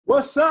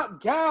What's up,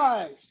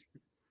 guys?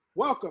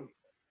 Welcome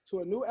to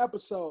a new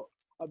episode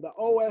of the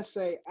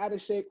OSA Out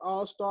of Shape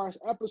All Stars,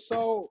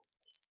 episode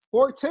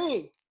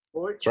 14.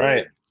 That's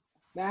right.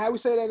 Now, how we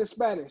say that in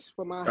Spanish?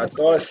 For my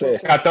 14.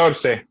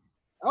 14.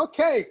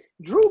 Okay,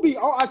 Drewby.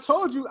 Oh, I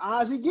told you,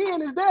 Ozzy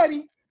Guillen is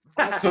daddy.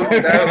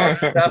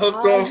 that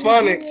hook going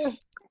funny.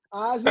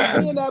 Ozzy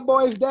Guillen, that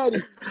boy's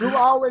daddy. Drew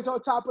always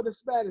on top of the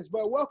Spanish.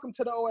 But welcome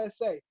to the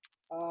OSA.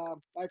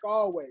 Like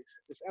always,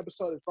 this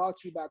episode is brought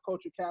to you by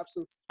Culture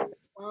Capsule,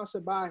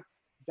 sponsored by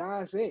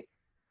Don's Inc.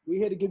 We're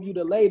here to give you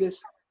the latest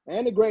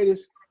and the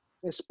greatest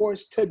in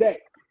sports today.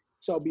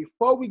 So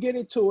before we get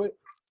into it,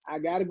 I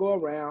got to go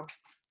around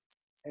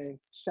and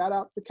shout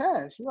out to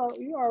Cash. You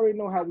already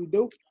know how we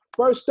do.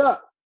 First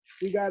up,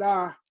 we got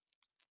our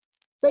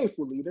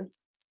faithful leader,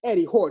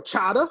 Eddie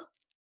Horchata.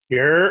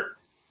 Here.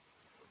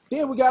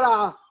 Then we got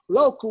our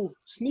local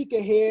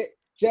sneakerhead,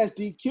 Just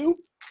DQ.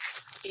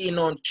 Eating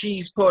on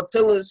cheese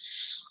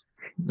tortillas.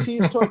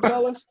 Cheese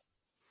tortillas.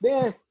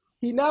 Then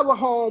he never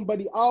home, but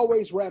he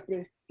always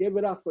repping. Give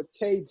it up for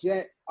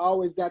K-Jet.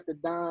 Always got the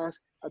Don's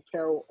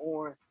apparel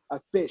on.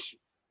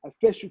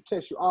 Official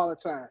tissue all the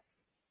time.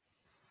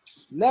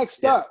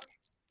 Next up,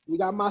 we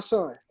got my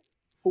son,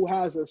 who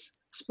has a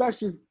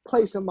special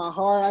place in my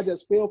heart. I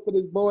just feel for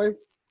this boy.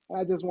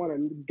 I just want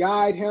to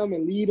guide him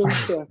and lead him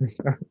to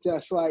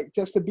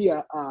just to be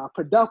a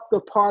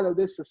productive part of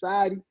this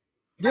society.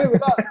 Give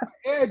it up,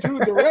 Andrew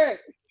Durant.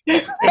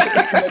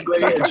 What a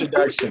great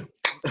introduction.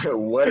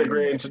 What a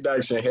great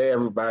introduction. Hey,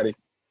 everybody.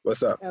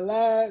 What's up? And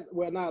the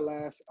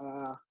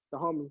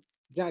homie,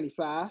 Johnny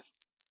Five.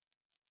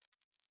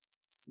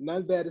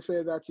 Nothing bad to say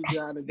about you,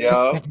 Johnny.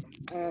 Yeah.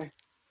 And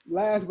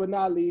last but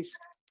not least,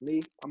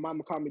 Lee. My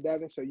mama called me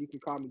Devin, so you can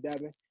call me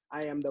Devin.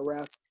 I am the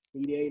ref,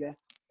 mediator,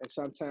 and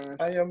sometimes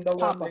I am the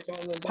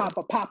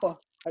Papa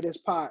of this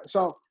pod.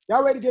 So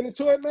y'all ready to get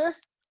into it, man?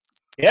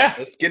 Yeah.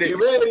 Let's get it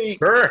ready.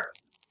 Sure.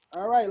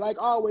 All right, like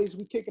always,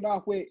 we kick it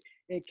off with,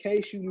 in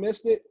case you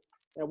missed it,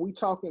 and we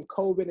talking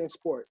COVID and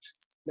sports.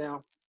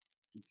 Now,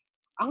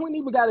 I don't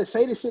even got to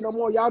say this shit no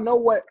more. Y'all know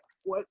what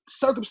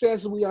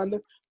circumstances we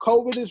under.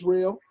 COVID is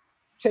real,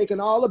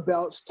 taking all the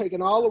belts,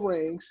 taking all the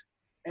rings,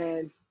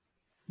 and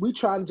we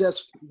trying to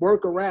just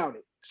work around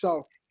it.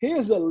 So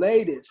here's the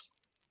latest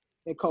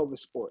in COVID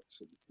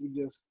sports.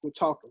 We're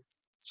talking.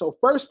 So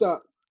first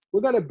up,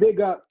 we're going to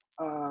big up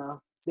the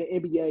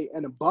NBA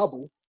and the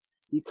bubble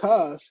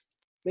because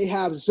they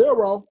have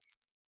 0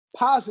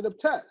 positive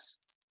tests.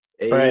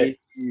 Right.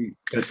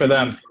 Good for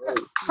them.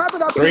 Clap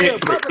it up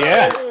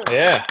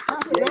Yeah.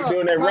 NBA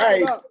doing it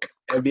right.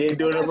 NBA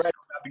doing it right.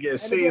 About to get a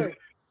season.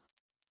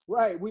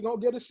 Right. We're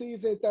going to get a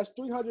season. That's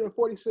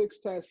 346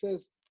 tests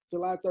since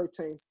July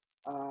 13th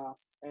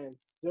and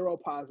 0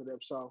 positive.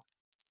 So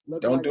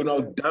don't do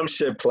no dumb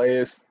shit,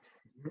 players.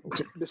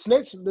 The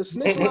snitch line is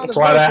That's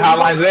why that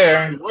hotline's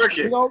there.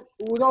 Working.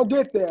 We're going to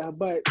get there,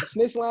 but the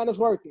snitch line is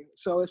working.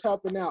 So it's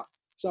helping out.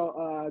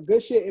 So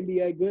good shit,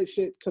 NBA. Good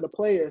shit to the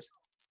players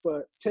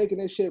for taking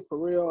this shit for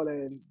real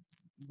and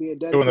being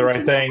dedicated Doing the right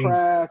to thing. your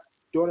craft,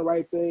 doing the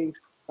right things.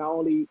 Not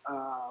only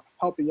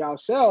helping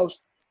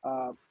yourselves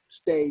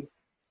stay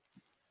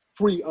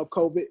free of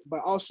COVID,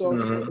 but also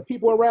the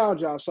people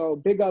around y'all. So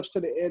big ups to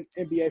the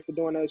NBA for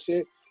doing that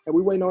shit. And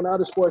we waiting on the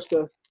other sports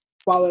to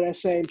follow that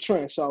same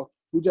trend. So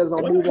we just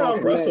gonna move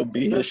on. Russell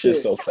beat his shit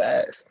so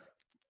fast.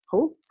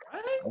 Who? I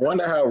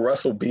wonder how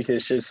Russell beat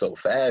his shit so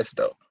fast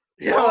though.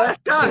 Yo, that's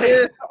not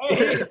it.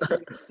 Okay.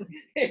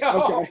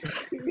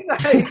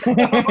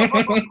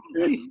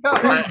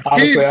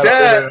 Honestly,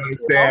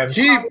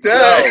 Keep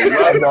that.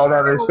 I don't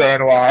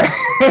understand why.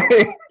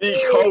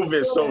 Beat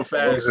COVID so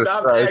fast. Jesus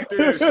Stop Christ.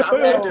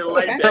 acting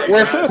like that.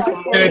 We're guys. 5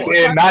 Come minutes on.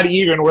 in, not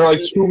even. We're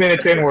like 2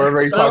 minutes in. We're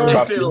already talking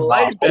about Something football.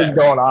 like What is that.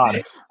 going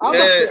on?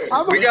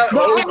 We got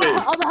COVID.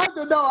 I'm gonna have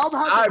to know.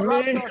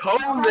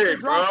 COVID,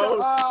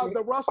 bro.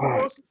 The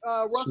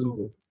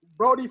Russell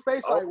Brody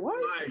face. Like what?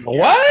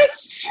 What?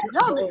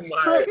 Y'all niggas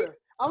tripping.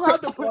 I'm gonna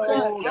have to put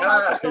that. I'm gonna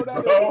have to throw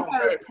that in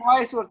there.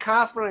 Twice with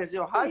confidence,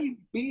 yo. How you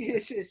beat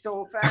his shit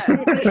so fast? Yo,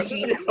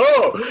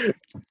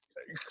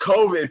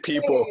 COVID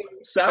people.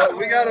 So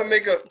We gotta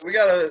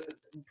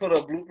put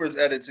a bloopers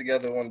edit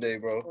together one day,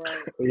 bro.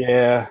 Right.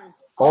 Yeah.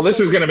 Well, this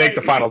is gonna make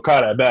the final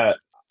cut, I bet.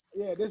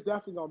 Yeah, this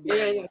definitely gonna be.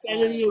 Yeah. At the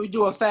end of the year, we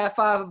do a Fat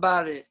Five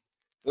about it.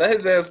 Let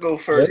his ass go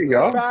first. There you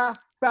go.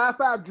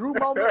 Five Drew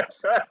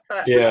moments.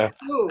 Yeah.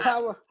 Ooh.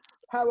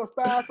 Have a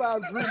 5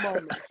 Drew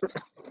moment.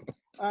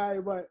 All right,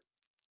 but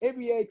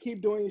NBA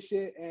keep doing your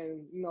shit,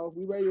 and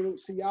we ready to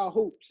see y'all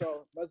hoop.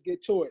 So let's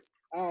get to it.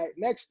 All right,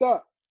 next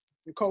up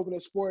in COVID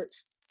and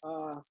sports,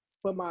 for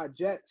my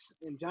Jets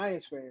and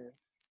Giants fans,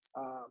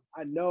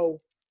 I know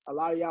a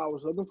lot of y'all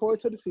was looking forward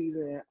to the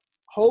season, and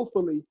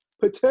hopefully,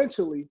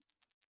 potentially,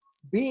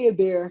 being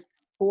there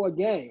for a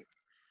game.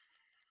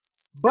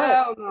 But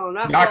Hell no,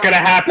 Not gonna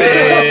happen.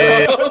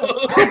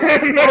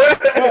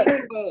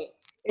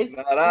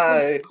 Not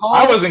I.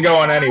 I wasn't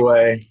going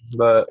anyway,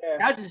 but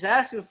I just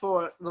asking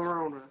for the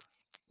Rona.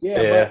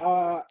 yeah.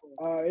 But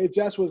it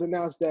just was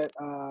announced that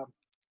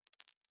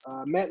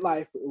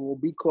MetLife will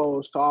be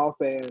closed to all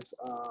fans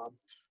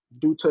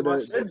due to Well,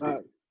 it the should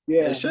be.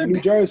 It should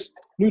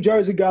New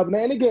Jersey governor.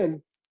 And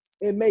again,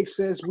 it makes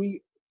sense.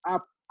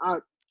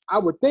 I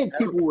would think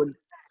people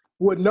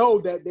would know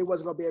that they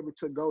wasn't gonna be able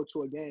to go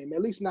to a game.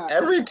 At least not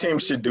Every team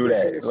should do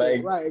that.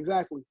 Like right,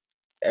 exactly.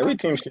 every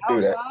team should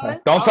do that.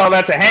 Outside? Don't tell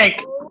that to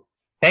Hank.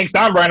 Hank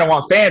Steinbrenner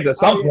want fans at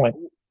some point.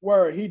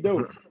 Word, he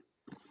do.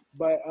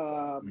 But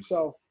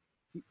so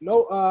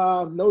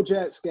no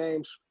Jets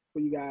games for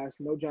you guys,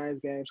 no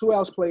Giants games. Who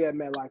else play at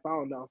MetLife? I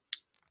don't know.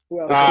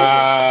 Who else?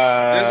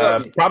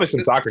 Probably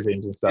some soccer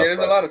teams and stuff. Yeah, there's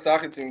a but lot of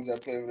soccer teams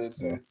that play over there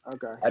too.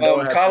 Okay. I don't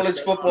have to College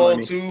spend football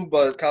money. too,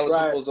 but college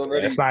Right. football's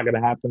already it's not gonna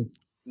happen.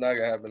 not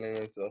gonna happen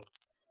anyway.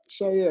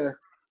 So yeah,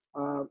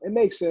 it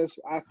makes sense.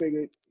 I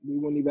figured we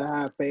wouldn't even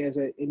have fans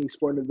at any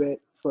sporting event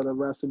for the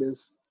rest of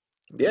this.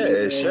 Yeah,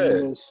 it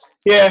should.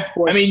 Yeah,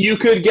 I mean, you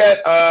could get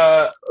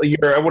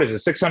your what is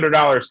it,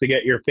 $600 to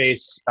get your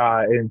face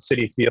in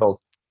City Field,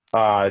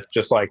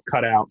 just like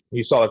cut out.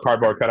 You saw the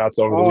cardboard cutouts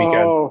over the weekend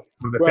Oh,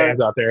 of the right.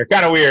 fans out there.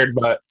 Kind of weird,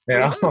 but you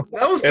know,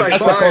 That was that's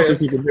the like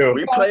closest you can do.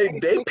 We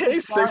played. They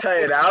paid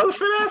 $600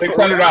 for that.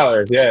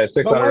 $600, yeah,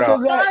 But what $600.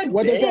 does that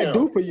Damn.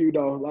 do for you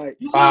though? Like,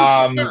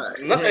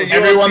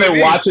 Everyone that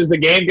watches the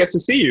game gets to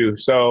see you.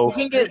 So You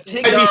can get As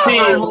tickets you for see,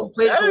 home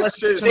plate for that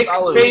less is than just six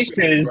 $6.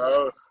 faces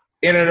bro.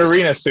 in an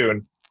arena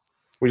soon.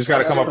 We just got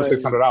to come up with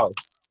That's $600.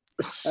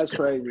 that's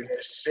crazy.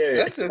 Shit.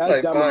 That's just That's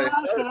like dumb. fine.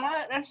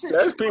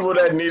 That's people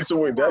that need to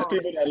win. That's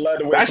people that love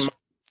to win. That's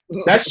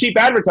that's cheap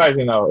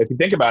advertising, though. If you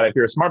think about it, if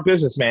you're a smart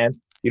businessman,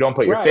 you don't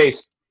put your Right.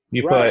 face.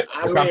 You Right. put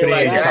I the mean, company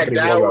like and your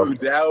company's logo.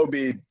 that would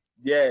be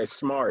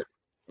smart.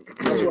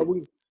 That's what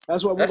we.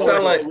 That's what we. That gonna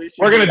sound say. like-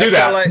 We're gonna do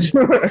That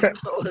that.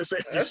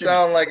 That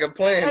sound like a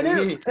plan And to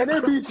it me. and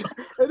it'd be That's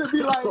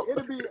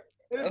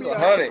a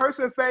 100.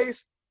 person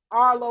face,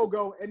 our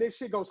logo, and this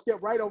shit gonna skip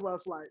right over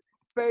us like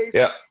face,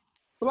 Yeah.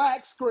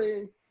 black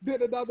screen,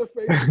 did another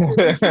face.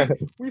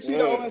 We see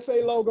the Yeah.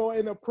 OSA logo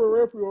in the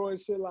peripheral and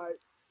shit like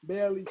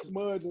barely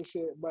smudge and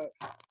shit. But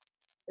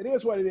it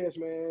is what it is,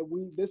 man.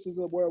 This is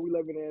the world we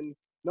living in.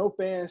 No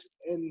fans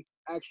in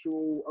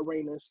actual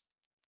arenas.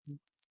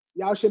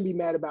 Y'all shouldn't be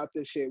mad about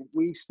this shit.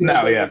 We still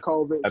No, live yeah. in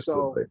COVID,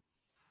 Absolutely. so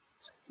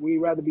we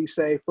rather be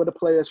safe for the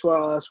players, for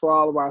us, for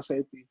all of our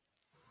safety.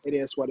 It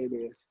is what it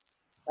is.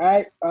 All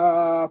right.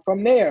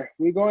 From there,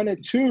 we're going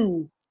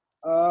into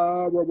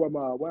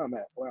where I'm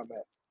at. We're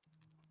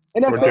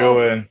NFL.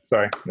 doing.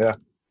 Sorry. Yeah.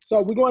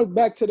 So we're going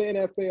back to the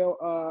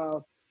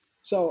NFL.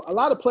 So a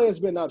lot of players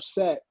been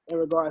upset in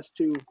regards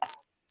to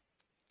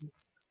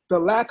the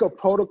lack of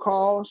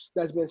protocols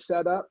that's been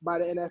set up by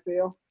the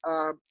NFL.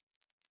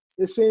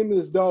 It seems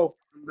as though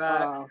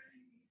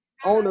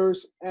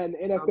owners and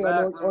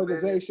NFL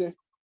organization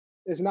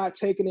is not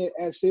taking it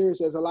as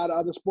serious as a lot of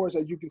other sports,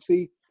 as you can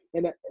see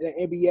in the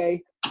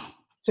NBA,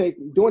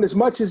 doing as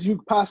much as you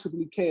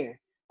possibly can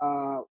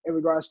in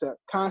regards to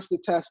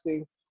constant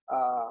testing,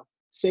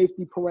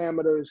 safety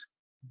parameters,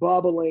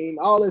 bubbling,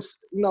 all this,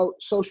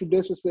 social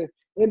distancing.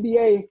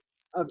 NBA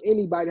of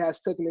anybody has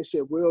taken this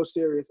shit real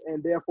serious,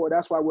 and therefore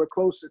that's why we're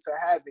closer to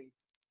having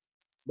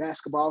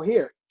basketball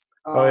here.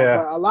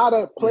 Yeah. But a lot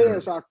of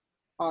players are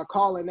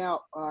calling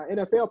out,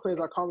 NFL players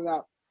are calling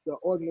out the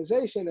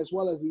organization as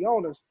well as the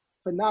owners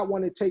for not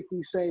wanting to take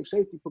these same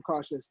safety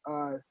precautions.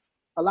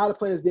 A lot of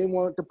players didn't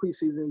want the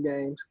preseason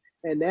games,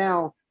 and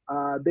now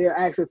they're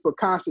asking for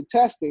constant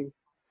testing,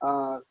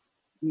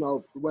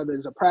 whether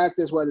it's a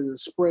practice, whether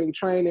it's spring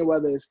training,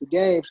 whether it's the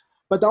games.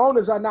 But the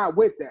owners are not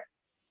with that.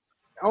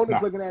 The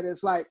owners looking at it,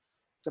 it's like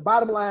the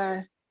bottom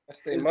line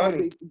That's their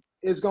money.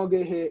 is going to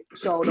get hit.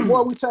 So the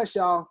more we test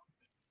y'all,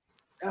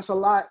 that's a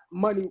lot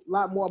more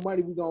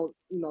money we're going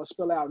to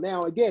spill out.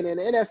 Now, again, in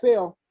the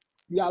NFL,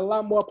 you got a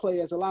lot more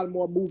players, a lot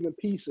more moving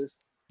pieces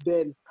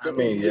than the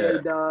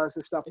NBA does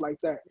and stuff like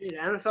that. The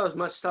NFL is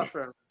much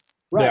tougher.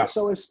 Right. Yeah.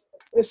 So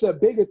it's a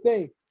bigger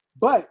thing.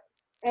 But,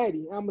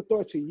 Eddie, I'm going to throw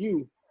it to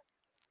you.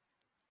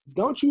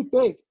 Don't you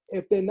think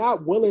if they're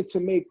not willing to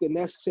make the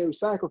necessary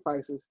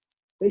sacrifices,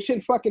 they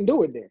shouldn't fucking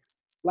do it then?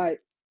 Like,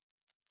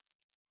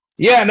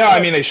 Yeah, no, I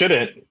mean, they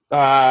shouldn't.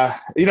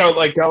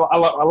 Like a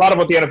lot of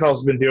what the NFL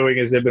has been doing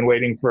is they've been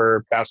waiting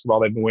for basketball.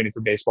 They've been waiting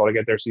for baseball to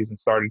get their season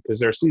started because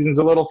their season's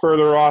a little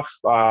further off.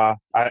 But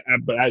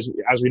as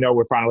we know,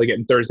 we're finally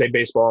getting Thursday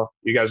baseball.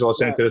 You guys are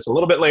listening to this a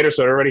little bit later,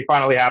 so it already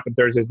finally happened.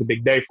 Thursday's the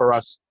big day for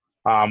us.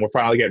 We're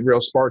finally getting real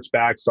sports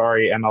back.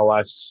 Sorry,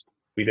 MLS,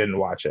 we didn't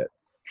watch it.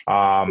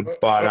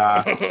 But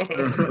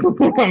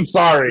I'm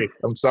sorry.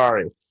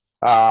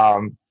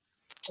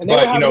 and they were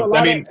having a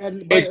lot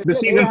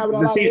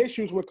of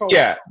issues with COVID.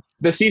 Yeah,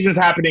 the season's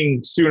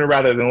happening sooner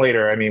rather than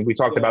later. I mean, we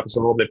talked about this a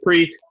little bit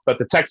but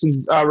the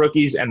Texans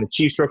rookies and the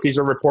Chiefs rookies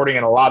are reporting,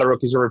 and a lot of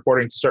rookies are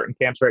reporting to certain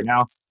camps right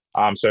now.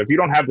 So if you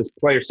don't have this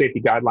player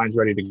safety guidelines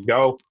ready to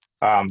go,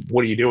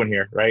 what are you doing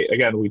here, right?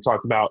 Again, we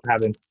talked about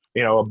having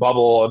a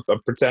bubble, a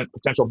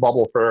potential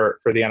bubble for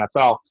the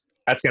NFL.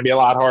 That's going to be a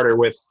lot harder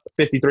with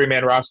a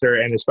 53-man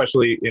roster, and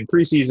especially in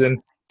preseason.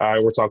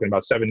 We're talking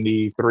about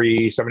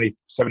 73, 70,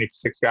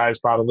 76 guys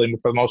probably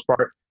for the most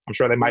part. I'm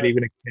sure they might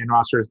even expand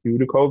rosters due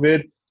to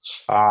COVID.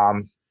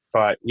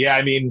 But, yeah,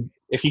 I mean,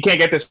 if you can't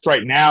get this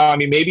right now, I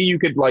mean, maybe you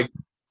could like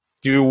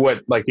do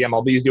what like the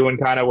MLB is doing,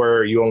 kind of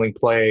where you only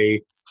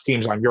play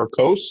teams on your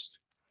coast.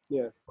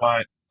 Yeah.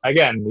 But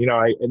again,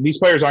 these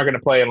players aren't going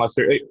to play unless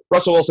they're.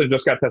 Russell Wilson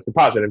just got tested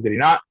positive, did he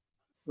not?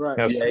 Right.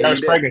 Yeah, he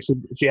Sarah's did. pregnant.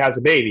 She has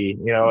a baby.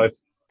 If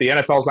the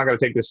NFL's not going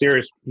to take this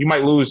serious, you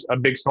might lose a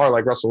big star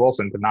like Russell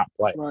Wilson to not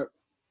play. Right.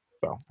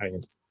 So I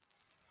mean,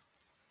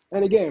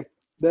 and again,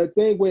 the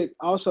thing with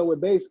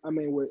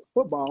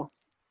football,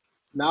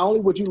 not only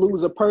would you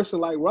lose a person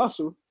like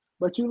Russell,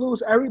 but you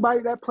lose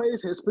everybody that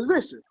plays his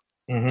position.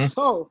 mm-hmm.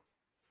 So,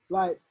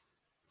 like,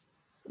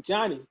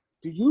 Johnny,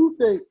 do you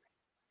think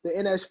the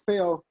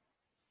NFL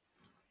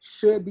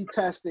should be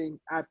testing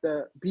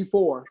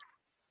before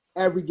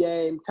every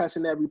game,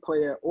 testing every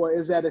player, or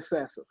is that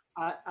excessive?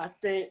 I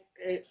think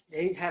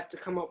they have to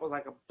come up with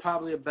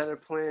probably a better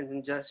plan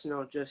than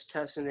just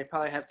testing. They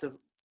probably have to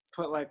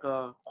put like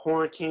a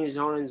quarantine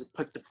zone and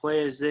put the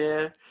players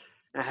there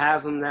and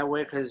have them that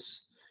way,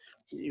 because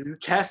you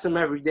test them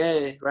every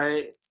day,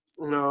 right?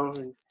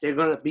 They're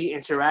going to be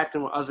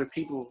interacting with other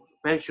people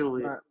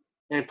eventually. Right.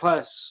 And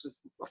plus,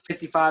 a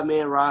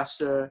 55-man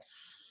roster,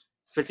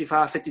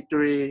 55,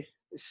 53,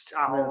 it's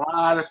a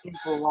lot of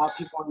people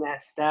on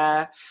that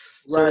staff.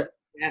 So Right.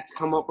 they have to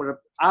come up with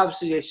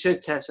obviously they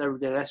should test every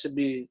day. That should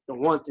be the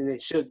one thing they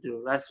should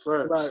do. That's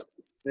first. Right.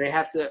 They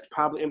have to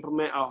probably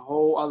implement a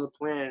whole other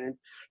plan, and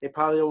they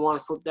probably don't want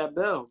to flip that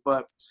bill.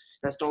 But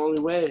that's the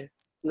only way,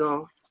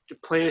 to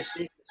play it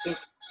safe.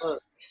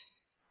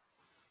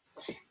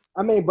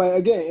 I mean, but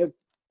again,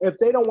 if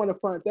they don't want to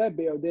front that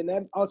bill, then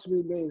that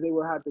ultimately means they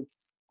will have to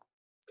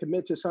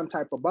commit to some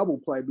type of bubble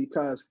play,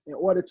 because in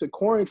order to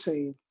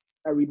quarantine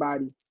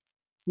everybody,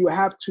 you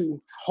have to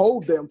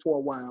hold them for a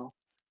while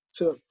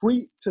to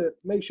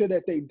make sure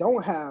that they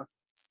don't have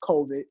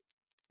COVID,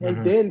 and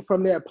Mm-hmm. then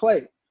from there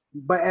play.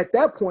 But at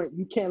that point,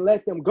 you can't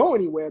let them go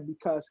anywhere,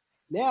 because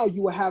now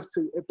you will have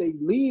to, if they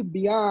leave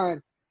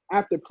beyond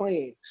after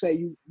playing, say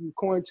you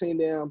quarantine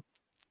them,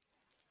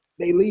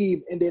 they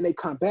leave and then they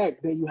come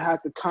back, then you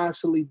have to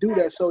constantly do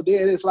that. So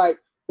then it's like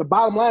the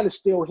bottom line is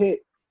still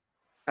hit.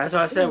 That's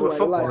what I said with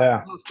football.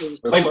 Yeah.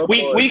 With Like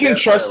football, we can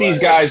it's trust different,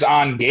 these guys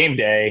on game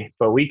day,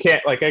 but we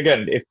can't. Like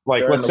again, if like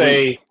During let's the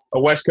say a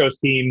West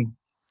Coast team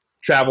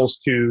travels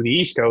to the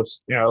East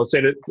Coast, let's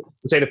say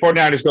the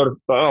 49ers go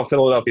to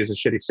Philadelphia is a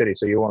shitty city,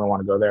 so you won't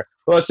want to go there.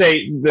 But let's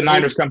say the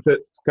Niners come to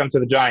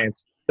the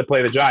Giants to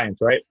play the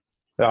Giants, right?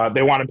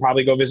 They want to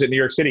probably go visit New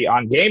York City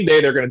on game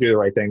day. They're going to do the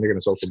right thing. They're going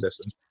to social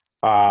distance.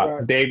 Right.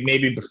 They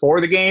maybe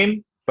before the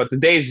game, but the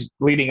days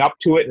leading up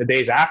to it and the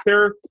days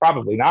after,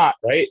 probably not,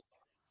 right?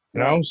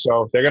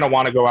 So they're going to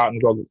want to go out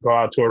and go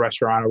out to a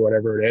restaurant or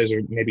whatever it is,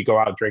 or maybe go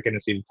out drinking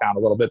and see the town a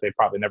little bit. They've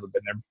probably never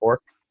been there before.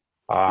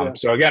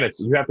 So again,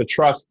 you have to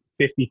trust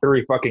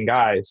 53 fucking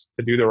guys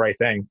to do the right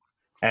thing.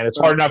 And it's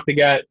hard enough to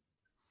get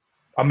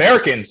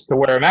Americans to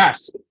wear a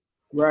mask,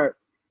 Right.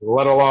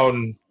 let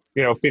alone,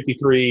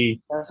 53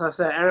 That's what I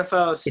said.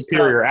 NFL is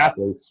superior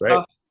athletes,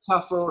 right?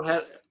 tough road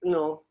ahead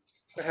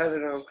of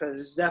them, because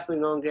it's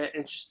definitely going to get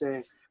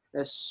interesting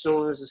as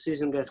soon as the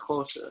season gets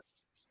closer.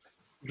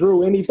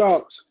 Drew, any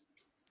thoughts?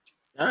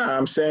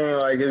 I'm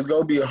saying it's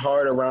gonna be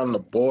hard around the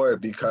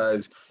board,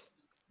 because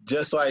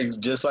just like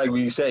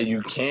we said,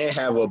 you can't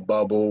have a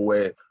bubble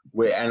with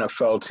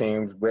NFL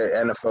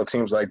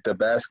teams like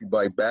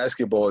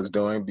basketball is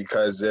doing,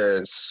 because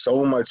there's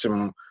so much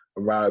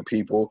around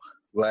people.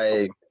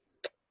 Like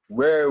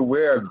they're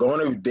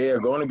going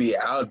to be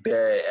out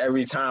there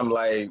every time.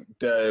 Like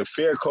the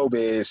fear of COVID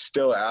is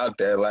still out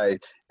there. Like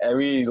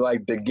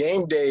the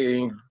game day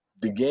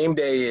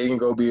ain't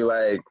gonna be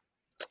like.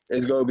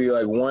 It's gonna be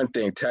like one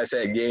thing, test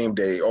at game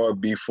day or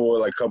before,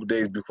 like a couple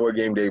days before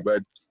game day,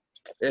 but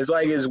it's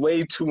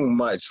way too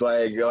much.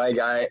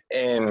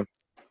 And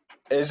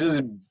it's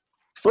just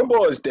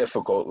football is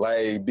difficult,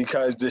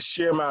 because the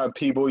sheer amount of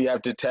people you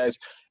have to test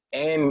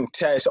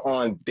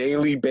on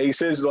daily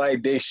basis.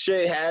 They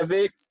should have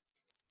it,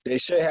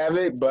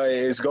 but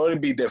it's going to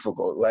be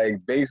difficult.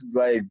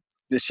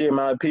 The sheer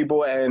amount of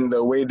people and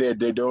the way that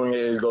they're doing it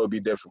is going to be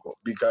difficult,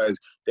 because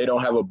they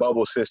don't have a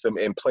bubble system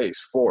in place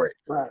for it.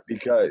 Right.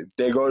 Because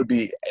they're going to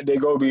be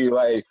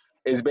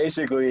it's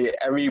basically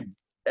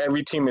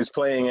every team is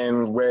playing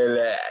in where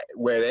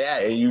they're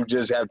at, and you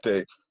just have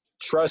to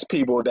trust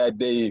people that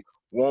they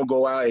won't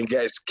go out and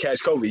catch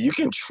COVID. You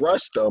can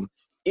trust them,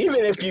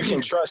 even if you can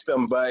trust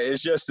them, but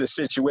it's just the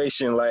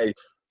situation.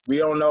 We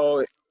don't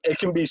know. It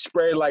can be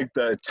spread like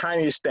the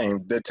tiniest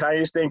thing. The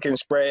tiniest thing can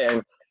spread,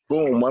 and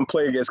boom, one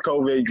player gets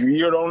COVID.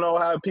 You don't know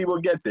how people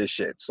get this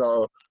shit.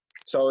 So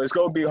it's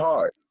gonna be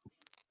hard.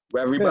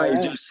 Everybody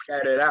just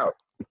scattered out.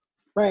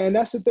 Right, and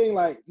that's the thing.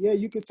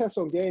 You can test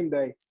on game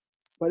day,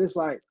 but it's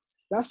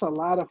that's a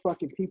lot of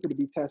fucking people to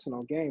be testing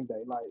on game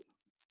day.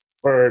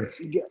 Word.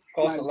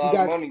 Costs a lot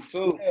of money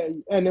too. Yeah,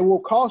 and it will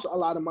cost a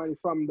lot of money,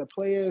 from the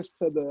players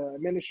to the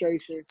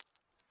administration,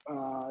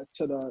 to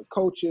the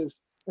coaches.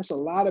 It's a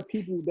lot of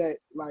people that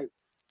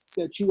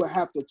you will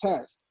have to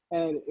test,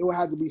 and it will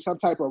have to be some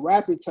type of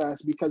rapid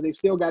test, because they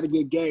still got to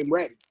get game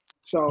ready.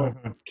 So,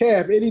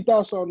 Kev, any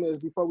thoughts on this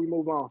before we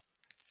move on?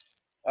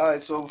 All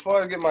right, so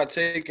before I get my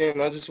take in,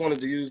 I just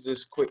wanted to use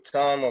this quick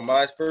time on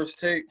my first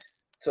take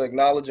to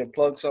acknowledge and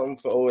plug something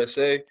for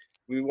OSA.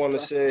 We want to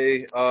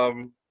say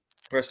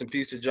rest in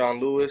peace to John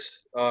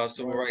Lewis,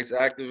 civil Right. rights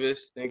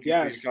activist. Thank you for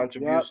your Yes. Yep.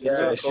 contributions to the Yep.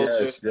 Yes,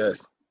 culture. yes,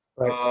 yes.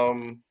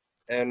 Right.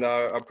 And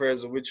our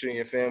prayers are with you and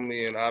your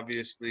family, and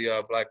obviously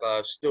Black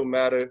Lives still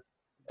matter,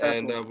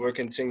 and Definitely. we're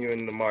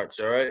continuing the march,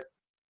 all right?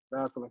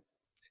 Definitely.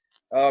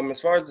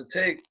 As far as the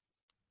take,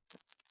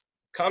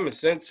 common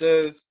sense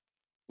says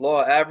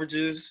law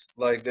averages,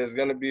 like there's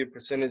gonna be a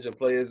percentage of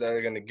players that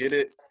are gonna get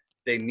it.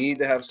 They need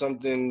to have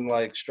something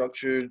like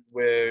structured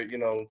where,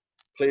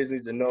 players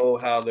need to know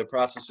how their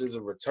processes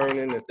are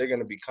returning, if they're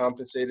gonna be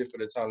compensated for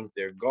the time that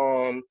they're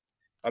gone.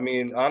 I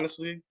mean,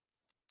 honestly,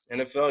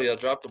 NFL, y'all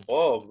dropped the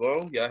ball,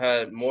 bro. Y'all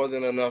had more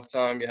than enough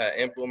time. You had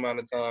ample amount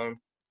of time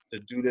to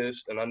do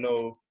this. And I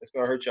know it's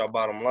gonna hurt y'all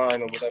bottom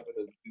line or whatever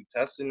to do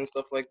testing and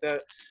stuff like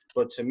that.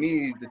 But to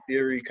me, the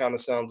theory kind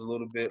of sounds a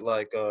little bit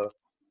like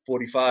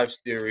 45's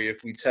theory.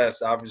 If we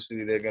test,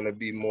 obviously they're gonna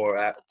be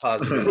more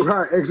positive.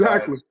 Right.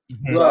 Exactly.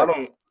 Mhm. So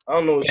Right. I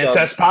don't know what Can't y'all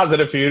test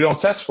positive if you don't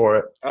test for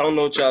it. I don't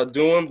know what y'all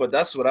doing, but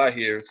that's what I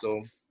hear.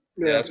 So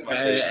yeah, Yeah. that's my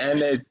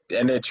take.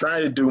 And they're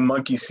trying to do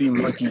monkey see,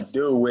 monkey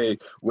do with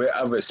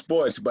other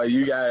sports, but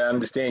you gotta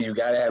understand, you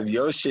gotta have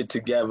your shit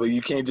together.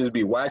 You can't just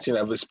be watching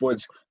other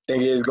sports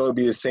thinking it's gonna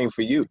be the same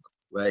for you.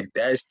 Like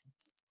that's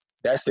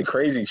the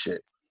crazy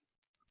shit.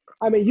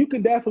 I mean, you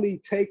could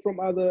definitely take from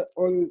other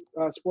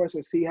sports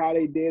and see how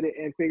they did it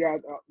and figure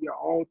out your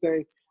own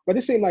thing. But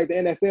it seemed like the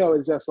NFL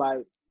is just like,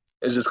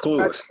 It's just but,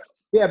 clueless.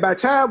 yeah, by the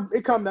time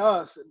it come to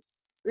us,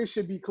 it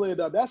should be cleared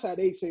up. That's how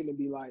they seem to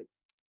be like.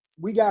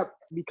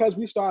 Because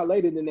we started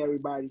later than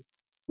everybody,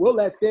 we'll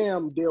let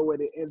them deal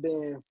with it and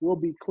then we'll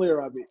be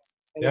clear of it.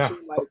 And it Yeah.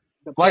 seems like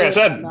the Like I players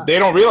are said, not they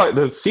don't realize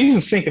the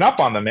season's sneaking up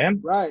on them,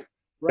 man. right.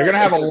 They're Right. gonna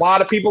have a Listen,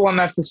 lot of people in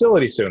that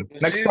facility soon.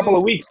 The Next couple of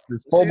season, weeks,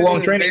 it's the full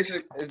blown season training.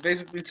 is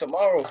basically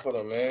tomorrow for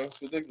them, man.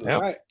 It's ridiculous.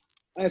 Yep. Right.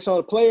 And so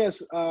the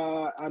players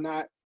are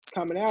not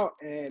coming out,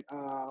 and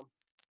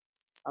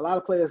a lot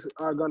of players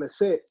are going to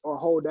sit or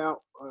hold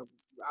out.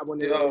 I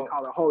wouldn't even really Yo,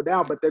 call it hold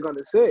out, but they're going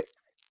to sit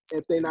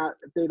if they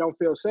don't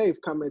feel safe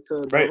coming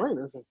to the Right.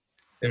 arenas.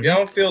 if Mhm. y'all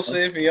don't feel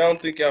safe and y'all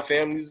don't think y'all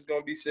families is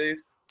gonna be safe,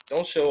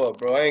 don't show up,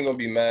 bro. I ain't gonna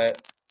be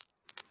mad.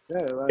 Yeah,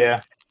 right. Yeah.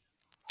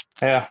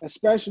 Yeah.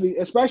 Especially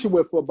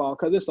with football,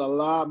 because it's a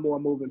lot more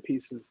moving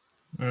pieces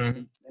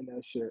Mhm. and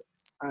that shit.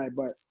 All right,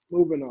 but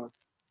moving on.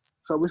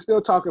 So we're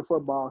still talking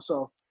football.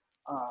 So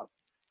uh,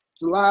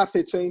 July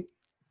 15th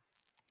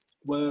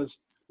was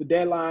the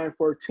deadline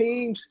for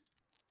teams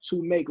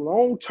to make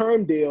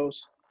long-term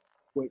deals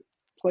with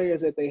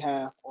players that they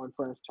have on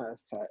franchise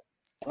tag.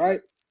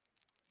 Right?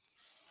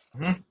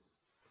 Mhm.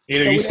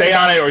 Either So you we had stay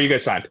about on it or you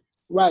get signed.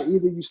 right.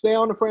 Either you stay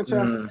on the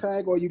franchise mm,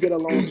 tag or you get a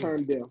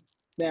long-term deal.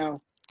 Now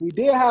we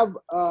did have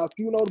a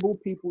few notable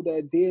people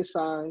that did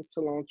sign to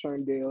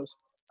long-term deals.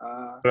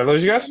 Did I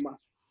lose you guys?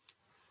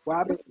 What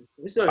happened?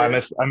 We still I here.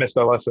 missed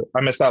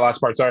that last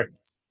part. Sorry.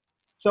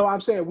 So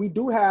I'm saying we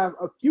do have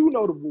a few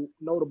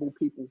notable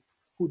people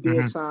who did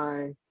Mhm.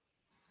 sign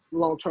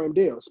long-term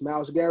deals.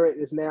 Myles Garrett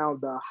is now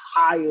the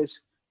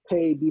highest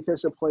paid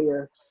defensive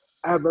player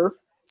ever.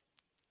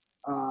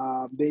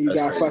 Then you that's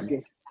got crazy.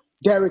 fucking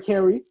Derrick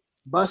Henry,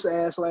 bust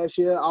ass last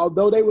year,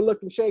 although they were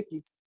looking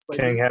shaky. But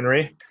King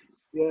Henry.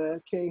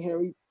 King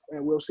Henry,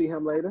 and we'll see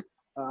him later.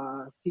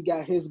 He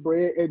got his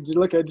bread, and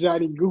look at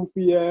Johnny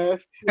goofy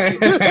ass.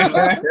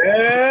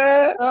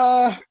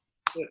 uh,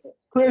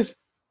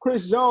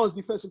 Chris Jones,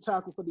 defensive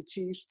tackle for the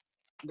Chiefs,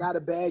 got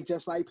a bag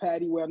just like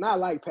Patty. Well, not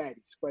like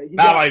Patty's, but he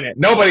Not got like it.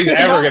 Nobody's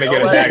ever not, gonna get a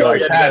Nobody's bag gonna like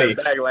get Patty.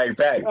 that back like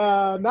Patty.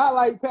 not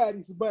like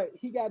Patty's, but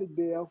he got a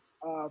deal.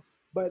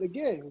 But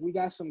again, we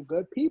got some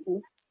good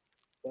people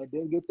that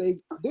didn't get their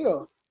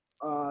deal.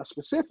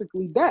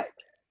 Specifically, Dak.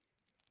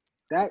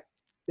 Dak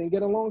didn't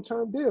get a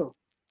long-term deal.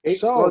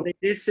 So They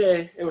did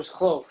say it was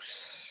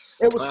close.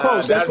 it was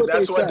close. That's what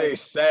That's they what said. they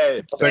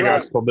said. I think it Right.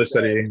 was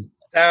publicity.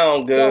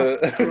 Sound So, good.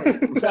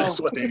 That's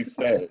so what they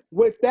said.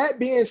 with that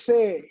being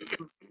said,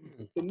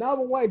 the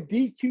number one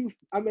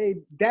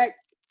Dak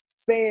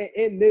fan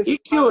in this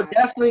EQ would pod.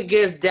 definitely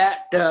give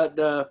that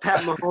the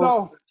Pat Mahomes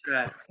So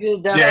contract. He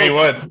would Yeah, definitely. he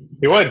would.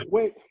 He would.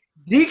 wait,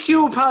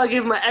 DQ would probably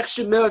give him an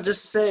extra mil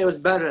just to say it was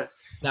better.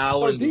 Nah, I so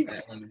wouldn't do D, that.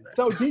 I wouldn't do that.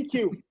 so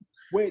DQ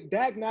with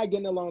Dak not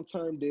getting a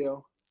long-term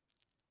deal,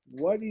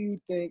 what do you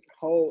think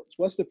holds?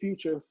 What's the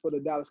future for the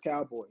Dallas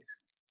Cowboys?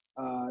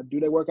 Do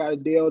they work out a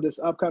deal this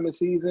upcoming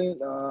season?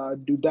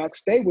 Do Dak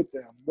stay with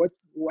them?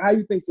 How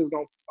you think this is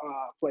gonna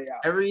play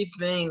out?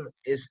 Everything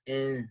is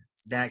in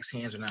Dak's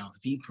hands right now.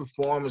 If he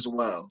performs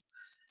well,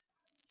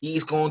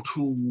 he's going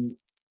to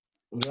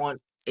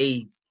want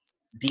a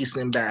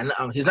decent bat.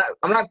 He's not.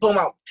 I'm not talking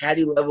about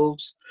Patty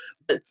levels,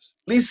 but at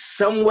least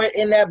somewhere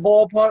in that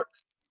ballpark.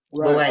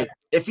 Right. But like,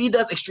 if he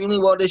does extremely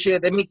well this year,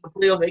 they make the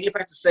playoffs. They get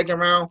past the second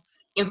round.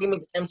 If they make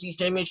the MC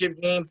championship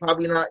game,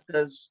 probably not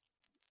because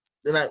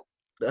they're not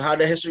how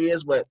the history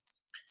is. But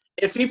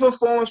if he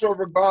performs well,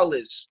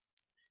 regardless,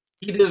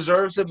 he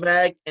deserves a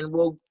bag and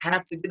will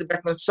have to get it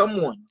back from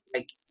someone.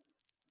 Like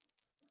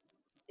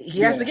He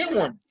has to get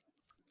one.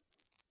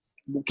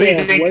 So you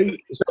Kev, think- why you,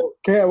 So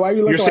Kev, why you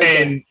you're looking like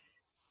saying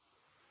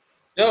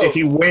Yo, if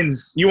he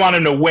wins, you want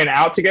him to win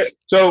out to get.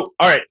 So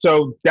all right.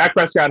 So Dak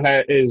Prescott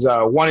is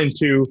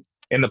 1-2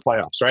 in the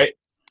playoffs, right?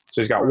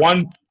 So he's got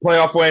one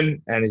playoff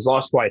win and he's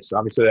lost twice.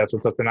 Obviously, that's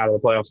what took him out of the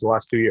playoffs the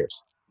last 2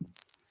 years.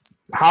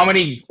 How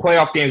many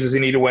playoff games does he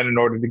need to win in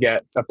order to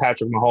get a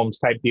Patrick Mahomes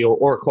type deal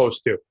or close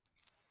to?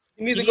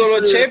 you need to go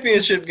to a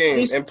championship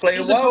game and play a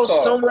He's to wild go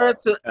card. somewhere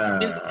to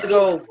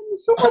go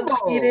Super Bowl.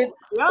 undefeated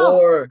Yo,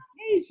 or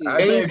crazy.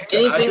 I think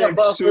anything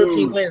above too-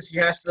 13 wins. He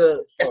has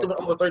to win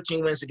over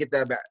 13 wins to get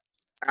that back.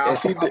 I'll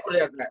If he put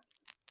it at that.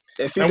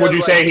 If he And would does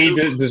you like say he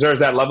two- deserves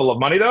that level of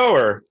money though,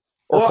 or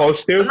Well,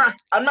 close to?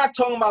 I'm not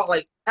talking about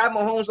like Pat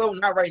Mahomes though,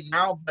 not right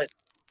now, but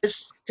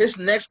his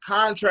next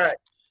contract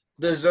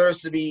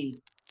deserves to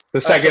be The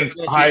second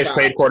second highest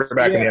paid size.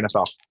 quarterback in the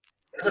NFL.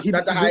 That's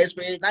not the highest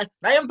paid, not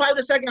even probably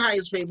the second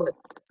highest paid, but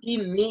he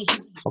needs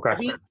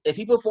Okay. if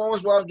he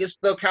performs well and gets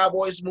the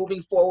Cowboys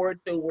moving forward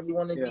to where you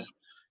want to be,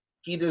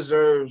 he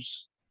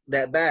deserves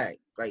that bag.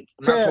 Like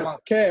I'm not talking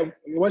about Kev,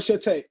 what's your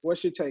take?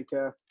 What's your take,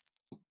 Kev?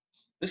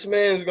 This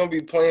man's gonna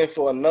be playing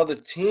for another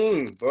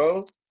team,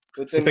 bro.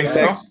 Within You the think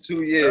so? next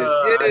 2 years.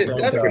 I Yeah, think I'm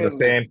thinking the definitely.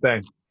 same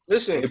thing.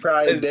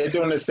 Listen, they're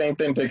doing the same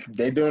thing.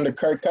 They're doing the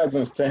Kirk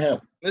Cousins to him.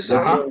 listen.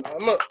 Uh-huh.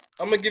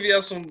 I'm gonna give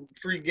y'all some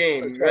free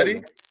game. You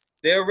ready?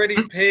 They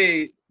already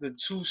paid the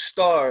 2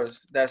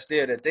 stars that's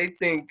there that they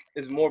think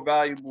is more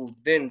valuable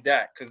than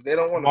Dak because they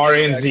don't want to Amari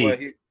pay and Dak, Zeke.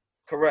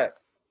 but correct.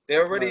 They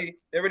already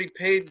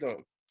paid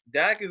them.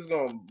 Dak is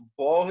gonna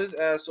ball his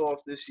ass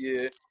off this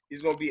year.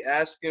 He's gonna be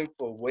asking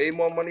for way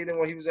more money than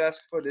what he was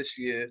asking for this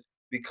year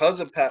because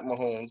of Pat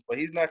Mahomes, but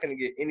he's not gonna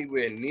get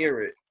anywhere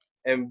near it.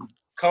 And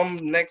come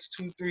next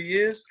 2-3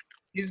 years,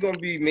 he's gonna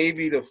be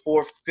maybe the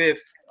 4th,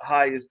 5th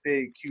highest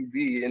paid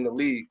QB in the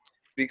league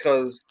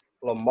because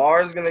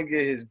Lamar's gonna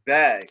get his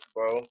bag,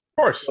 bro. Of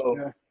course.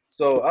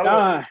 So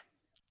I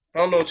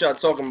don't know what y'all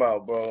talking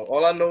about, bro.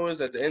 All I know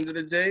is at the end of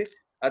the day,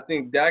 I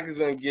think Dak is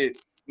gonna get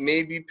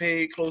maybe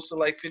paid close to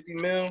like 50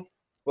 mil,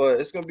 but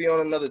it's gonna be on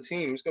another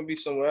team. It's gonna be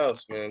somewhere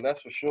else, man.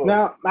 That's for sure.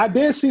 Now, I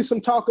did see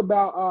some talk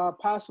about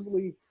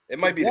possibly it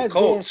might be the Jets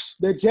Colts.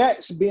 the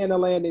Jets being a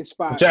landing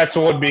spot. Jets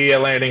would be a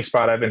landing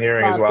spot I've been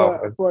hearing as well.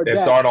 For if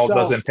Dak. Darnold So-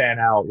 doesn't pan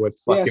out with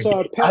Yeah, fucking.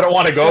 so I don't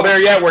want to go there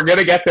yet. We're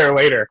gonna get there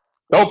later.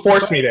 Don't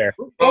force me there.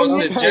 Bro, it's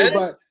the Okay, Jets.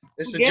 but-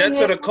 It's the Jets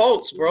or the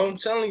Colts, bro. I'm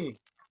telling you.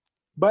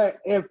 But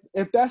if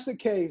that's the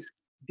case,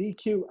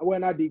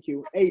 not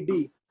DQ,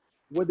 AD,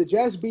 would the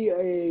Jets be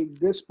a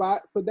good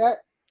spot for that?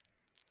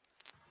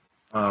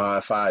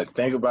 If I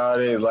think about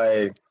it,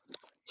 like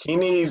he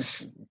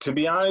needs, to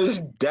be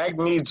honest, Dak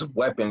needs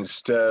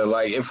weapons to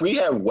like. If we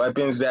have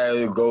weapons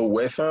that go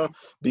with him,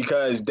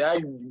 because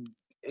Dak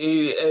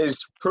is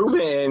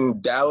proven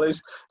in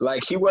Dallas,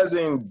 like he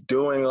wasn't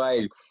doing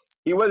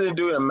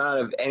the amount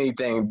of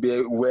anything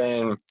big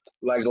when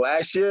like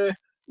last year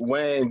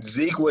when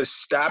Zeke was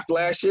stopped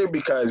last year,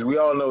 because we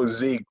all know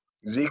Zeke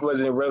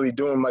wasn't really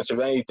doing much of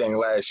anything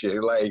last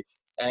year. Like,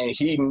 and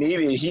he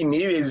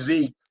needed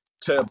Zeke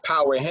to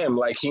power him.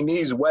 Like he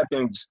needs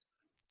weapons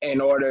in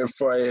order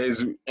to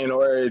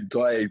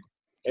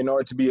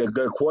be a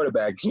good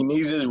quarterback. He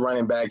needs his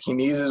running back. He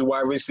needs his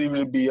wide receiver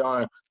to be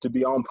on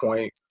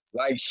point.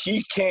 Like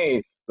he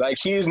can't. Like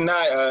he's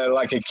not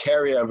like a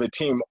carrier of a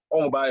team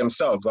all by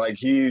himself. Like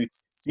he's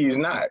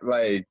not.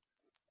 Like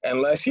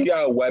unless he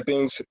got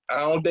weapons, I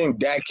don't think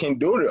Dak can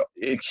do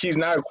it. He's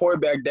not a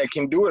quarterback that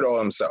can do it all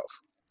himself.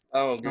 I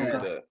don't agree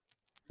with that.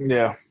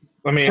 Yeah.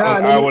 I mean,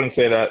 John, I wouldn't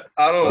say that.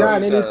 I don't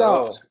John, agree with any that at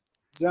all. thoughts?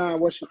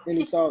 John,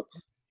 any thoughts?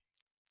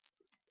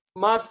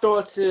 My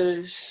thoughts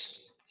is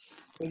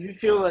if you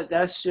feel like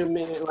that's your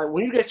man, like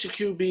when you get your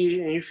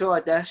QB and you feel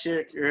like that's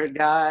your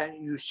guy,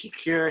 you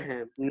secure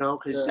him,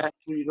 because that's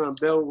who you're going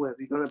to build with.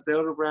 You're going to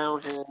build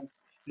around him.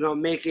 You're going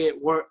to make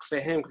it work for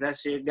him because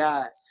that's your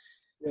guy.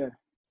 Yeah.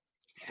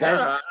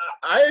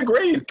 I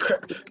agree.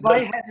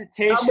 Slight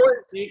hesitation.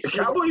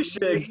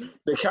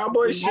 The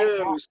Cowboys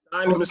should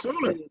sign him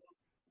sooner.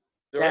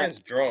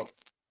 Durant's drunk.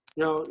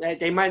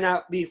 They might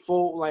not be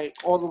full, like,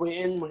 all the way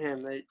in with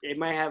him. They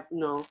might have,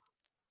 a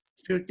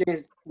few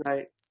things,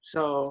 like,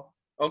 so.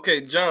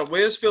 Okay, John,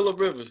 where's Phillip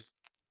Rivers?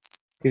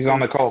 He's on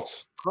the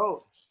Colts.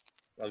 Close.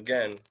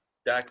 Again,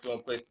 Dak's gonna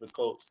play for the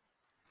Colts.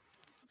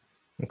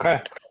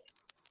 Okay.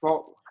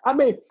 Well, I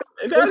mean,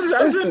 That's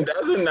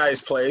a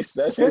nice place.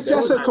 That's just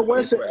a nice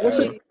coincidence. place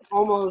to have.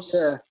 almost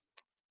Yeah.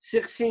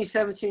 16,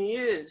 17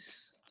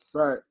 years.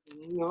 Right.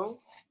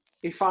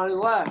 He finally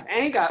left.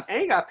 And he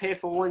got paid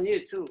for 1 year,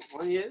 too.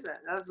 1 year.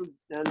 That's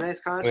a nice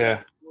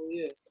contract. Yeah. 1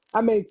 year.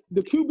 I mean,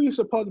 the QB is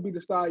supposed to be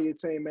the star of your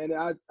team, man.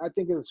 I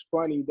think it's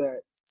funny that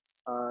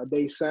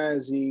they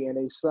sign Z and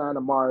they sign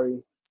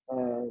Amari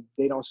and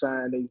they don't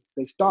sign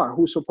they star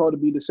who's supposed to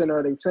be the center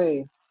of their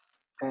team,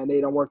 and they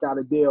don't work out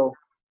a deal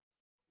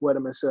with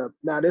him and stuff.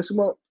 Now this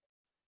one,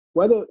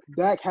 whether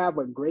Dak have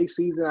a great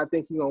season, I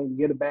think he's gonna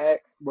get it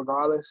back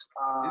regardless.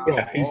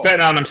 Yeah, he's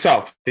betting on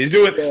himself. He's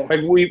doing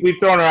like we've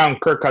thrown around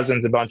Kirk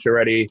Cousins a bunch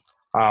already.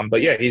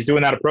 But yeah, he's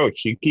doing that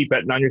approach. You keep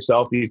betting on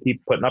yourself. You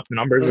keep putting up the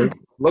numbers. And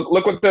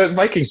look what the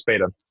Vikings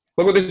paid him.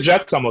 Look what the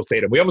Jets almost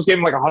paid him. We almost gave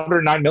him like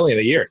 $109 million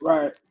a year.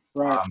 Right.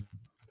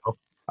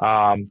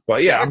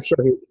 But yeah, I'm sure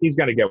he's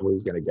going to get what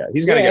he's going to get.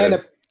 He's going to Yeah, get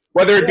it,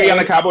 whether it be yeah, on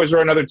the Cowboys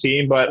or another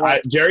team. But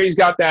Right. Jerry's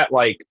got that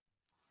like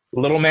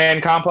little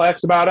man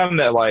complex about him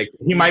that like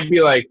he might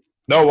be like,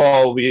 no,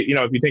 well,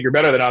 if you think you're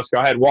better than us,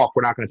 go ahead, walk.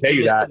 We're not going to pay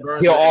you that.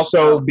 He'll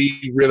also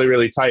be really,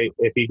 really tight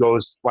if he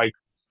goes like,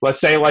 let's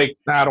say like,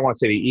 I don't want to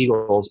say the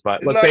Eagles, but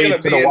He's let's not say gonna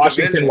to be the in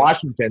Washington division.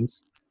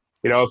 Washingtons.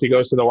 If he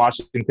goes to the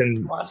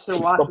Washington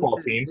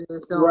football team,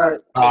 Right.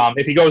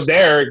 if he goes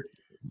there,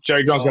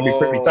 Jerry Jones is going to be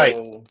pretty tight.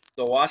 Oh,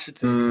 the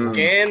Washington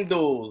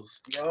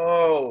scandals.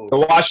 Yo. The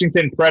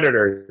Washington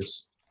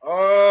Predators.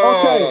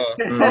 Oh.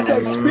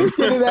 Okay.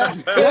 Speaking of that,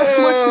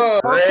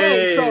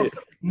 so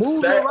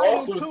moving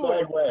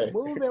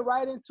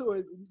right into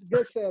it.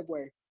 Good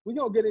segue. We're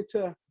gonna get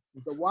into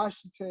the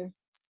Washington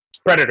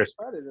Predators.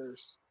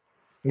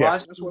 Yeah.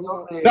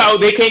 No,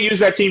 they can't use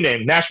that team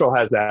name. Nashville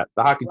has that.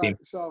 The hockey team.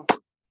 So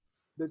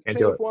the Can't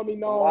do team it. formerly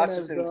known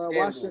as the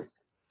Washington.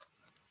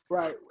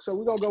 Right. So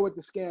we're gonna go with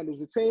the scandals.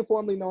 The team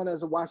formerly known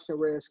as the Washington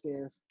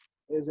Redskins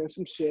is in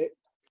some shit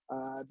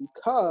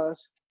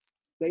because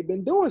they've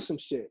been doing some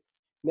shit.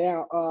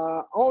 Now,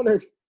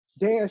 owner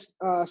Dan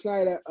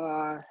Snyder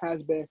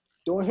has been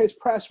doing his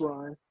press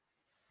run,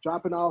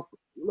 dropping off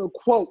little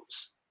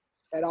quotes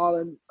at all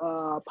the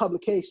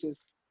publications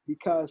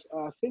because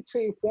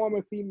 15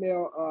 former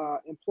female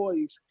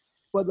employees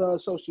for the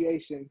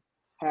association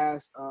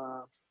has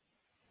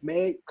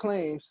made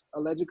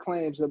alleged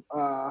claims of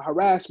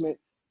harassment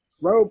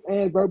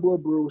and verbal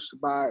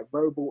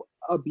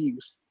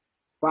abuse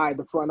by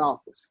the front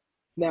office.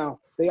 Now,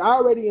 they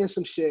already in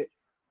some shit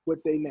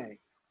with their name.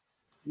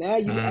 Now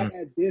you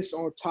add this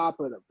on top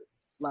of it.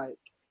 Like,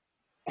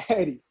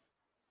 Eddie,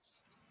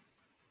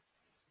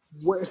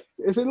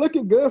 is it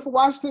looking good for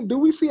Washington? Do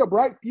we see a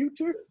bright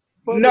future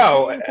for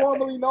No. the team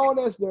formerly known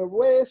as the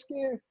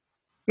Redskins?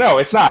 No,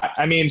 it's not.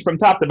 I mean, from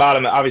top to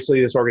bottom,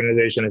 obviously this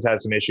organization has had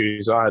some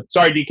issues.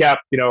 Sorry, DCAP,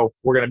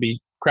 we're going to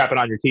be crapping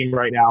on your team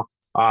right now.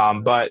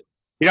 But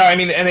I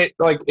mean, and it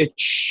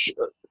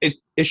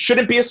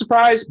shouldn't be a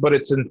surprise, but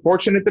it's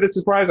unfortunate that it's a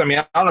surprise. I mean,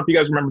 I don't know if you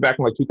guys remember back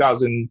in like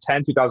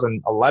 2010,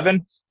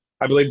 2011,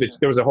 I believe that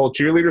there was a whole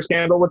cheerleader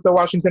scandal with the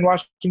Washingtons. Where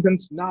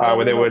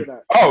they would,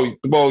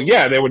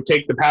 they would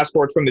take the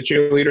passports from the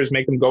cheerleaders,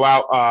 make them go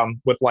out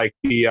with like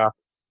the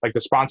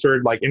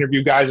sponsored like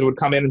interview guys who would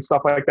come in and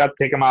stuff like that,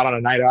 take them out on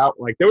a night out.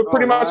 Like they were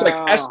pretty much like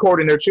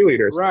escorting their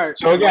cheerleaders. Right.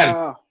 So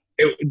again,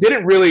 it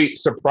didn't really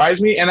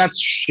surprise me, and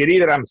that's shitty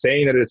that I'm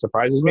saying that it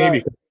surprises me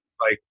because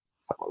like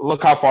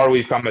look how far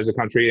we've come as a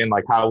country and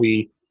like how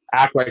we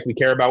act like we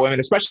care about women,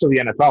 especially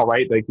the NFL,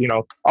 right? Like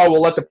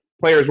we'll let the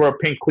players wear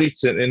pink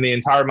cleats in the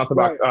entire month of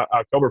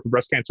October for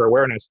breast cancer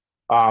awareness,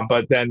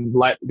 but then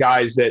let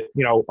guys that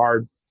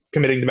are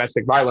committing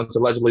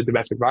allegedly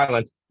domestic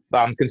violence,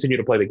 continue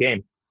to play the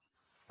game.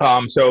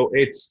 So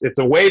it's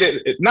a way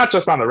that not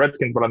just on the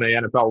Redskins but on the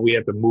NFL, we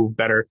have to move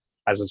better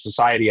as a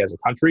society, as a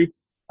country.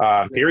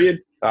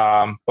 Period.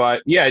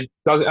 But yeah, it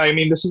does. I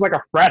mean, this is like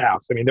a frat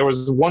house. I mean, there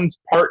was one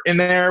part in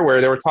there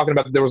where they were talking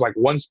about there was like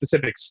one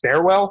specific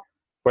stairwell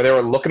where they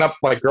were looking up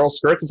like girls'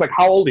 skirts. It's like,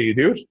 how old are you,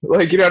 dude?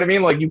 Like, you know what I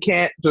mean? Like, you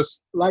can't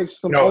just like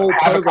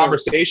have a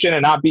conversation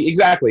and not be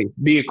either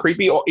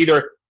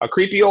a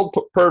creepy old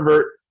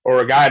pervert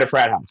or a guy at a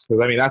frat house. Because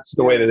I mean, that's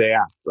the way that they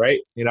act, right?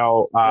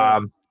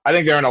 I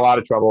think they're in a lot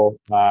of trouble.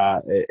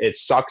 It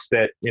sucks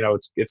that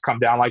it's come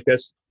down like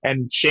this.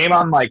 And shame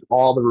on like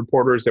all the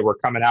reporters that were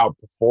coming out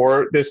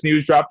before this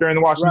news dropped during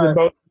the Washington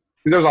Post,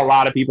 because there was a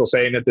lot of people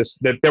saying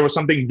that there was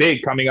something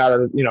big coming out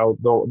of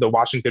the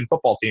Washington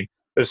football team.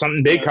 There's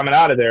something big coming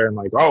out of there, and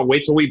like, oh,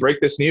 wait till we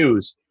break this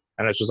news.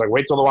 And it's just like,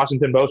 wait till the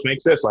Washington Post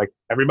makes this. Like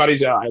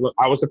everybody's, I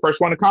was the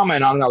first one to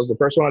comment on it. I was the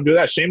first one to do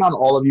that. Shame on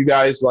all of you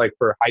guys like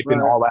for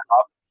hyping all that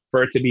up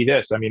for it to be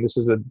this. I mean,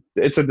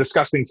 it's a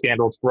disgusting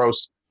scandal. It's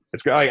gross.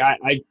 It's like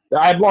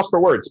I've lost for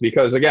words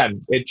because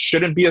again, it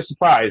shouldn't be a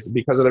surprise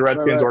because of the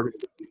Redskins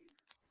organization,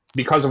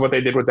 because of what they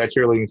did with that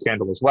cheerleading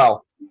scandal as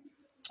well.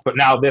 But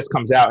now this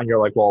comes out and you're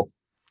like, well,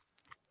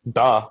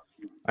 duh.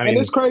 I mean, and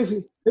it's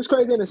crazy. It's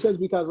crazy in a sense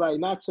because like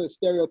not to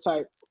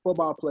stereotype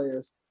football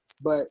players,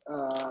 but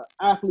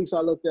athletes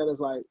are looked at as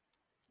like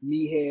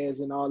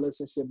meatheads and all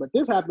this and shit. But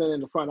this happened in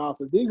the front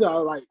office. These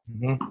are like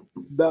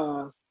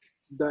the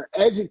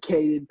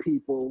educated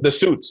people, the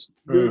suits,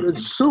 the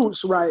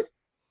suits, right?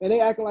 And they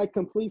acting like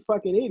complete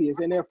fucking idiots,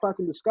 and they're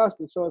fucking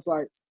disgusting. So it's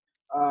like,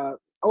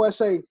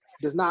 OSA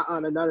does not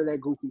honor none of that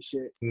goofy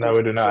shit. No,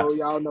 we do not. So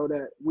y'all know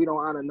that we don't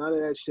honor none of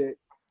that shit,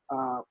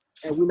 and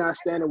we're not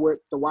standing with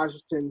the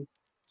Washington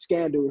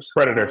scandals,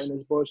 Predators, and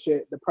this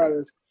bullshit. The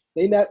Predators,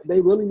 they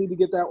really need to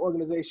get that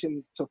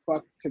organization to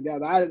fuck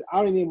together. I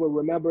don't even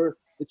remember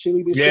the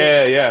cheerleaders.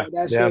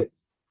 That shit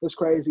was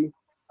crazy.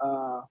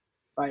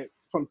 Like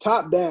from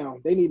top down,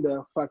 they need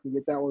to fucking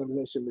get that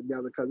organization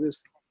together because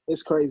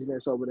it's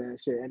craziness over there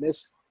and shit. And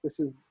this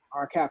is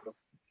our capital.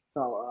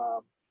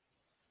 So,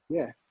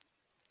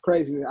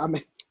 crazy. I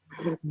mean,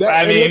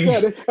 I mean, look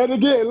at it. And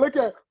again, look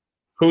at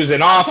who's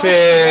in right,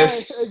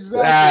 office?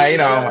 exactly, You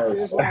know,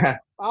 exactly. It's like I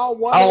don't I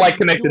want don't to like do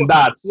connecting it.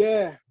 dots.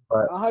 Yeah,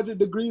 But 100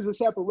 degrees of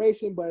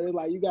separation, but it's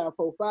like you got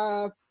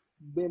 4-5,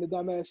 being the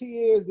dumbass he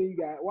is. Then you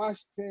got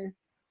Washington.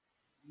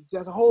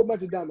 Just a whole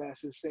bunch of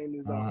dumbasses saying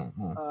this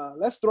though.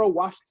 Let's throw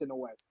Washington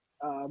away.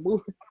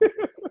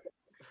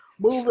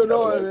 Moving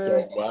on, Let's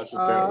man. throw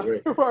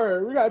Washington away.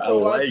 We gotta I throw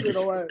like Washington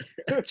it. away.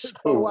 So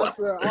Throw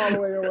Washington all the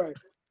way away.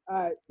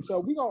 All right, so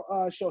we're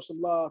gonna show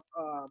some love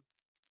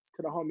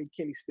to the homie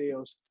Kenny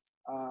Stills.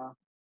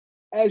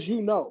 As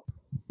you know,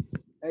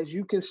 as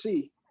you can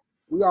see,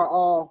 we are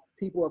all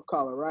people of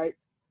color, right?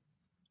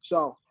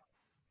 So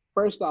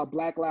first off,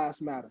 Black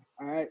Lives Matter.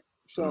 All right.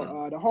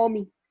 So the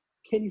homie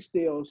Kenny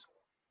Stills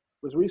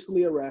was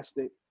recently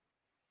arrested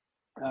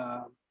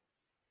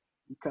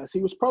because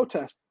he was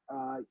protesting.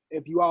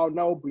 If you all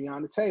know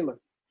Breonna Taylor,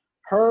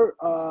 her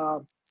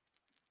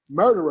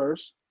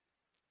murderers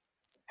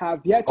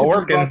have yet to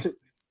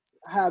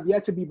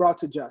be brought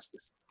to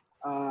justice,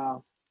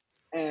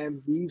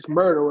 and these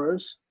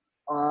murderers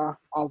are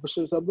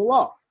officers of the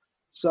law.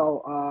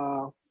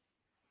 So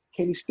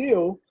Kenny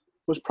Steele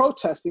was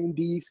protesting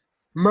these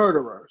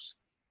murderers,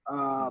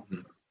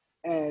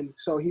 and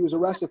so he was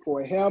arrested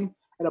for it. Him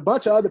and a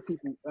bunch of other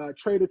people,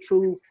 Trader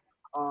Truth,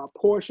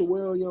 Portia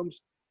Williams.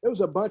 There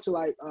was a bunch of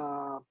like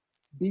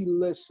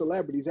B-list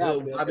celebrities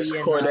out there. It's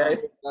Corday.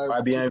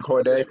 Bobby and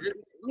Corday.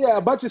 Yeah,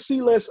 a bunch of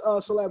C-list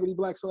celebrity,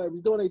 black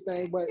celebrities doing their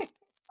thing, but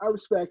I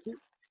respect it.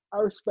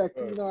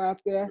 You know,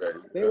 out there.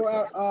 They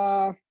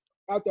were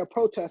out there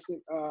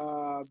protesting.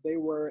 They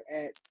were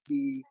at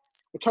the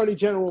Attorney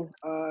General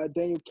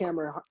Daniel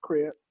Cameron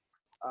crib,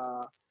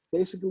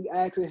 basically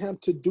asking him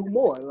to do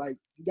more. Like,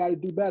 you got to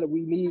do better.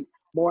 We need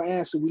more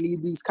answers. We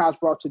need these cops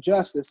brought to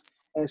justice.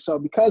 And so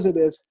because of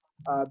this,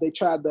 they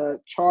tried to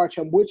charge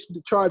him, which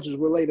the charges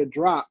were later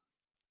dropped.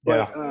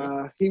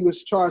 But he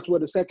was charged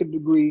with a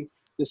second-degree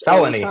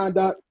disorderly felony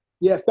conduct.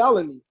 Yeah,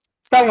 felony.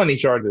 Felony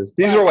charges.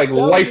 These are like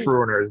life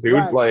ruiners, dude.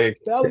 Right. Like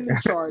felony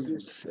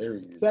charges,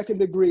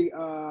 second-degree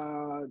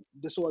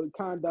disorderly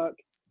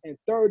conduct, and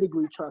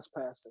third-degree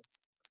trespassing.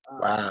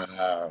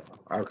 Wow.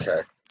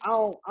 Okay. I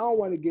don't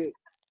want to get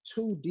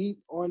too deep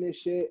on this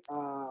shit.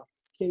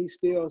 Kenny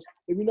Stills,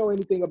 if you know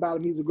anything about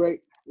him, he's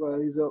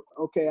a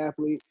okay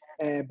athlete,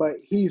 but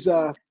he's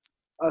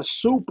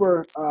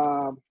super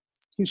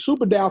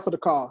down for the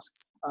cause.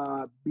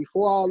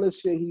 Before all this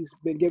shit, he's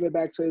been giving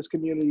back to his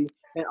community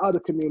and other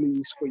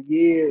communities for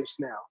years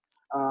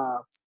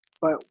now.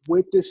 But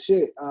with this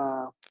shit,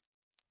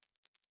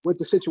 with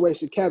the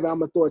situation, Kevin, I'm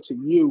gonna throw it to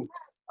you.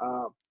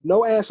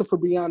 No answer for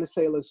Breonna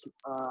Taylor's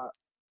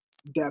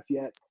death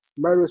yet.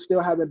 Murderers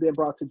still haven't been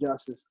brought to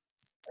justice.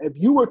 If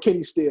you were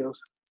Kenny Stills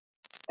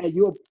and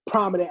you're a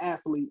prominent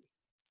athlete,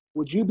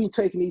 would you be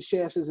taking these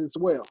chances as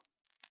well?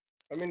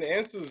 I mean, the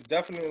answer is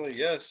definitely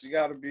yes. You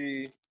got to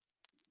be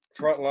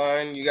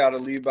frontline. You got to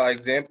lead by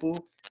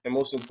example. And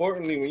most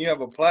importantly, when you have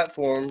a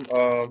platform,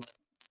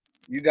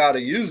 you got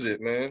to use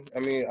it, man. I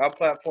mean, our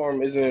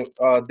platform isn't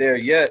there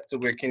yet to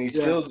where Kenny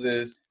Stills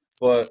is.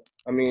 But,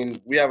 I mean,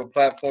 we have a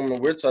platform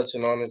and we're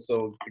touching on it.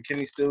 So for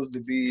Kenny Stills to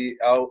be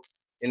out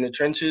in the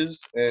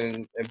trenches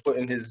and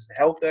putting his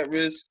health at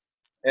risk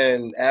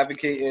and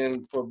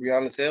advocating for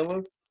Breonna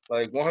Taylor,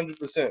 like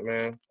 100%,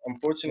 man.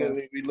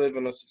 Unfortunately, we live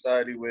in a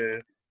society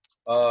where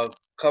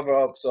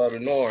cover-ups are the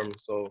norm.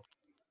 So,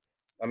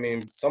 I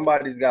mean,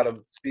 somebody's got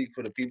to speak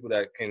for the people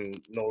that can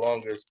no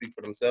longer speak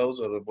for themselves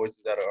or the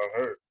voices that are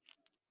unheard.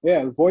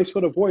 Yeah, the voice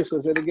for the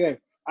voiceless. And again,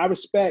 I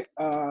respect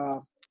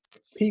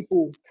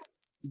people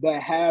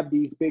that have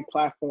these big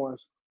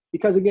platforms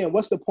because, again,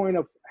 what's the point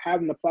of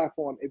having a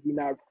platform if you're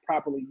not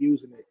properly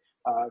using it?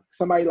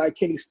 Somebody like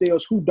Kenny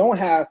Stills, who don't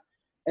have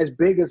as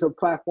big as a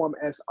platform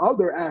as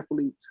other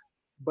athletes,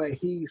 but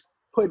he's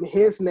putting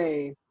his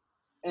name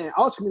and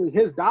ultimately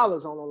his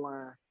dollars on the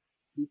line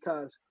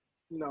because,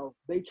 you know,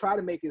 they try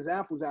to make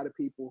examples out of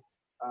people,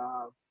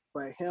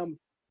 but him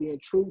being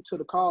true to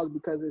the cause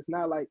because it's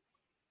not like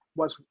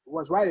what's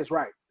right is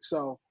right.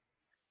 So,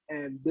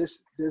 and this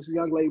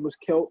young lady was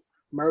killed,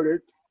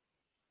 murdered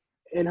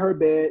in her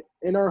bed,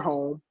 in her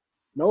home,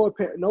 no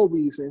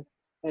reason,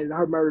 and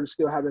her murders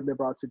still haven't been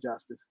brought to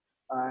justice.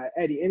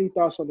 Eddie, any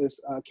thoughts on this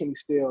Kenny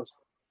Stills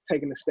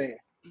taking a stand?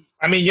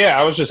 I mean,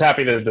 yeah, I was just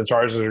happy that the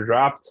charges were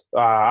dropped.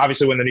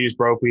 Obviously, when the news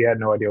broke, we had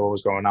no idea what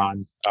was going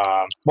on.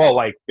 Well,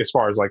 like as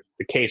far as like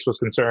the case was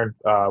concerned,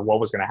 what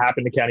was going to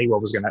happen to Kenny,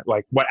 what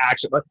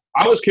action. Like,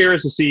 I was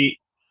curious to see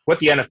what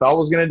the NFL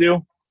was going to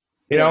do.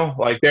 You know,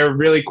 like they're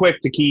really quick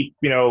to keep,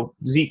 you know,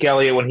 Zeke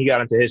Elliott when he got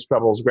into his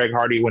troubles, Greg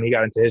Hardy when he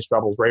got into his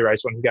troubles, Ray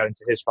Rice when he got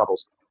into his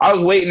troubles. I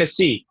was waiting to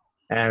see,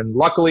 and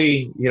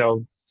luckily, you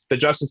know, the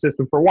justice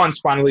system for once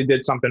finally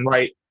did something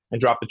right and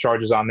dropped the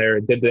charges on there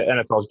and did the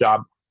NFL's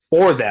job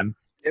for them.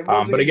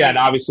 But again,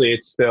 obviously,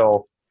 it's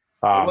still.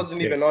 It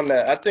wasn't even on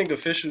that. I think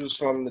officials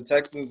from the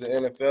Texans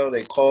and NFL,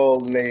 they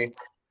called and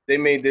they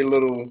made their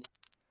little,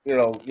 you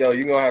know, yo,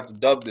 you're gonna have to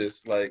dub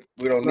this. Like,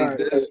 we don't need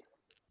this.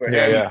 For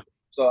him,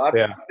 So I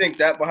Yeah. think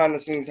that behind the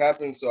scenes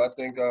happened. So I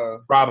think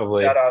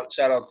Probably. shout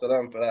out to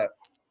them for that.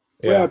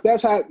 Yeah. Well, if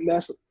that's how it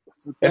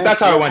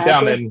what went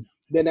down, happened,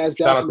 then that's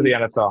shout out to the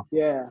definitely NFL.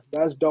 yeah,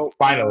 that's dope.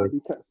 Finally.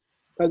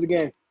 Because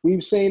again,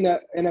 we've seen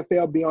the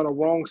NFL be on the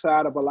wrong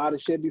side of a lot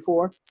of shit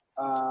before,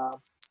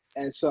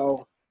 and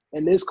so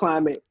in this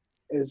climate,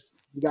 is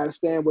you got to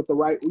stand with the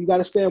right. You got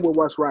to stand with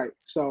what's right.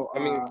 So I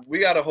mean, we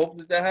gotta hope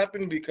that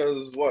happened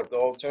because what the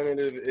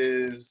alternative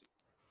is,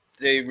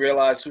 they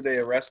realize who they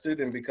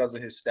arrested, and because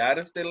of his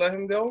status, they let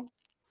him go.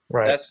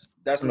 Right.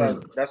 That's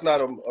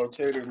not an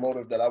ulterior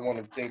motive that I want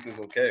to think is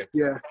okay.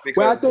 yeah, Because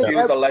well, I think he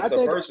was a lesser I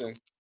think, person.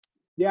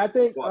 Yeah, I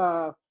think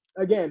What?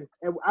 again,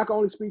 and I can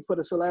only speak for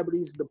the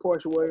celebrities, the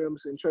Portia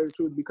Williams and Trader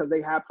Truth, because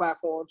they have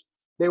platforms.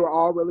 They were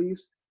all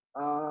released,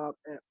 and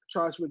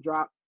charges were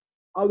dropped.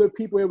 Other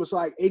people, it was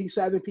like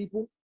 87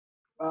 people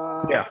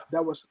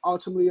that was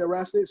ultimately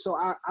arrested. So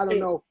I don't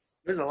know.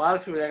 There's a lot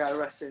of people that got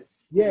arrested.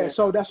 Yeah,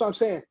 so that's what I'm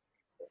saying.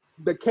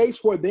 The case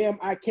for them,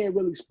 I can't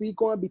really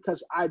speak on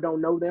because I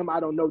don't know them.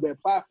 I don't know their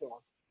platform.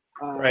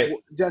 Right.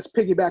 Just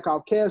piggyback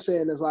off Kev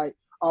saying is like,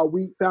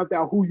 we found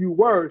out who you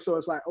were. So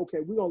it's like, okay,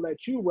 we're going to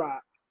let you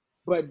rock.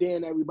 But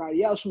then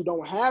everybody else who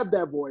don't have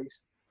that voice,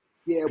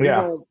 we're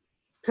going to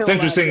It's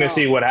interesting to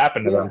see what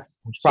happened to them.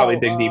 We should probably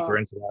dig deeper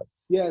into that.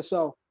 Yeah,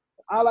 so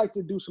I like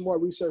to do some more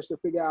research to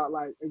figure out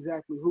like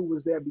exactly who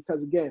was there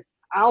because, again,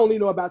 I only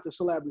know about the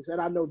celebrities,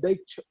 and I know they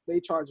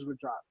charges were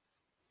dropped.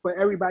 For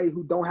everybody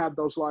who don't have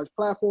those large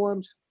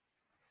platforms,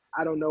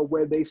 I don't know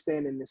where they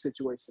stand in this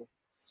situation.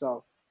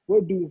 So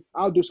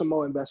I'll do some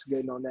more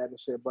investigating on that and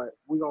shit. But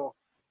we're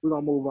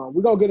gonna move on.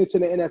 We're gonna get into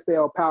the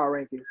NFL power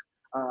rankings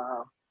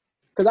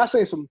because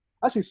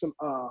I see some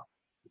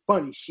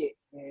funny shit,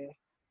 man.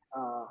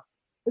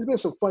 There's been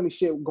some funny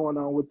shit going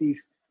on with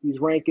these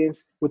rankings,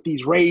 with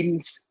these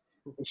ratings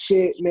and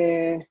shit,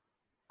 man.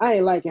 I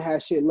ain't liking how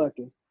shit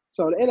looking.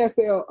 So the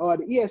NFL,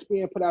 the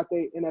ESPN put out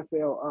their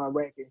NFL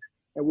rankings.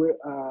 And we're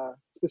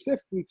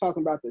specifically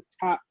talking about the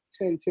top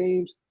 10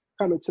 teams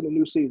coming to the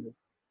new season.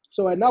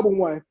 So at number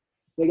 1,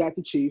 they got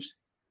the Chiefs.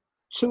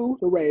 2,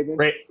 the Ravens.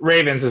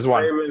 Ravens is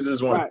 1. Ravens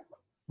is 1. Right.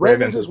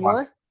 Ravens is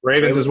 1.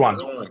 Ravens is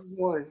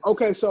 1.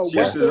 Okay, so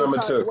Chiefs is number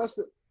 2.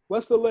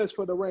 What's the list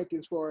for the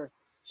rankings for?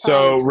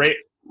 So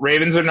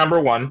Ravens are number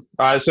 1.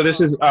 So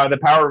this is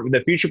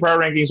the future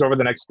power rankings over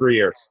the next 3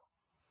 years.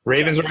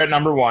 Ravens are at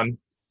number 1.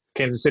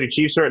 Kansas City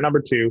Chiefs are at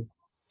number 2.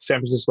 San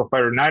Francisco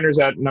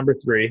 49ers at number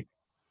 3.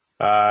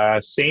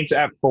 Saints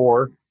at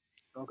 4,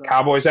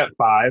 Cowboys at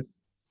 5,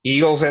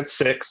 Eagles at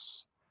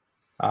 6,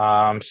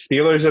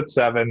 Steelers at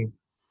 7,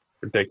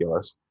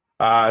 ridiculous.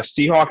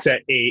 Seahawks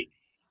at 8,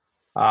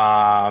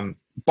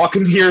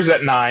 Buccaneers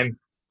at 9,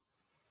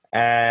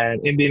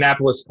 and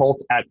Indianapolis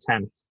Colts at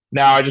 10.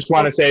 Now, I just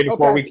want to say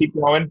before we keep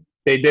going,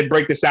 they did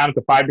break this down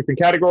into 5 different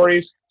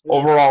categories: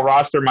 overall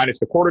roster minus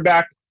the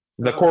quarterback,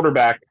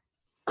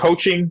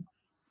 coaching,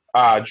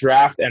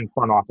 draft, and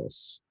front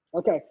office.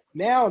 Okay.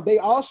 Now they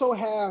also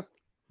have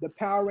the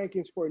power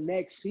rankings for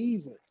next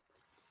season,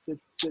 the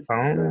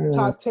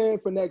top 10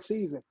 for next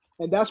season,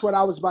 and that's what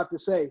I was about to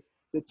say.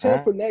 The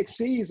 10 for next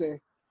season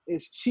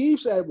is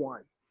Chiefs at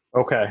 1,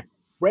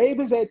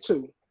 Ravens at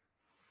 2,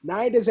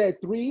 Niners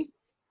at 3,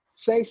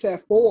 Saints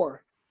at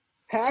 4,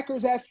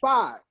 Packers at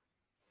 5,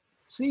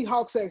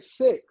 Seahawks at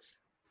 6,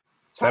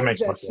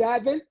 Titans at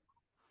 7,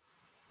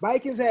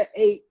 Vikings at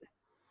 8,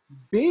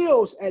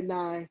 Bills at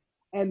 9,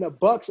 and the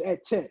Bucks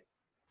at 10.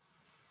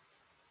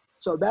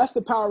 So that's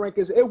the power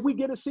rankings. If we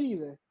get a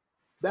season,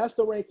 that's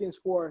the rankings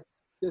for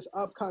this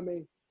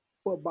upcoming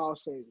football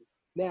season.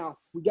 Now,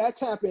 we got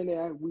Tampa in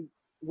there,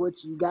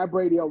 which you got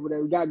Brady over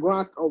there. We got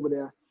Gronk over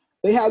there.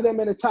 They have them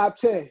in the top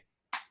 10.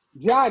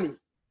 Johnny,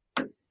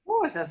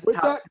 with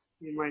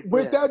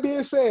that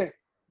being said,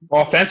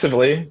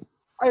 offensively,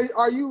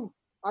 are you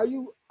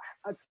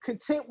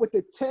content with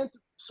the 10th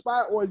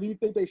spot, or do you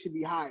think they should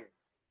be higher?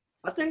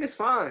 I think it's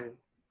fine.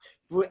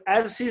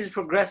 As the season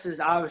progresses,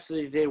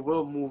 obviously they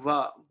will move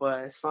up,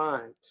 but it's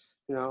fine.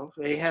 You know,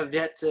 they have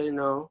yet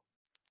to,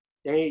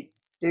 they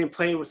didn't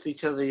play with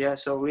each other yet,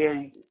 so we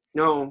ain't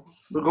know.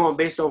 We're going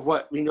based off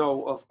what we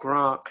know of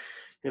Gronk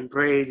and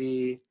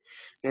Brady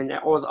and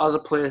all the other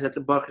players that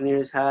the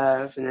Buccaneers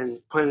have, and then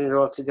putting it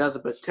all together.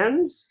 But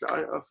 10's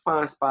a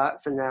fine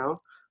spot for now,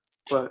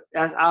 but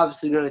that's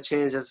obviously going to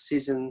change as the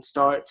season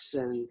starts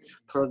and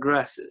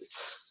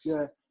progresses.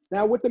 Yeah.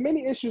 Now, with the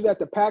many issues that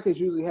the Packers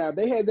usually have,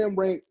 they had them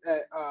ranked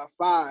at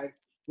 5 in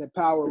the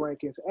power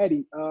rankings.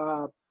 Eddie,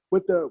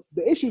 with the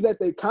issues that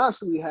they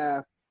constantly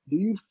have, do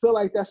you feel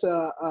like that's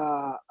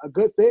a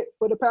good fit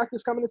for the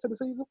Packers coming into the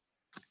season?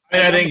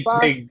 I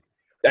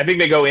think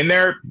they go in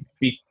there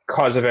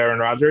because of Aaron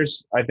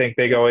Rodgers. I think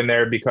they go in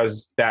there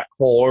because that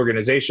whole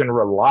organization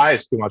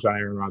relies too much on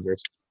Aaron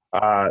Rodgers.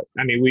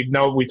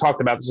 We talked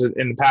about this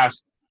in the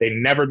past. They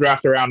never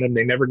draft around him.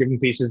 They never give him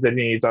pieces that he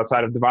needs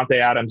outside of Devontae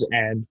Adams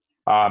and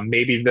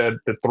maybe the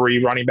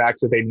 3 running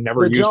backs that they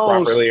never used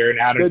properly, or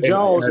Aaron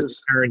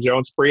Jones.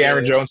 Free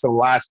Aaron Jones for the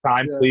last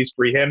time. Yeah. Please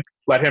free him.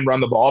 Let him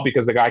run the ball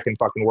because the guy can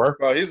fucking work.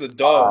 Bro, he's a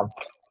dog.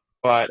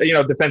 But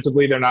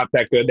defensively, they're not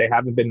that good. They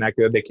haven't been that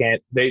good. They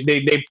can't.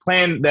 They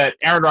plan that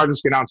Aaron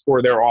Rodgers can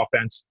outscore their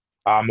offense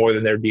more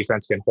than their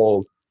defense can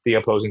hold the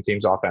opposing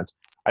team's offense.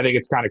 I think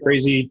it's kind of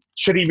crazy.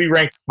 Should he be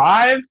ranked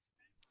 5?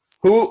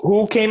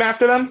 Who came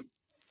after them?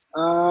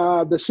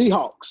 The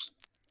Seahawks.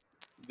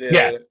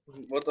 Yeah.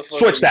 What the fuck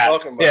Switch are you that.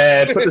 talking about?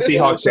 Yeah, put the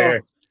Seahawks So,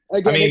 there.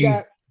 Again, I they mean-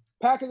 got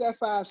Packers at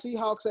 5,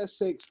 Seahawks at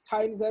 6,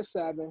 Titans at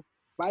 7,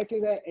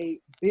 Vikings at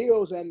 8,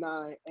 Bills at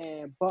 9,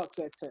 and Bucks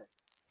at 10.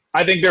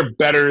 I think they're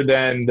better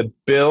than the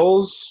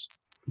Bills.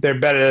 They're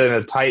better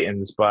than the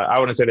Titans, but I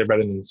wouldn't say they're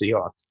better than the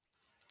Seahawks.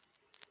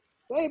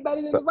 They ain't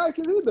better than the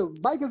Vikings either.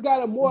 Vikings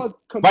got a more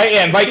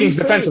And Vikings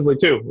deep defensively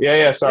too.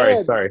 Yeah. Sorry. I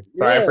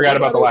yeah, forgot they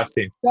about the gotta- last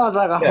team. Sounds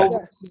like a Yeah.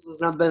 whole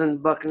season's not better than the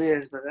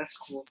Buccaneers, but that's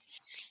cool.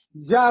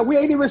 John, we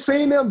ain't even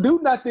seen them do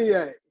nothing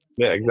yet.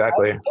 Yeah,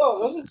 exactly.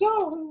 Oh, that's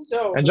a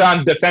joke. And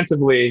John,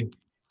 defensively,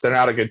 they're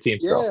not a good team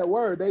still. Yeah,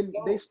 word. They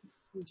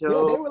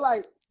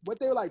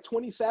were like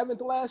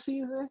 27th last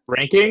season.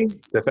 Ranking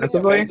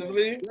defensively,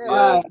 Defensively?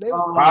 Yeah, they,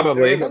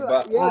 probably.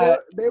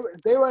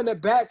 they were in the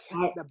back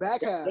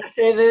half. Let's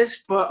say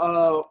this,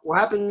 but what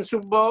happened in the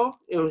Super Bowl?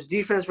 It was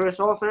defense versus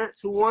offense.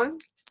 Who won?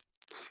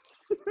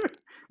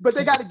 But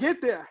they got to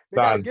get there.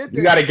 Don,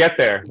 you got to get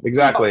there.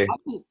 Exactly.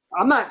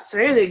 I'm not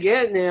saying they're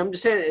getting there. I'm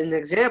just saying an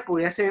example.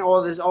 You're saying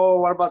all this. Oh,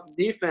 what about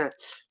the defense?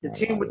 The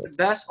team with the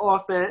best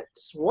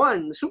offense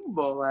won the Super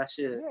Bowl last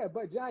year. Yeah,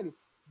 but Johnny.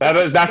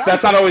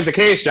 That's not always the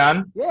case,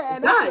 John. Yeah,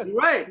 and Not, you're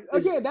right.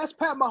 again, that's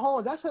Pat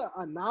Mahomes. That's an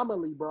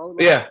anomaly, bro.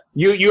 Like, Yeah,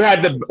 you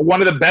had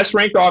one of the best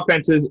ranked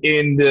offenses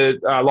in the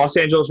Los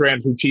Angeles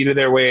Rams, who cheated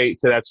their way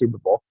to that Super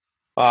Bowl,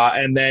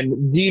 and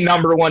then the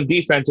number 1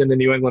 defense in the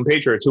New England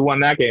Patriots. Who won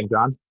that game,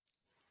 John?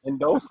 And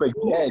don't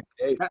forget,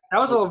 That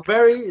was a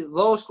very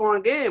low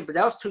scoring game, but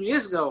that was 2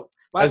 years ago.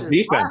 That's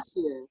defense.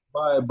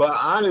 but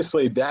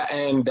honestly, that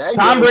Tom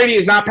game, Brady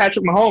is not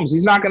Patrick Mahomes.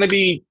 He's not going to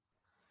be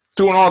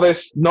doing all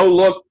this no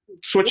look,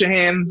 switch a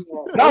hand.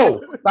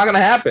 No, it's not going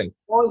to happen.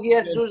 All he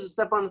has to do is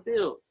step on the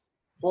field,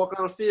 walk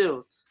on the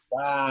field.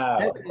 wow,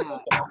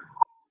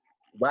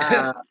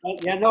 Yeah,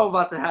 I know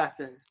about to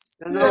happen.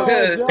 I Yeah, know.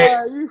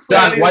 John, you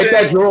John, Johnny wipe said-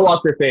 that drool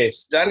off your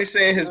face. Johnny's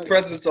saying his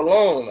presence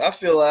alone. I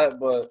feel that,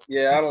 but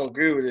yeah, I don't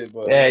agree with it.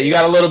 But Yeah, you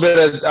got a little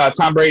bit of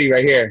Tom Brady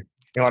right here.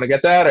 You want to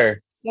get that,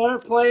 or Certain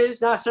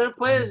players,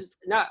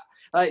 not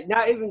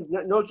even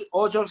no.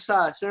 All jokes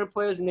aside, certain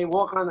players when they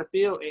walk on the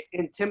field, it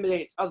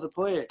intimidates other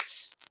players.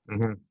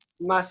 Mhm.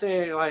 I'm not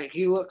saying like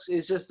he looks.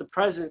 It's just the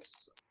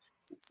presence.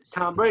 It's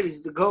Tom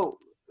Brady's the GOAT.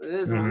 It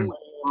is what it Mhm. is.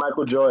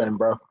 Michael Jordan,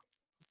 bro.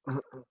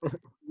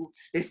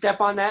 They step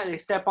on that. They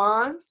step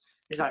on.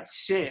 It's like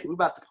shit. We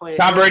about to play.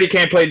 Tom Brady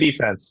can't play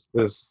defense.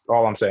 Is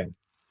all I'm saying.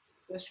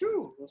 That's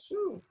true. That's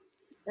true.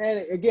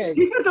 And again,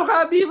 Defense don't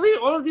gotta be elite.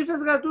 All the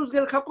defense gotta do is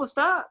get a couple of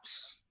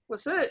stops.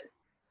 That's it.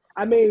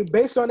 I mean,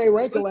 based on their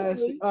ranking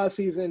last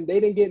season, they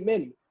didn't get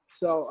many.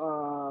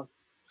 So,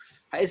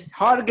 It's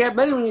hard to get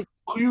many when you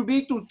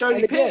QB through 30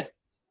 and again,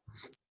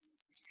 picks.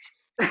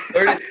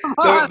 30,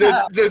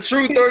 the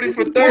true 30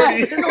 for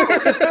 30.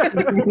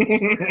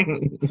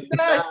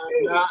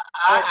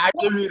 I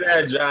give you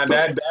that, John.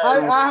 I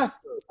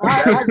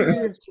give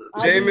you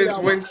Jameis that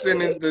one.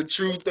 Winston is the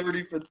true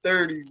 30 for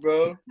 30,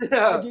 bro.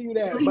 I give you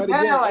that. But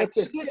Yeah, again, like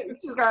if shit. We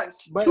just got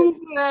but- 2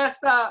 good ass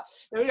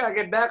stops, and we gotta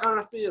get back on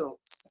the field.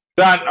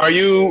 Don, are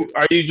you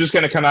just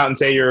gonna come out and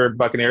say you're a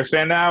Buccaneers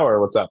fan now, or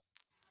what's up?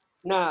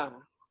 Nah,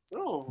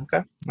 no.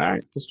 Okay, all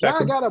right, just John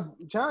checking.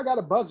 got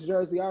a Bucks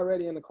jersey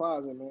already in the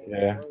closet, man.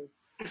 Yeah.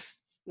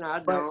 Nah, I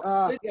But,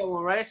 don't. Should get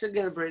one, right? Should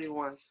get a Brady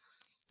one.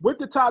 With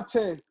the top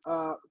 10,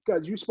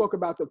 because you spoke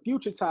about the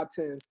future top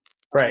 10,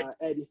 Right.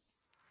 Eddie.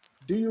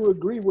 Do you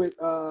agree with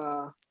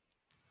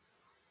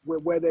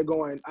where they're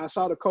going? I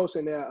saw the Colts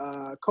in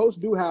there. Colts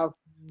do have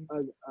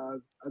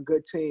a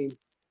good team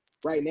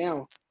right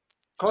now.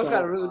 Colts So,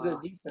 got a really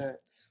good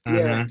defense.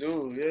 Yeah. Mhm.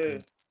 Dude, yeah.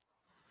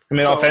 I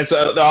mean,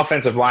 the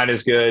offensive line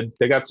is good.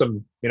 They got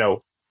some,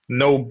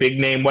 no big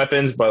name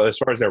weapons, but as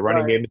far as their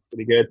running Right. game is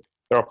pretty good.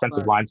 Their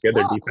offensive Right. line's good.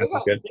 Their Oh, defense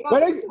is good. They But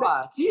got they-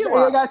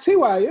 T.Y. They got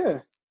T.Y., yeah.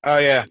 Oh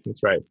yeah,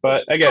 that's right.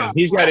 But again,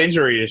 he's got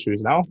injury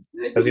issues. No,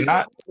 does he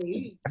not?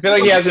 I feel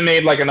like he hasn't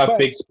made like enough But,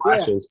 big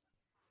splashes.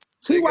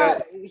 T.Y.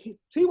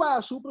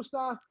 a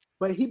superstar,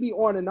 but he be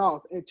on and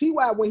off. And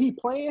T.Y. when he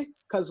playing,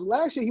 because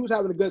last year he was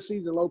having a good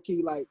season, low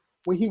key. Like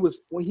when he was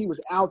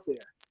out there,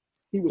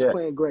 he was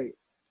playing great.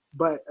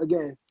 But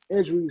again,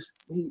 injuries.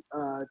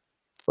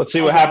 Let's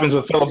see what happens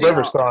with Phillip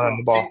Rivers throwing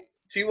the ball.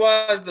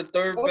 T.Y. is the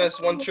third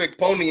best one-trick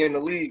pony in the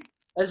league.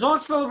 As long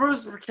as Phillip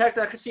Rivers is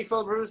protected, I can see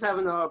Phillip Rivers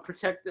having a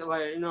protected,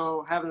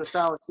 having a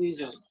solid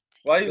season.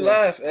 Why you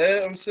laugh,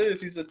 Ed? I'm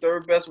serious. He's the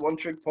third best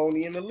one-trick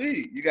pony in the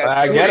league. You got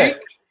I get Tariq,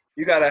 it.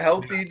 You got a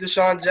healthy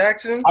Deshaun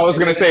Jackson. I was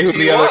gonna and say who the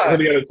T.Y.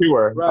 other two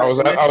were. Right.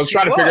 I was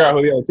trying to figure out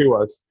who the other two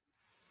was.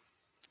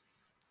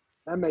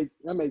 That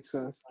makes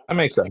sense. That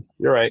makes sense.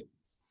 You're right.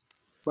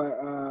 But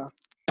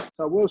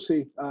so we'll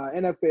see.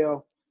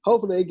 NFL.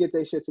 Hopefully they get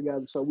their shit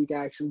together so we can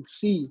actually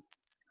see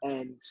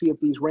if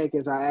these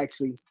rankings are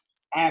actually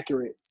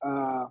accurate.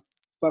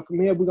 But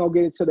from here we're gonna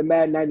get into the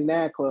Madden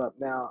 99 club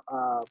now.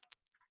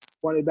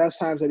 one of the best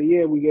times of the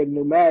year. We get a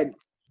new Madden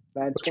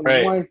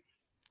 21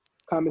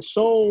 coming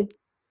soon,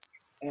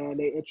 and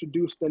they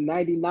introduced the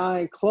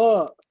 99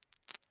 Club.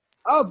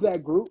 Of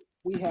that group,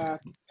 we have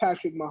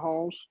Patrick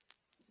Mahomes,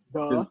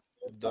 Duh.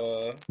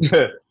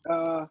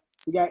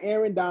 We got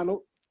Aaron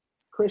Donald,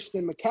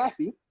 Christian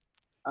McCaffrey,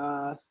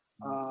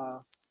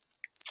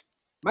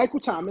 Michael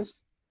Thomas,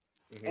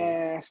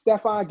 and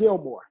Stephon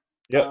Gilmore.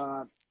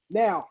 Yep.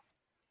 Now,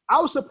 I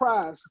was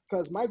surprised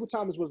because Michael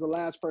Thomas was the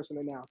last person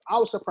announced. I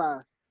was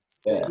surprised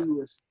that he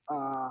was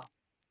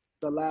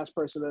the last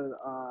person of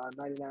the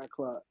 99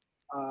 Club.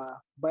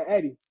 But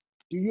Eddie,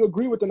 do you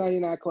agree with the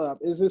 99 Club?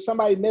 Is there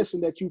somebody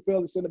missing that you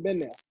feel should have been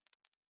there?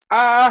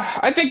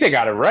 I think they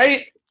got it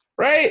right.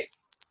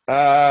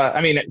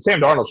 I mean,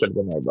 Sam Darnold should have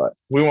been there, but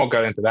we won't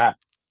go into that.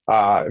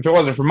 If it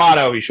wasn't for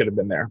Mono, he should have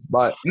been there.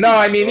 But no,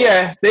 I mean,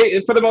 yeah,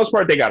 they for the most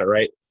part they got it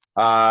right.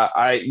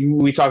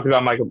 We talked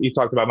about Michael. You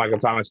talked about Michael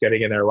Thomas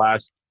getting in there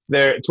last.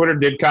 Twitter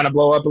did kind of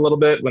blow up a little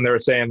bit when they were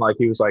saying like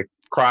he was like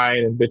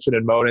crying and bitching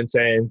and moaning,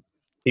 saying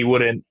he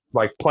wouldn't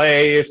like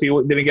play if he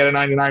didn't get a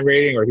 99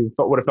 rating, or he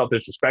would have felt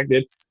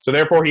disrespected. So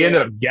therefore, he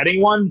ended up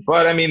getting one.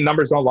 But I mean,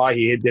 numbers don't lie.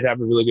 He did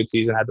have a really good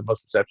season. Had the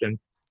most reception.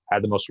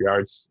 Had the most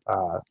yards.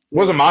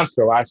 Was a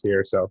monster last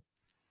year. So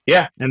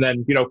yeah. And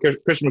then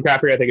Christian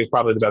McCaffrey, I think, is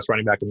probably the best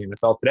running back in the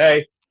NFL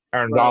today.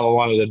 Aaron Donald,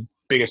 one of the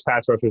biggest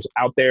pass rushers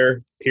out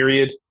there.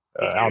 Period.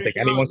 I don't think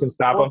anyone can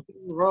stop him.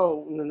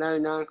 Row in the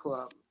 99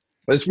 Club.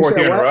 This is fourth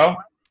year in a row.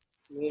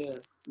 Yeah.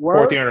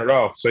 Fourth year in a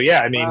row. So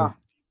yeah, I mean,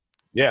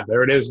 yeah,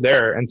 there it is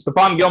there. And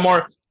Stephon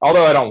Gilmore,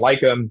 although I don't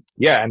like him,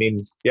 yeah, I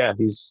mean, yeah,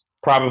 he's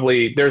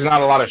probably there's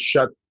not a lot of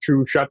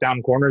true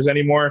shutdown corners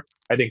anymore.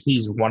 I think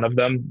he's one of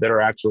them that are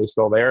actually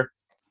still there.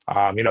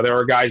 There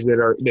are guys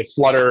that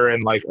flutter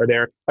and like are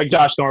there. Like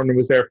Josh Norman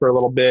was there for a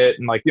little bit,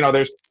 and like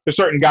there's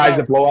certain guys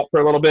that blow up for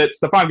a little bit.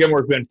 Stephon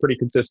Gilmore's been pretty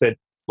consistent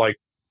like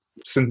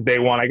since day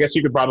one. I guess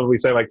you could probably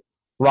say like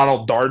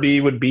Ronald Darby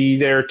would be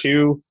there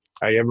too.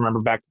 I remember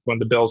back when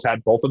the Bills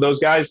had both of those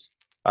guys,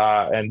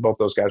 and both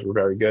those guys were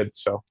very good.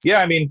 So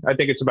yeah, I mean, I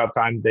think it's about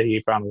time that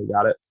he finally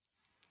got it.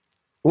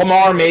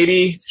 Lamar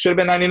maybe should have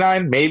been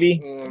 99, maybe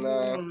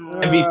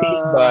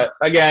MVP, but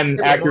again,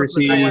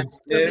 accuracy.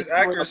 His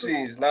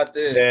accuracy is not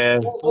there. Yeah,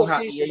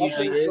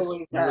 usually is.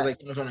 Remember, like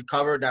teams on the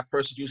cover, that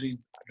person's usually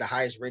the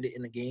highest rated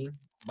in the game.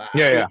 But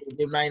I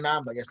give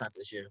 99, but I guess not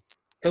this year.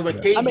 Because when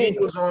KG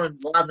was on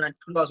live in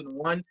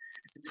 2001,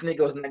 this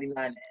nigga was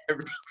 99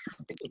 everything.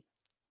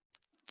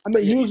 I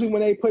mean, usually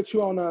when they put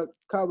you on a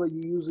cover,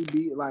 you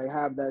usually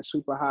have that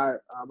super high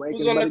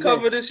ranking. Who's on the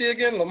cover this year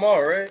again?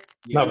 Lamar, right?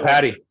 No,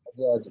 Patty.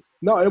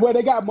 No, well,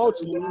 they got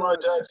multiple. Lamar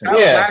Jackson. That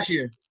was last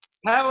year.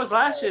 Pat was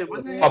last year,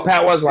 wasn't he? Oh,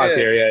 Pat was last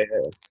year.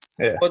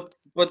 Yeah.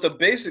 But the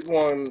basic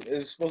one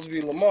is supposed to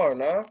be Lamar,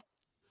 nah?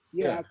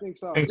 Yeah, I think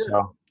so. I think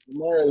so.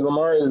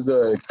 Lamar is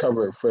the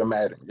cover for the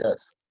Madden.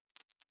 Yes.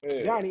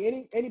 Yeah.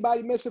 Johnny,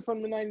 anybody missing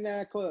from the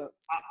 99 Club?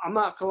 I'm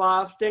not gonna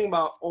lie. I'm thinking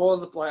about all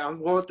the players.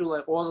 I'm going through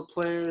like all the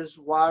players,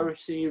 wide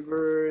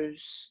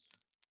receivers,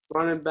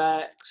 running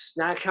backs,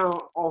 not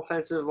count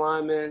offensive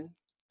linemen.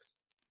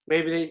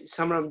 Maybe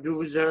some of them do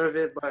reserve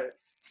it, but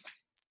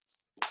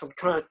I'm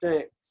trying to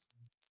think.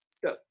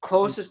 The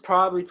closest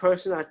probably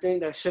person I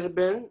think that should have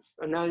been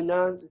a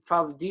 99 is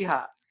probably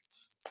D-Hop.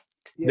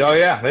 Yeah. Oh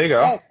yeah, there you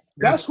go.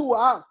 That's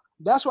why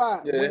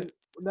when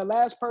the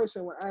last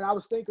person, and I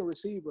was thinking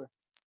receiver,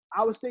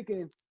 I was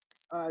thinking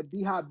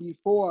D-Hop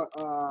before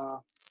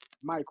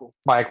Michael.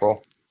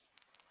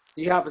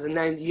 D-Hop is a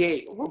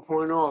 98, 1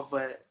 point off,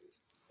 but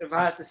if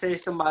I had to say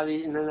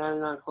somebody in the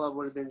 99 Club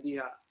would have been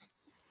D-Hop.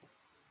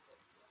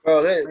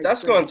 Bro,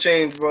 that's going to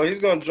change, bro. He's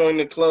going to join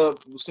the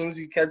club as soon as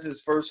he catches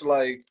his first,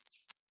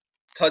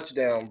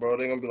 touchdown, bro.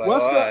 They're going to be like,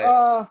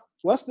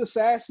 what's the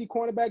sassy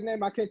cornerback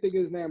name? I can't think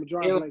of his name.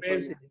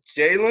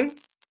 Jalen?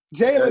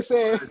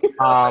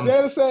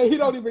 Jalen said he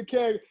don't even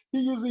care. He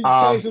usually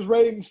changes his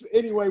ratings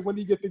anyway when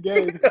he get the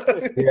game.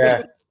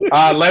 Yeah.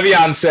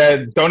 Le'Veon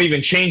said, don't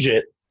even change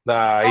it.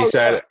 He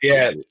said,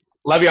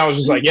 Le'Veon was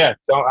just like,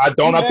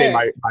 don't update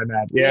my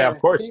Mad. Yeah, of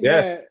course.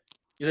 Yeah.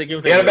 He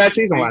had a bad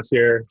season last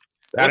year.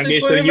 Adam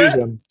Gase didn't use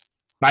him.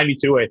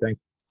 92, I think.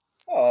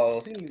 Oh,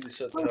 he needs to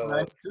shut the hell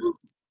up.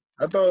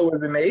 I thought it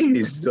was in the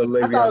 80s. So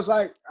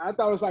I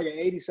thought it was like an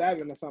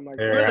 87 or something like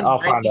that. Yeah,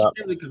 I'll find out.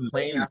 Really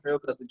complain, I feel,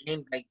 because the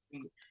game,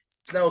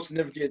 it's no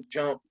significant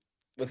jump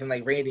within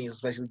ratings,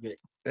 especially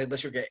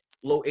unless you get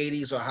low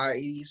 80s or high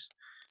 80s.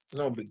 There's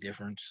no big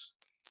difference.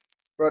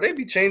 Bro, they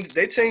change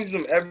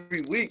them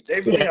every week. They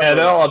really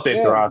they'll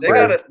update the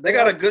roster. They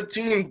got a good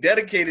team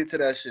dedicated to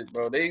that shit,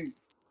 bro.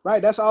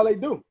 Right, that's all they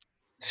do.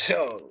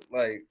 Yo,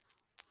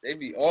 they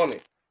be on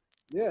it.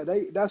 Yeah,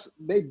 they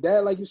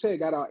like you said,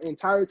 got an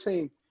entire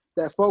team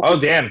that focus. Oh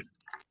damn.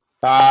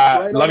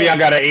 Le'Veon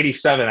got an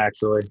 87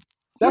 actually.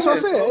 That's what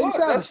I said.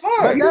 87. That's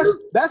fine. But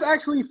that's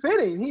actually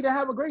fitting. He didn't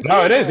have a great season.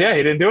 No, it is. Yeah,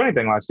 he didn't do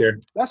anything last year.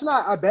 That's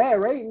not a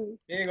bad rating.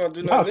 He ain't gonna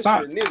do nothing this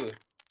year neither.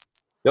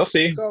 You'll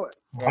see. So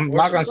I'm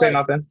not gonna say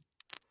nothing.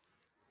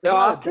 Yo,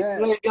 I'll keep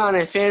Le'Veon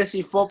in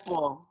fantasy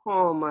football.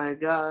 Oh my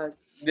god.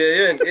 Yeah,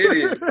 you're an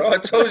idiot. Bro, I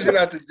told you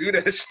not to do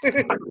that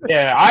shit.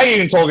 Yeah, I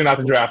even told you not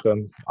to draft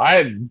him.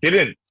 I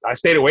didn't. I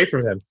stayed away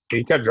from him.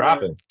 He kept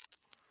dropping.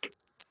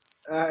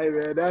 All right,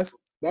 man.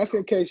 That's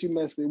in case you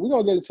missed it. We're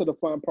gonna get into the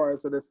fun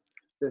parts of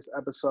this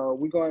episode.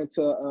 We're going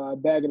to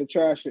bag of the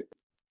trash it.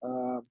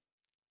 All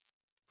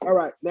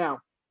right, now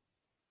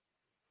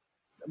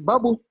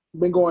bubble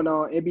been going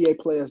on. NBA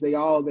players, they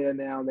all there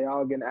now. They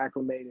all getting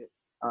acclimated.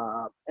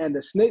 And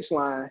the snitch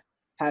line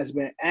has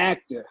been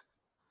active.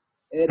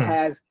 It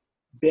has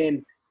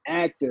been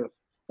active,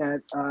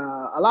 and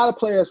a lot of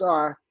players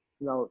are,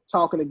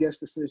 talking against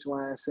the snitch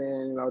line,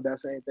 saying,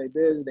 that's ain't their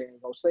business. They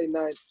ain't gonna say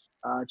nothing.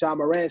 John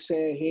Morant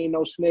saying he ain't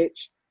no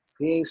snitch.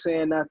 He ain't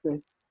saying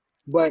nothing.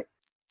 But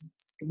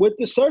with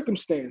the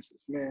circumstances,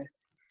 man,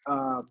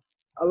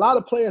 a lot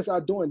of players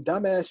are doing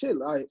dumbass shit.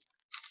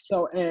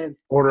 And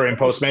Ordering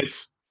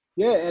Postmates.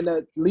 yeah, and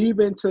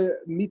leaving to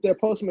meet their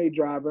Postmate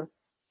driver,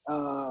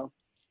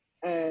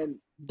 and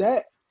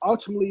that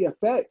ultimately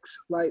affects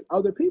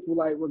other people,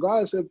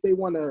 regardless if they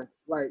want to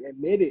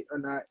admit it or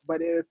not,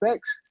 but it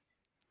affects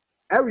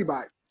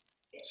everybody.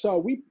 So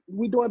we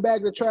doing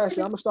bag of the trash.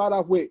 I'm gonna start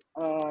off with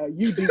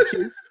you,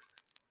 DQ.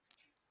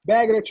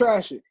 Bag of the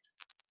trash.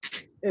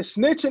 Is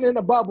snitching in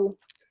the bubble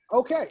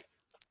okay?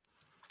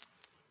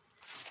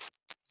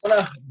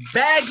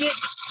 Bag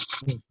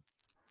it.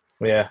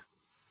 Yeah.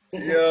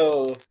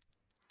 Yo,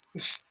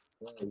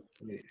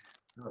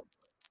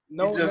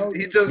 No,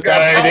 he just Got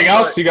got anything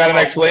popped else? You got an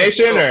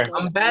explanation, or?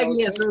 I'm bagging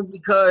it simply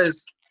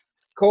because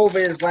COVID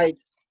is like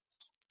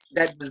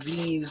that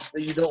disease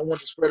that you don't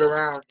want to spread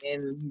around,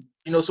 and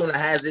someone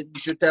that has it, you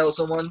should tell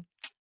someone.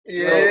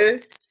 Yeah,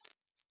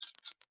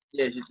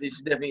 Yeah, they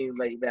should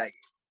definitely bag it.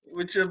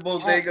 with your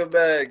bodega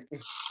bag.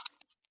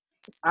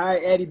 All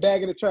right, Eddie,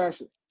 bag of the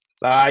trash.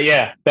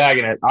 Yeah,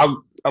 bagging it.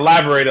 I'll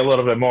elaborate a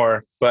little bit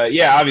more, but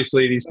yeah,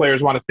 obviously these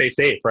players want to stay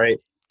safe, right?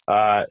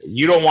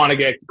 You don't want to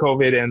get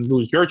COVID and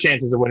lose your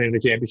chances of winning the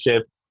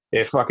championship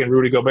if fucking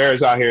Rudy Gobert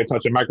is out here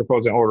touching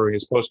microphones and ordering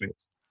his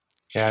Postmates.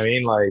 You know what I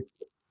mean?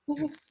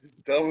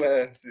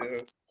 Dumbass, yo.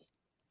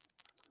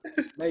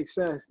 Makes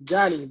sense.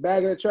 Johnny,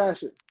 bag of the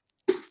trash.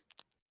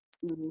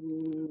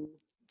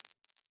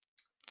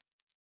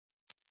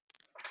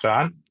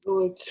 John?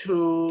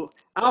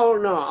 I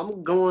don't know.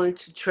 I'm going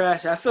to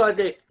trash it. I feel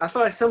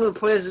like some of the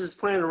players is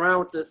playing around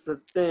with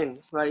the thing.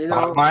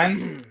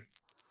 Hotline?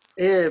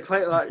 Yeah,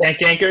 play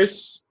Tank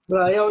Anchors?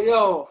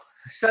 yo,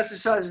 such and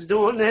such is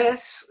doing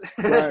this.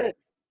 Right.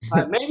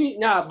 Maybe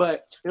not,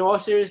 but in all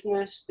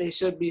seriousness, they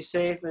should be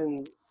safe.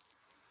 And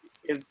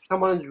if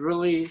someone's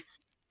really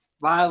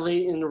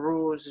violating the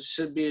rules, it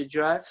should be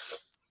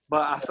addressed.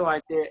 But I feel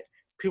like that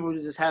people are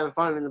just having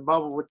fun in the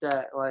bubble with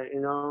that.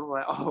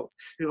 Oh,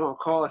 you're gonna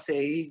call and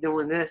say he's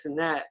doing this and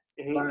that.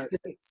 Right.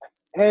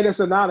 And it's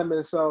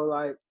anonymous,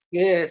 so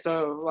yeah,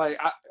 so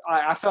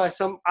I feel like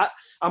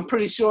I'm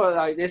pretty sure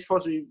they're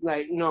supposed to be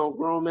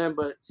grown men,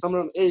 but some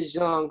of them is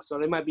young, so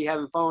they might be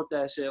having fun with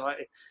that shit.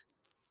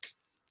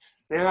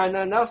 They got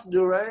nothing else to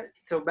do, right?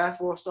 Till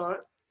basketball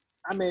starts.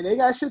 I mean, they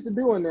got shit to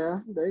do in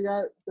there. They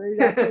got plenty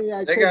of They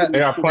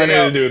activities. got plenty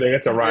to do. They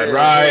get to ride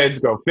rides,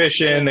 go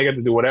fishing. They get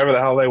to do whatever the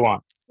hell they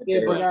want. Yeah,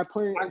 They but got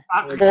plenty.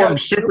 Form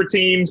super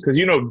teams because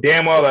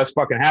damn well that's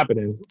fucking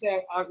happening.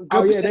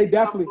 Oh yeah, they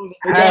definitely.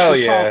 Hell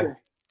yeah. Talking.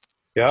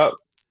 Yep.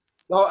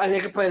 Oh, and they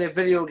can play their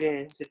video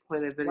games. They can play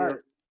their video. Right.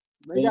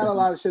 They got a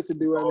lot of shit to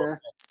do in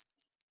there.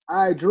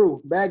 All right,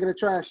 Drew, bag of the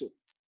trash.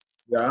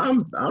 Yeah,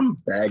 I'm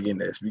bagging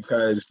this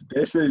because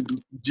this is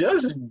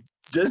just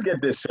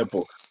get this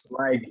simple.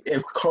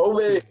 If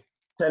COVID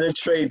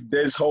penetrate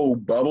this whole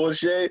bubble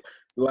shit,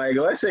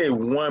 let's say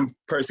one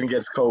person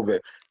gets COVID,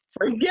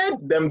 forget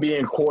them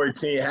being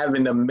quarantined,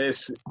 having to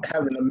miss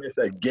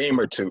a game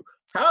or two.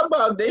 How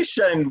about they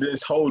shutting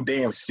this whole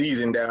damn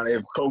season down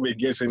if COVID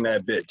gets in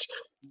that bitch?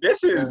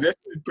 This is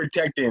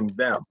protecting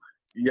them.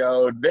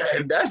 Yo,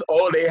 that's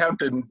all they have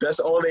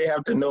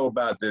to know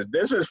about this.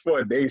 This is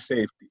for their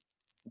safety.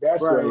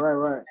 That's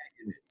right.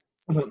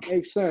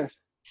 Makes sense.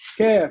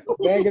 Kev,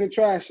 bag of the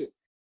trash.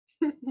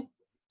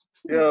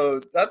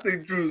 Yo, I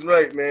think Drew's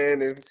right,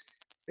 man.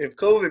 If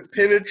COVID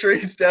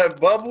penetrates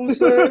that bubble,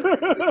 son,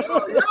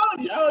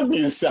 y'all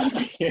need to stop.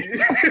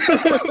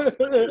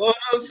 What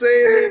I'm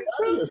saying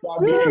is,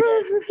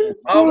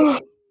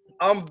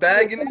 I'm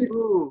bagging it,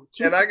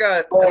 and I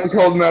was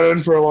holding that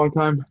in for a long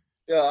time.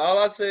 Yeah, all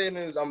I'm saying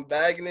is I'm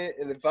bagging it,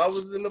 and if I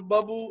was in the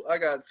bubble, I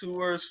got 2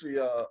 words for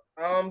y'all.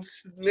 I'm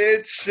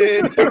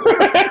snitching.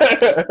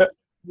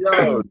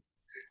 Yo,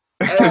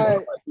 hey,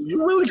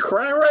 you really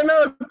crying right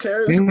now,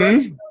 Terrence?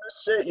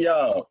 Shit,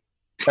 yo.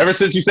 Ever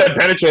since you said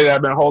penetrated,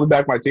 I've been holding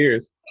back my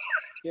tears.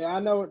 Yeah, I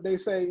know they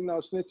say,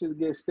 snitches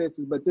get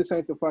stitches, but this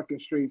ain't the fucking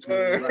streets,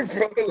 man.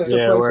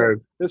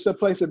 It's a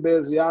place of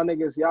business. Y'all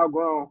niggas, y'all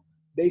grown.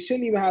 They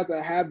shouldn't even have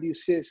to have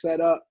these shit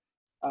set up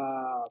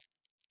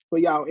for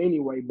y'all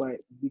anyway, but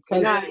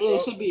because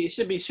it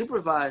should be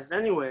supervised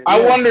anyway. I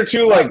wonder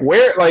too,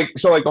 where,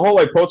 the whole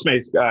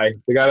Postmates guy,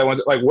 the guy that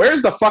wants,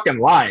 where's the fucking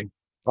line?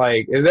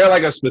 Like, is there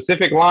like a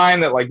specific line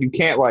that like you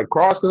can't like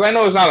cross? Because I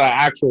know it's not an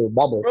actual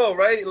bubble. Bro,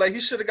 right? Like, he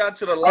should have got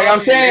to the line. Like,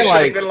 I'm saying,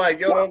 like, been like,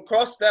 yo, don't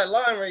cross that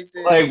line right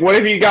there. Like, what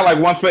if you got like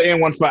 1 foot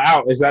in, 1 foot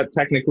out? Is that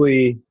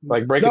technically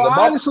like breaking No, the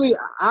I bubble?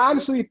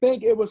 honestly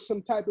think it was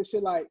some type of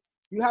shit like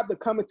you have to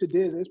come into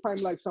Disney. It's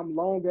probably like some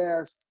long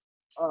ass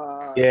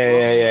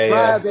Yeah.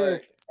 drive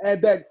in,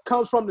 and that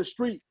comes from the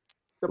street.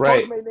 The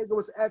Right. Postmate nigga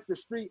was at the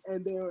street,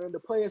 and the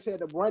players had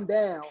to run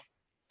down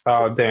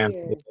Oh to damn.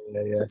 get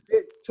Yeah. to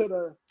get to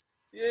the.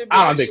 Yeah, but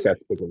I don't they think should-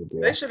 that's big of a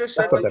deal. They should have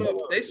set That's them not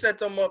up. They set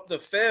them up to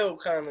fail,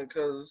 kind of,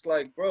 because it's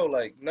like, bro,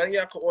 like, none of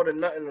y'all can order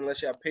nothing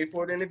unless y'all pay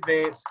for it in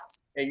advance,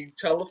 and you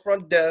tell the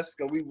front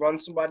desk, and we run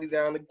somebody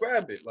down to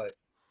grab it. Like,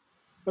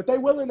 But they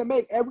willing to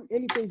make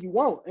anything you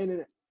want, and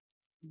then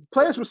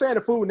players were saying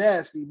the food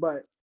nasty,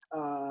 but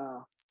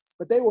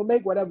they will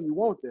make whatever you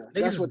want there.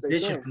 Niggas That's is what they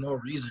bitching saying. for no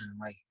reason.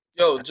 Like,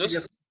 yo, I think just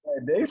it's-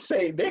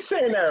 They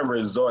saying that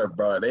resort,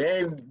 bro.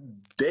 They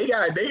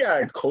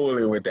got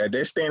cooler with that.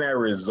 They staying at a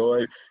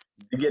resort.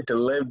 You get to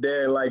live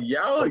there. Like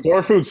y'all.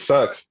 Your food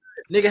sucks.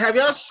 nigga, have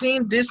y'all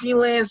seen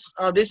Disneyland's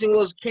Disney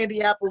World's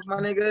candy apples, my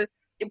nigga?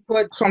 They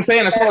put So I'm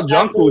saying it's all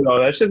junk food though.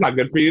 That shit's not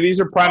good for you. These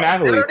are prime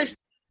athletes.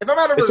 if I'm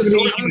at a It's gonna be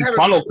resort, I'm eating gonna have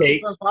funnel it as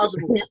cake. much as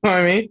possible. You know what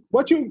I mean?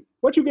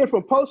 What you get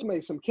from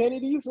Postmates? Some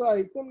Kennedys?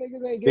 Like them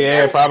niggas ain't getting.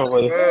 Yeah,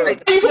 probably.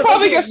 Like, You can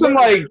probably get some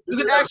like you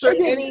can ask her They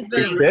get-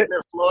 anything. shit.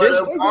 There's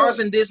Florida, bars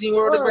in Disney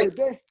World. It's like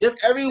Word, if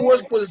every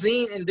worst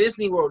cuisine in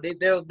Disney World,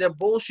 they're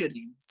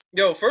bullshitting.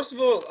 yo. First of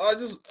all, I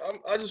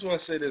just want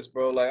to say this,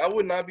 bro. Like, I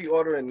would not be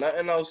ordering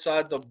nothing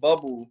outside the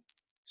bubble,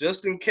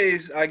 just in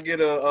case I get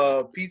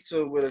a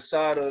pizza with a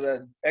side of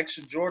that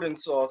extra Jordan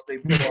sauce they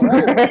put on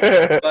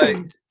it. Like,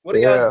 what are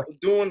y'all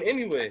doing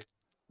anyway?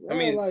 I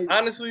mean, like,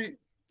 honestly,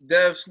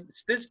 Dev,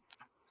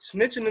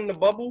 snitching in the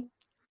bubble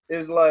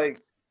is like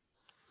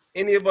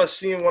any of us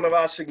seeing one of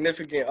our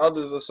significant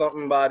others or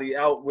somebody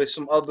out with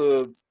some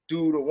other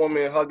dude or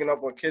woman hugging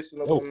up or kissing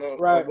them or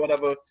right.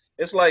 whatever.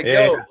 It's like,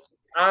 Yeah. yo,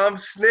 I'm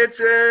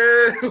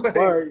snitching. Like,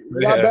 word,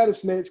 y'all Yeah. better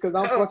snitch because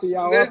I'm I'm fucking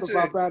y'all up if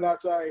I snitching. find out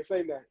y'all ain't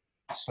say that.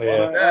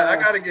 Yeah. I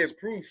gotta get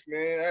proof,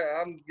 man.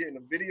 I'm getting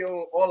a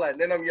video, all that.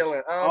 Then I'm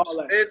yelling, I'm All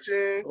that.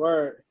 snitching.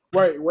 Word.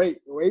 Wait.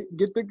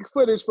 Get the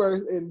footage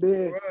first, and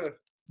then Bruh.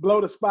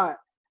 blow the spot.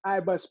 All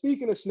right, but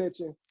speaking of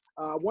snitching,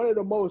 one of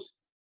the most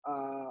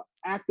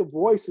active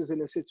voices in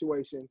the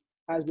situation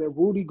has been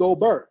Rudy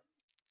Gobert.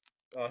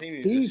 Oh, he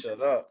needs He's- to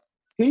shut up.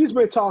 He's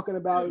been talking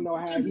about,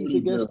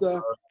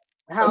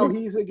 how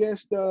he's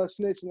against the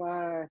snitch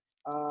line.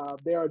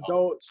 They're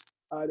adults.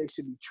 They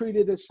should be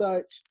treated as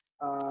such.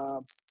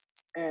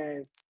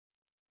 And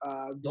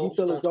he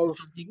feel as though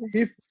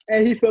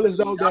he feel as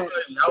though that.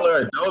 Y'all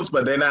are adults,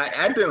 but they're not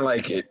acting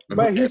like it.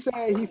 But he's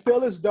saying he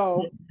feel as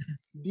though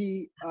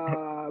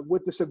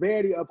with the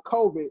severity of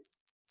COVID,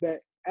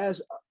 that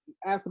as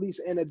athletes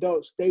and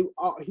adults,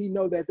 he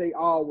know that they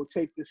all will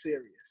take this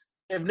serious.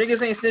 If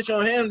niggas ain't snitch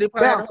on him, they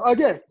probably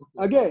Now,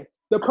 again,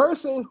 the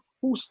person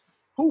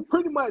who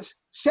pretty much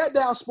shut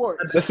down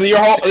sports, This is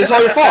this is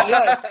all your fault.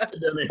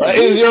 It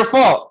is your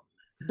fault.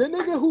 the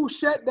nigga who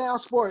shut down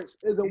sports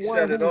is the He one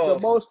said who's it all. the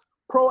most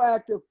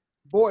proactive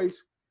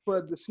voice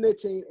for the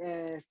snitching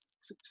and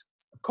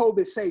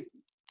COVID safety.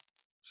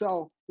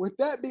 So, with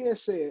that being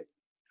said,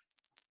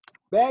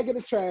 bag of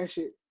the trash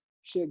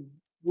should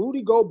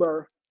Rudy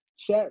Gobert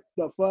shut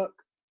the fuck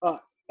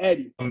up.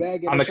 Eddie,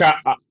 bag of On the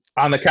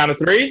the count of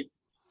three,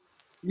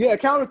 yeah,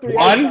 count of three.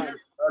 1, everybody.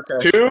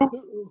 Okay.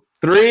 2,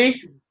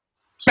 3,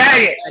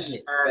 bang it.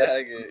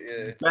 Bag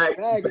it, Bag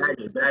Bag it,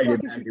 it. bag What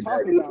it, the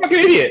fuck is bag you it, talking bag You fucking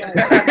idiot.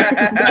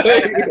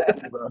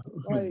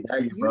 Like,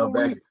 Bag it, bro.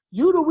 Bag it.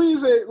 you the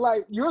reason,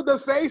 like, you're the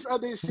face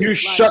of this shit. You like,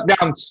 shut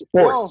down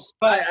sports.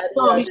 But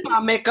he's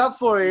trying to make up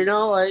for it, you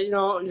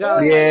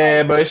gotta,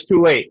 Yeah, but it's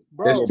too late.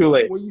 bro, It's too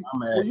late. When I'm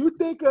mad. you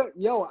think of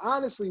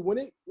honestly,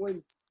 when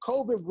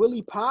COVID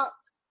really popped,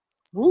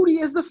 Rudy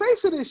is the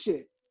face of this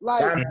shit.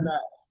 Like, No.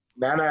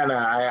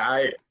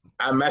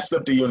 I messed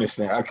up the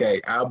unison.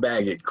 Okay, I'll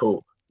bag it.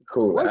 Cool.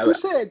 what you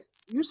said?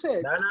 You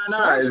said No.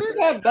 Bag It's it?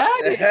 that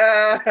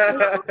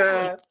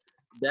bag.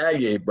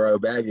 Bag it, bro.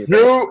 Bag it.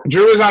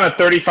 Drew is on a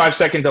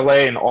 35-second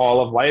delay in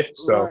all of life,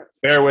 so Right.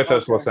 bear with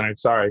us, Okay.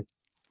 listeners. Sorry.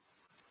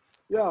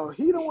 Yo,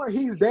 he don't want.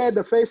 He's dead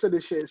the face of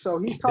this shit. So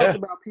he's talking Yeah.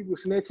 about people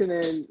snitching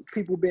and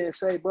people being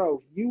say,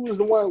 bro, you was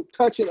the one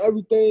touching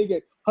everything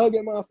and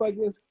hugging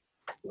motherfuckers.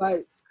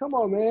 Like, come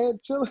on, man,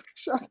 chill,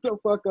 shut the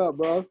fuck up,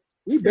 bro.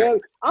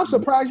 I'm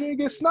surprised you didn't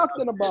get snuffed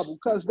in a bubble,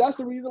 because that's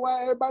the reason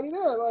why everybody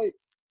there, like,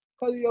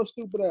 because of your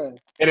stupid ass.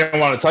 They didn't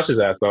want to touch his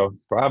ass, though.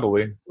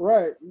 Probably.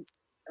 Right.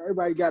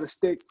 Everybody got a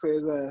stick for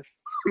his ass.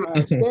 All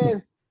right, Stan,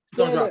 He's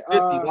gonna drop 50.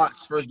 Stan, Watch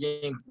first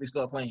game they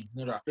start playing. He's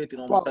gonna drop 50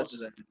 on Well, my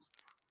touches.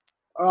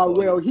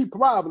 well, he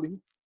probably.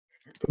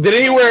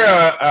 Didn't he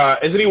wear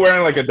isn't he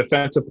wearing like a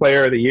defensive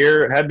player of the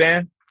year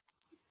headband?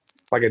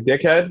 Like a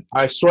dickhead?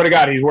 I swear to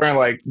God, he's wearing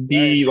like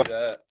he's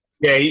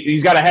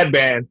got a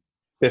headband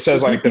that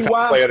says like defensive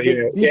player of the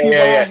year.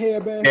 DPY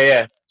headband.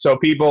 Yeah. So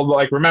people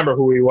like remember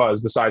who he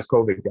was besides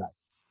COVID guy.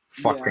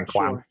 Fucking Yeah,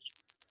 clown. sure.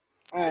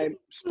 All right,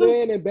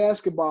 staying in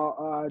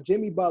basketball,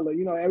 Jimmy Butler.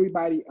 You know,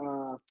 everybody.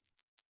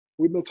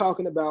 We've been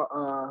talking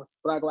about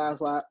Black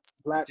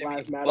Jimmy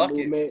Lives Matter Bucket.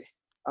 movement,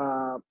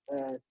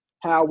 and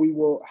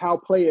how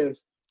players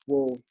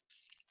will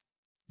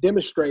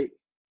demonstrate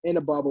in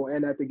the bubble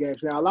and at the games.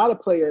 Now, a lot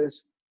of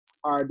players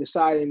are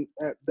deciding.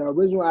 The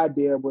original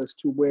idea was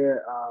to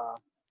wear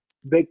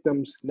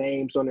victims'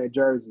 names on their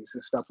jerseys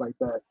and stuff like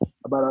that.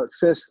 But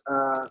since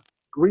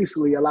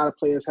recently, a lot of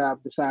players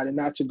have decided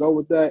not to go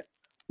with that.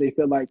 They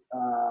feel like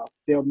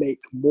they'll make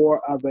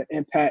more of an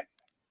impact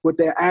with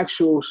their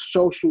actual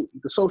social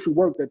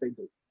work that they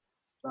do.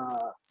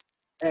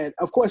 And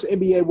of course,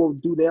 NBA will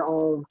do their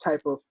own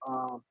type of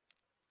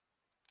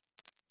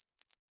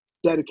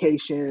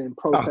dedication and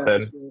protest.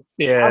 Something.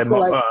 Yeah, I feel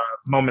like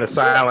moment of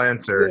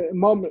silence or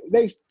moment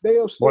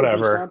they'll still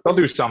whatever. They'll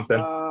do something.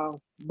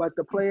 But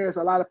the players,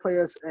 a lot of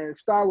players, and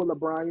start with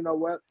LeBron. You know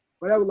what?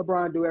 Whatever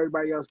LeBron do,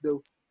 everybody else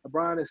do.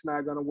 LeBron is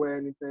not gonna wear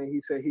anything.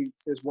 He said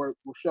his work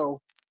will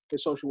show,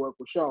 his social work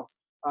will show.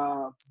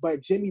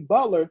 But Jimmy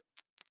Butler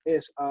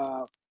is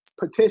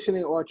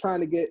petitioning or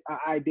trying to get an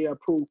idea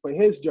approved for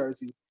his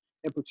jersey,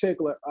 in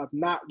particular, of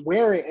not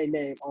wearing a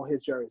name on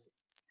his jersey.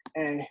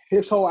 And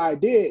his whole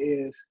idea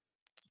is,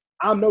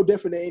 I'm no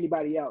different than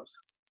anybody else.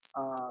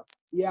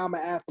 Yeah, I'm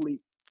an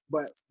athlete,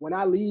 but when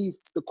I leave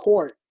the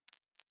court,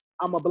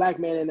 I'm a black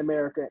man in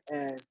America,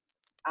 and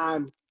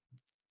I'm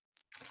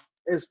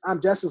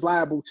just as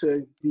liable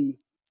to be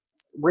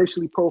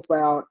racially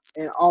profiled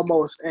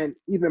and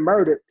even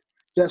murdered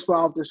just for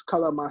off this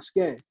color of my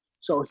skin.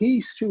 So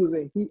he's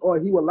choosing he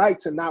would like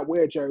to not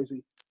wear a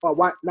jersey or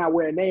not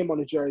wear a name on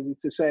the jersey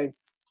to say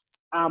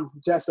I'm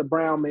just a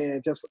brown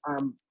man,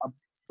 I'm a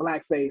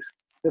black face,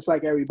 just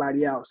like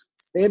everybody else.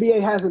 The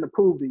NBA hasn't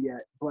approved it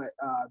yet, but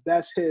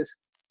that's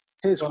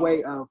his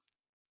way of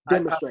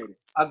demonstrating.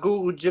 I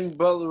googled Jimmy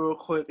Butler real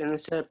quick, and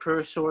it said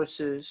per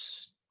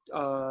sources.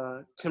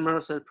 Tim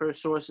Merrill said per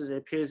sources, it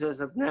appears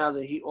as of now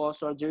that he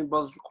also Jimmy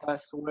Butler's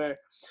request to wear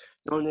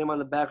no name on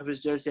the back of his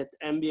jersey at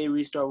the NBA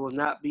restart will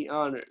not be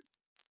honored.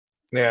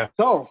 Yeah.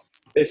 So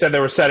they said they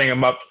were setting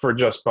him up for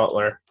just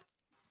Butler.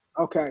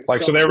 Okay.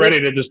 So they're ready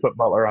to just put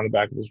Butler on the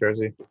back of his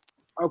jersey.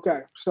 Okay.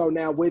 So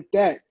now with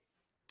that,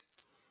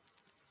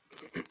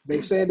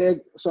 it's saying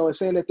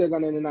that they're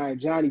going to deny.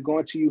 Johnny,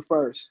 going to you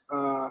first.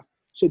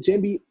 Should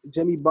Jimmy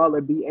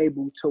Butler be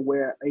able to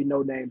wear a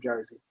no-name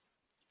jersey?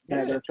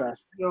 Yeah.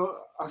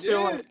 I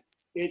feel like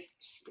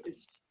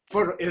it's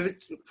for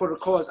the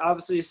cause.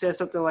 Obviously, it says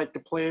something like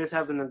the players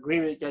have an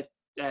agreement that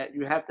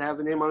you have to have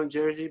a name on a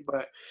jersey,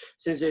 but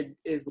since they're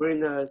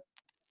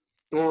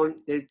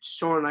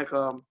showing like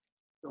the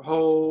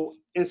whole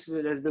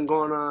incident that's been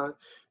going on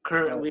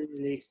currently,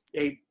 and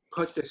they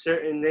put the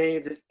certain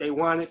names that they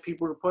wanted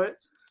people to put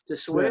to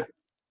switch.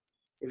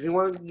 Yeah. If you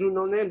want to do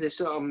no name, they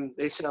should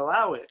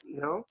allow it.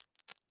 You know,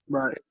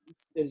 right?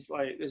 It's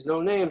like there's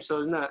no name,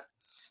 so it's not.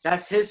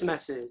 That's his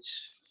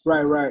message.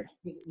 Right.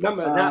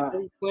 Remember, not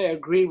every player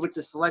agreed with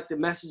the selected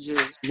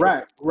messages.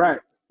 Right.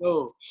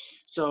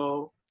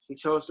 So he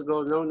chose to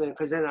go no name.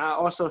 Because then I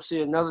also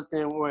see another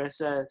thing where it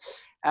says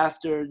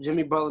after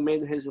Jimmy Butler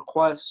made his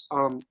request,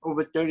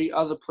 over 30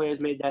 other players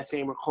made that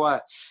same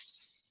request.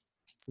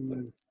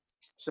 Mm.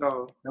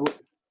 So,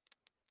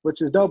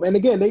 which is dope. And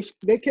again,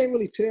 they can't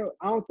really tell.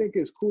 I don't think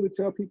it's cool to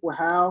tell people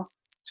how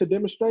to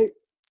demonstrate.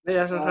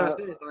 Yeah, that's what I'm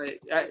trying to say.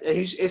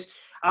 Like,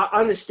 I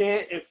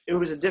understand if it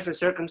was a different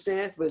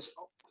circumstance, but it's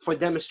for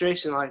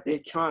demonstration. Like they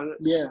trying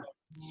to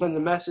send the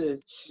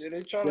message. Yeah,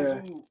 they trying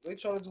to do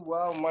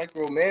wild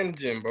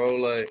micromanaging, bro.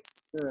 Like,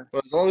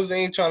 but as long as they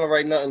ain't trying to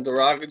write nothing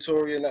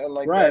derogatory or nothing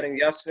like that, and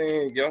y'all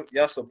saying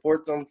y'all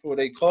support them for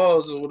their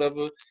cause or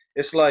whatever,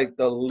 it's like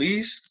the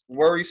least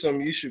worrisome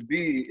you should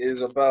be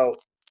is about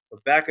the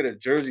back of the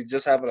jersey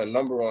just having a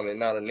number on it,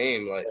 not a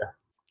name. Like,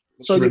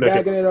 so you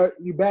bagging it or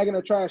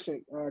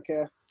trashing,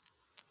 Kev?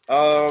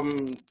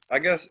 I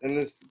guess in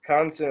this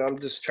content, I'm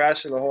just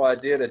trashing the whole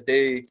idea that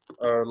they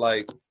are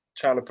like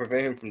trying to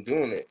prevent him from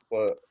doing it.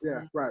 But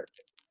yeah, right.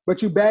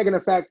 But you bagging the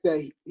fact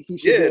that he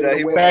should.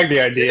 He bagged the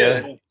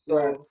idea.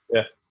 So,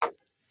 yeah.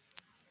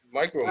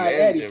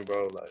 Micromanaging,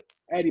 bro. Like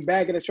Eddie,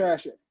 bagging or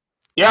trashing.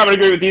 Yeah, I'm gonna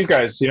agree with these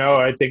guys. You know,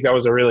 I think that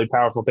was a really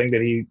powerful thing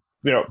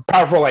that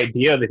powerful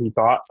idea that he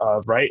thought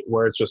of, right?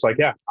 Where it's just like,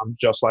 yeah, I'm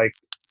just like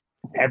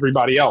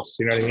everybody else.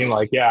 You know what I mean?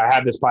 Like, yeah, I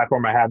have this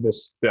platform. I have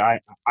this. I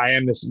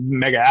am this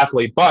mega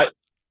athlete. But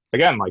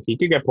again, like he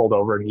could get pulled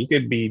over and he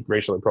could be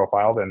racially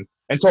profiled, and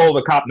until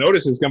the cop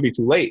notices, it's gonna be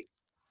too late.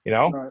 You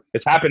know,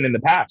 It's happened in the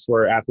past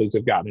where athletes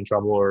have gotten in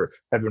trouble or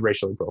have been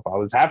racially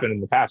profiled. It's happened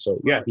in the past.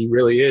 So yeah, he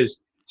really is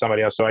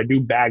somebody else. So I do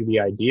bag the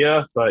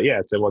idea, but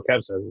yeah, it's what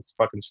Kev says. It's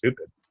fucking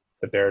stupid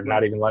that they're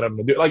not even letting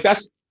him do it. Like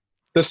that's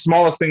the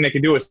smallest thing they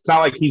can do. It's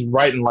not like he's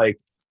writing like,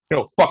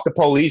 fuck the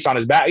police on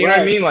his back. You know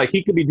what I mean? Like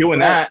he could be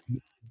doing that,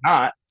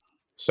 not.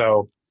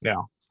 So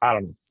I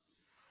don't know.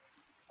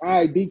 All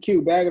right,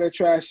 DQ, bag it or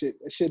trash it.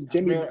 Should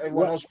Jimmy?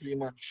 Everyone else pretty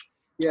much.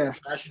 Yeah. I'm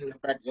trashing the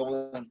fact they only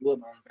want to do it,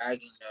 but I'm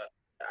bagging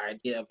the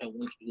idea of him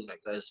wanting to do that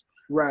because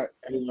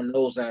everyone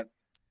knows that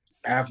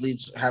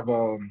athletes have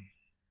a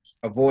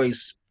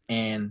voice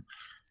and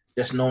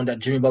just knowing that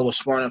Jimmy Butler was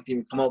smart enough to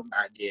even come up with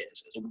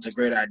ideas. It's a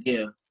great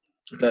idea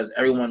because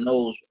everyone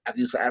knows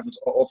athletes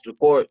off the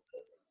court,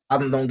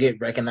 albums don't get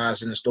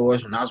recognized in the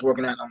stores. When I was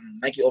working at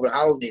Nike over the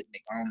holidays,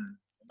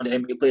 when the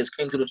NBA players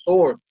came to the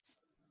store,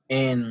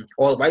 and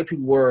all the white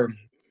people were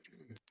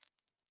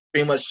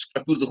pretty much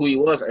confused with who he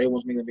was. Everyone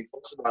was making a big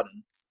fuss about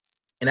him,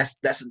 and that's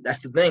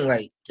the thing.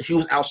 Like if he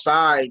was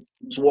outside,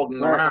 just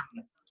walking around,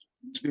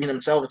 just being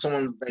himself, if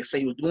someone like say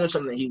he was doing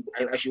something he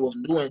actually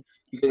wasn't doing,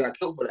 he could have got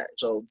killed for that.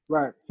 So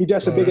he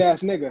just a big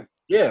ass nigga.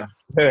 yeah.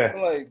 Yeah.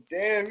 I'm like,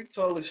 damn, you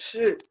tall as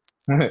shit.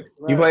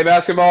 You play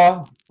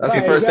basketball? That's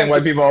the first thing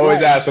white people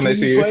always ask when they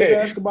see you. Play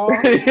basketball?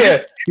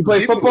 Yeah. You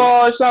play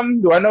football or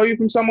something? Do I know you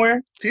from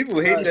somewhere?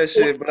 People hate that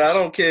shit, but I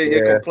don't care.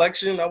 Your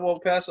complexion, I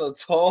walk past a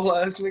tall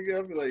ass nigga.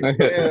 I'll be like,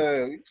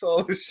 damn, you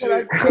tall as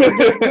shit.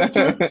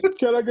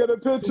 Can I get a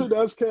picture?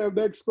 That's Cam.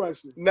 Next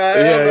question. Nah,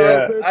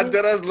 yeah. I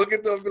did. I was looking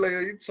at them and be like,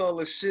 you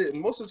tall as shit.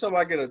 And most of the time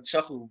I get a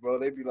chuckle, bro.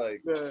 They be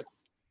like,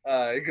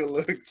 alright, good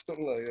look.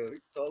 I'm like, yo, you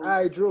tall as shit.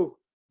 Alright, Drew.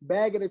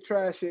 Bag of the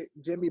trash it.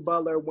 Jimmy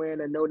Butler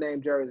wearing a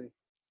no-name jersey.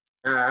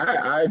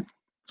 I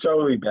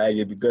totally bag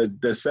it because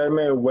the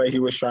sentiment what he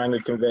was trying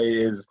to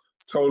convey is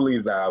totally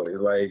valid.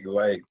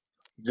 Like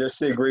just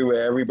to agree with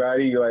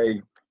everybody.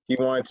 Like he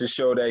wanted to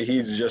show that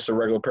he's just a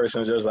regular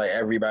person, just like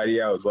everybody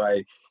else.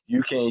 Like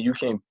you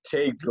can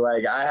take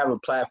like I have a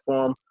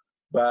platform,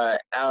 but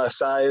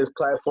outside his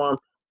platform,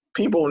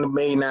 people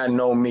may not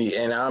know me,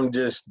 and I'm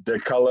just the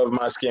color of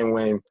my skin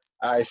when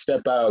I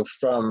step out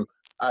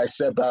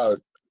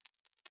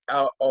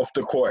off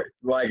the court.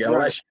 Like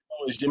unless you know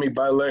it's Jimmy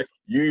Butler,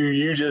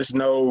 you just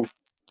know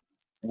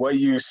what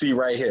you see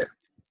right here.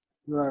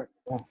 Right.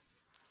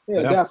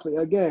 Yeah, definitely.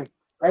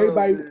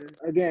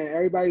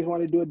 Everybody's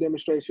want to do a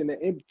demonstration.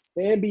 The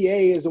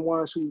NBA is the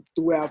ones who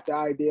threw out the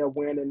idea of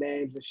wearing the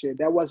names and shit.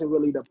 That wasn't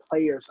really the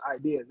players'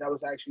 idea. That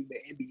was actually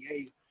the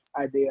NBA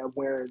idea of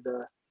wearing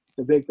the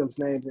victims'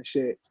 names and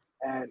shit.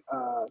 And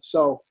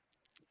so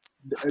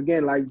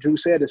again, like Drew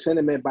said, the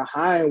sentiment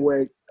behind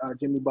where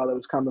Jimmy Butler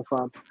was coming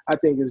from, I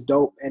think is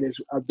dope and it's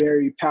a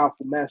very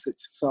powerful message.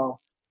 So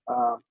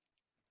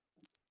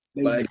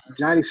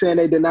Johnny saying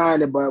they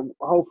denying it, but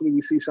hopefully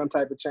we see some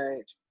type of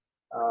change.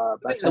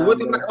 The one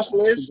thing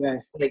also is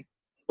like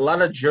a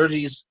lot of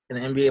jerseys in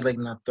the NBA, like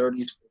in the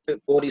 30s, 40s,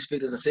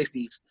 50s, and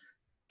 60s,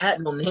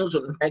 had no names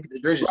on the back of the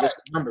jerseys,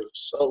 just the numbers.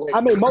 So like,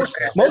 I mean,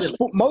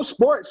 most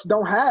sports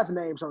don't have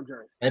names on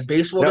jerseys. And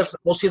baseball,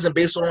 most teams in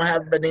baseball don't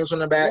have the names on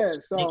the back.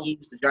 The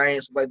Yankees, the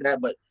Giants, stuff like that.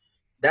 But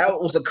that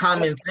was the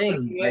common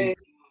thing. Like,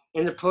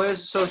 and the Players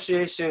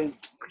Association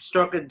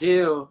struck a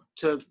deal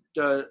to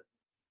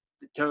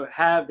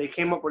have. They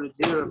came up with a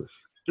deal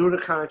through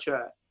the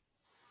contract.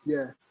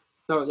 Yeah.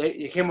 So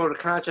they came up with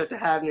a contract to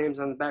have names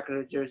on the back of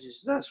the jerseys.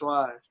 So that's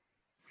why.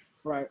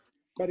 Right.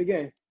 But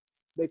again,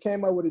 they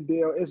came up with a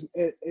deal.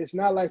 It's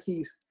not like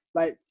he's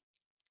like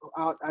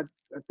I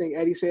think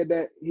Eddie said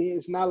that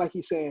it's not like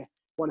he's saying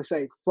want to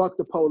say fuck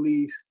the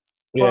police,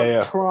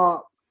 fuck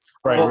Trump.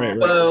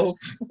 Right.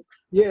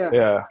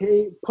 Yeah.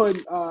 He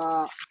put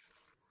all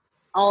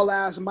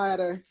lives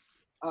matter,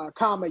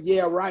 comma,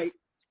 yeah, right.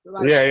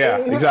 Like,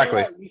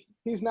 exactly. Like,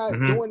 he's not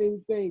doing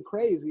anything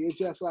crazy. It's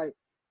just like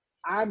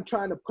I'm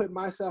trying to put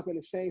myself in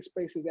the same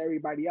space as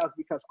everybody else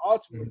because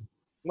ultimately,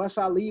 once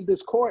I leave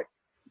this court,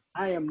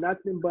 I am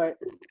nothing but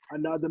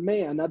another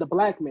man, another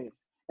black man.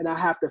 And I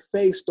have to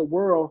face the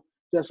world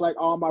just like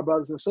all my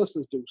brothers and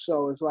sisters do.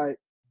 So it's like,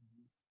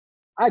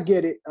 I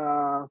get it.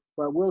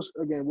 But we'll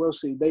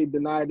see. They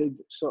denied it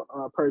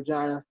per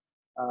Giant.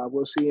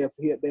 We'll see if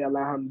they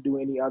allow him to do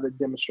any other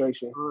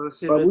demonstration.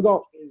 But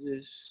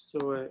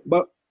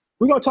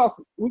we're gonna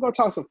talk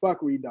some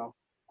fuckery though.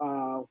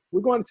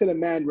 We're going to the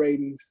man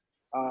ratings.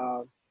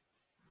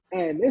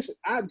 And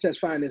I just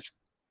find this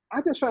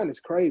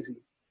crazy.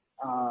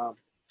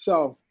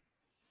 So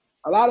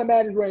a lot of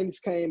Madden ratings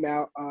came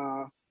out.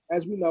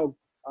 As we know,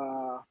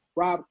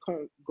 Rob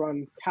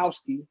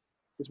Gronkowski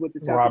is with the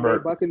Tampa Bay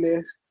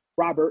Buccaneers.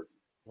 Robert.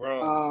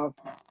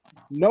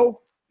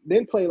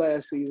 Didn't play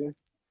last season,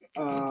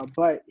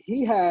 but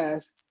he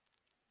has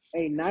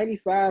a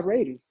 95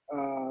 rating,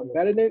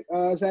 better than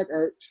Zach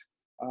Ertz.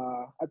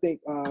 I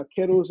think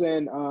Kittles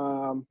and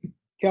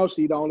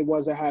Kelsey, the only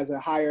ones that has a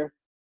higher.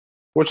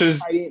 Which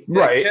is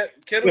right.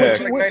 Kittles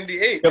was like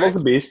 98. Kittle's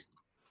a beast.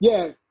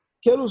 Yeah.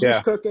 Kittles was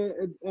cooking,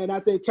 and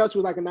I think Kelsey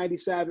was like a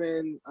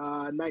 97,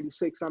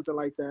 96, something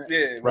like that.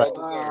 Yeah, right.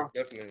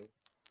 Definitely.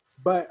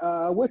 But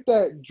with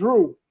that,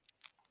 Drew,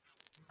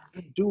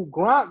 do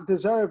Gronk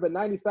deserve a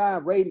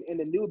 95 rating in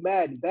the new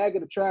Madden? Bag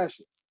of the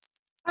trash.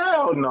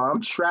 Hell no,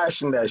 I'm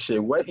trashing that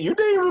shit. What? You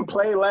didn't even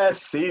play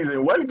last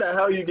season. What the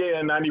hell you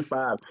getting a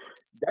 95?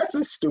 That's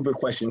a stupid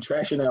question.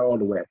 Trashing that all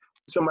the way.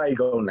 Somebody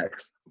go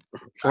next.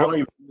 I don't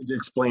even need to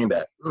explain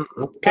that.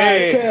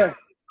 Okay.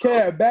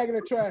 Bag of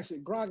the trash.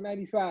 Gronk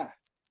 95.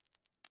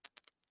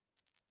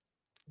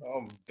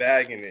 I'm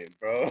bagging it,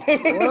 bro.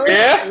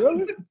 Yeah?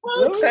 Really?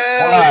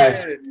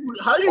 Why?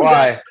 How you?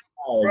 Why?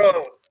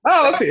 Bro.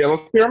 Oh, let's see.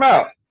 Let's hear him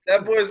out.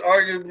 That boy's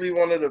arguably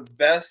one of the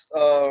best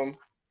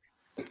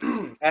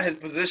at his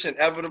position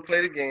ever to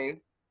play the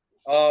game.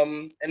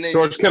 And then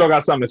George Kittle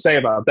got something to say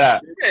about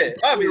that. yeah,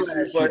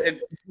 obviously. But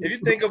if you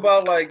think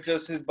about like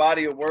just his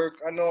body of work,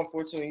 I know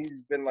unfortunately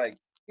he's been like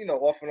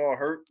off and on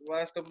hurt the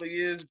last couple of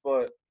years.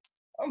 But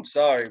I'm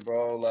sorry,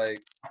 bro. Like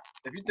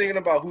if you're thinking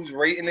about who's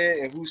rating it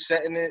and who's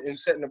setting it and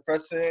setting the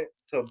precedent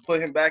to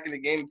put him back in the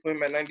game and put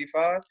him at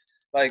 95.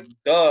 Like,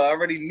 duh, I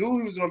already knew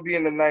he was gonna be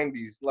in the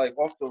 90s, like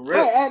off the rip.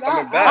 Right, and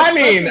coming back. I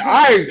mean,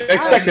 I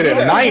expected it in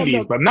the Right.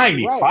 90s, but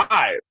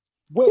 95.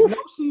 with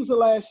no season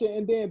last year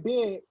and then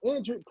being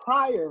injured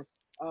prior,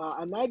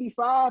 a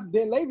 95,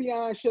 then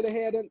Le'Veon should have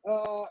had a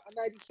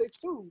 96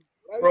 too.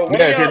 Bro,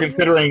 Yeah, if you're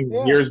considering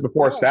years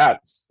before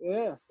stats,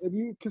 Yeah, if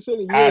you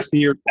consider years past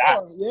year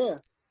before, stats. yeah.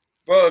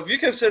 Bro, if you're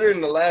considering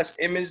the last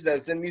image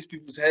that's in these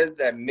people's heads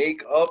that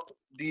make up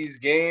these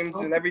games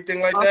and everything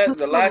like that,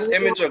 the last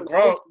image of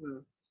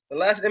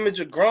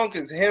Gronk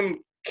is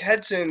him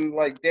catching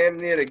like damn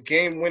near the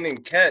game-winning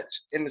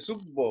catch in the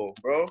Super Bowl,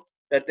 bro,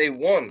 that they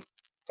won.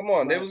 Come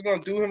on, they was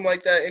gonna do him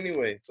like that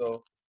anyway.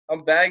 So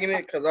I'm bagging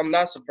it because I'm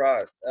not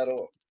surprised at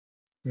all.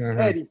 Mhm.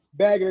 Eddie,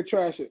 bag it or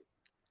trash it.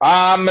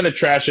 I'm going to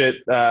trash it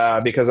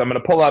because I'm going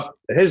to pull up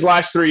his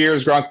last 3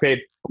 years. Gronk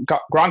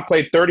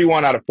played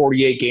 31 out of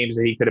 48 games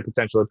that he could have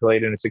potentially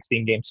played in a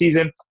 16-game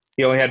season.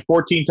 He only had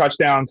 14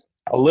 touchdowns,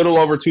 a little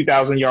over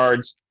 2,000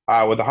 yards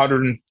with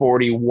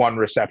 141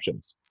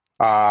 receptions.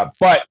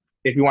 But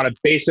if you want to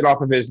base it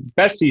off of his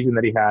best season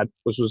that he had,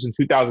 which was in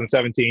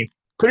 2017,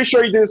 pretty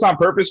sure he did this on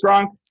purpose,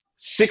 Gronk.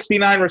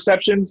 69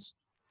 receptions.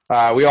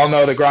 We all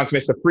know that Gronk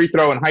missed a free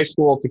throw in high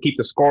school to keep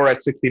the score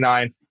at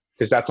 69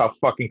 because that's how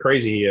fucking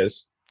crazy he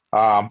is.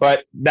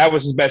 But that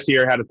was his best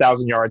year, had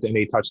 1,000 yards and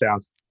 8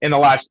 touchdowns in the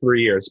last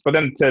 3 years. But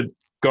then to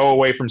go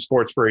away from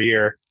sports for a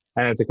year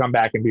and then to come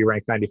back and be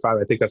ranked 95,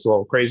 I think that's a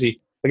little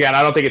crazy. Again,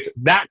 I don't think it's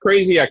that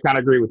crazy. I kind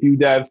of agree with you,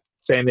 Dev,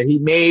 saying that he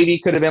maybe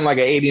could have been like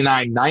an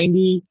 89,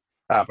 90,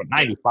 but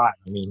 95,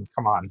 I mean,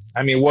 come on.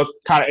 I mean, what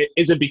kind of –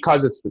 is it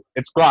because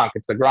it's Gronk?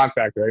 It's the Gronk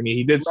factor. I mean,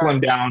 he did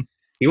slim down.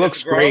 He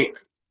looks great.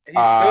 He's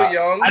still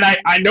young. And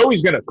I know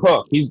he's going to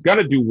cook. He's going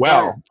to do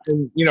well.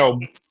 And,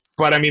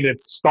 but I mean, to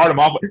start him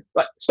off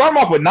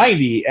with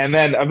 90, and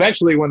then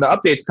eventually when the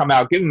updates come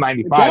out, give him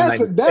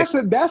 95.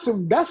 That's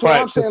what but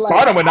I'm to saying.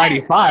 start him with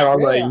 95, I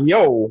was yeah. like,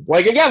 yo,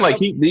 like again, like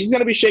he's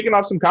gonna be shaking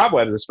off some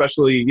cobwebs,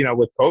 especially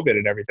with COVID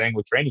and everything,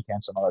 with training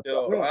camps and all that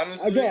stuff. Yeah.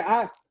 Honestly,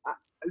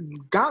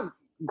 Again,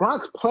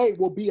 Gronk's play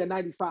will be a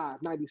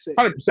 95, 96.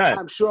 100%.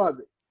 I'm sure of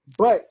it.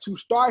 But to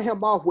start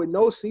him off with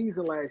no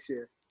season last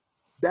year,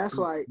 that's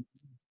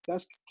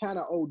kind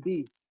of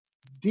OD.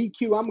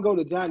 DQ, I'm going to go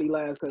to Johnny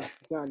last because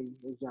Johnny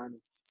is Johnny.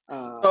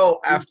 So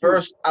at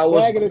first I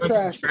was Bag of the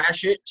going to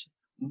trash it,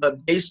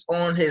 but based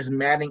on his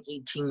Madden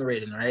 18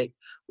 rating, right,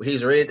 where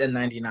he's rated at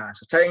 99.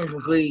 So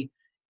technically,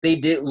 they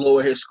did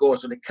lower his score.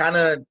 So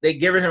they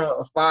giving him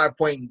a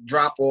 5-point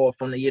drop off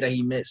from the year that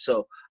he missed.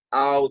 So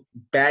I'll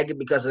bag it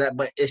because of that,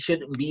 but it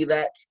shouldn't be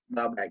that.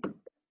 But I'll bag it.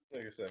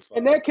 like I said,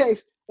 In that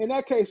case,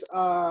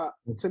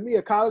 to me,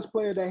 a college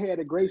player that had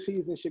a great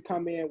season should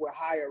come in with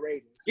higher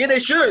ratings. Yeah, they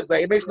should.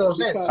 Like, it makes no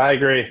sense. I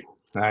agree.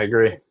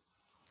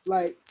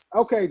 Like,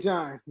 okay,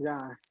 John.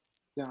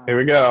 Here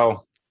we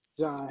go.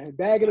 John,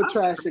 bag of the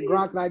trash at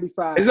Gronk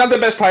 95. He's not the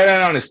best tight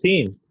end on his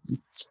team,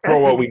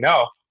 for what we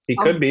know. He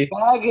could be.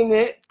 Bagging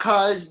it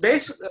because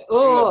basically,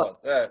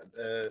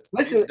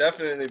 listen, he's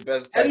definitely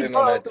best tight Eddie end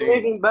on brought that the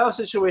team. Le'Veon Bell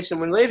situation.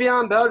 When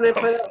Le'Veon Bell didn't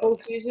play that whole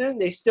season,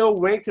 they still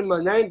ranked him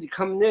a 90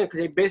 coming in because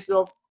they based it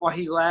off what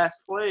he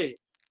last played.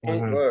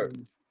 And, Word.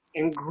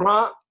 and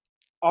Gronk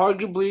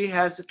arguably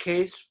has the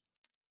case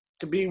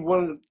to be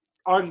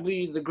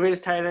arguably the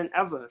greatest tight end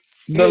ever.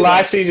 The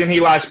last season he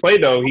last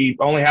played, though, he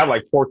only had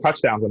like 4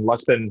 touchdowns and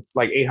less than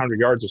like 800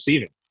 yards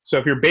receiving. So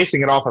if you're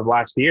basing it off of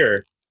last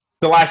year,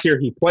 the last year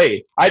he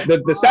played,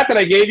 the stat that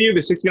I gave you,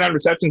 the 69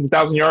 receptions,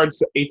 1,000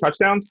 yards, 8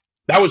 touchdowns,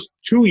 that was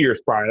 2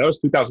 years prior. That was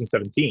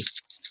 2017.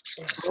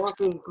 Gronk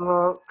is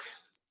Gronk,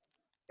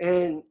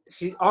 and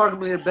he's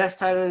arguably the best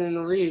tight end in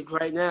the league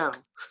right now.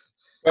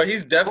 But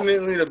he's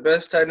definitely the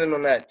best tight end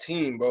on that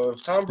team, bro.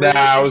 If Tom Brady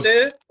wasn't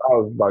there,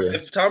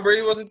 if Tom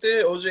Brady wasn't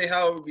there, OJ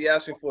Howard would be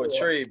asking for a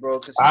trade, bro.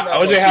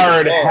 OJ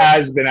Howard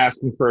has been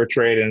asking for a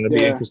trade, and it'll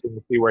be interesting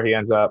to see where he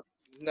ends up.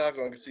 He's not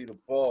going to see the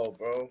ball,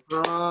 bro.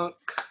 Gronk.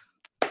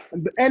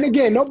 And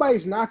again,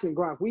 nobody's knocking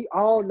Gronk. We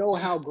all know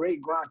how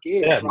great Gronk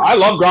is. Yeah, I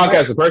love Gronk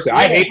as a person.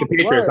 I hate the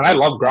Patriots, and I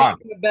love Gronk.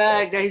 In the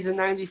bag that he's a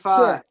 95.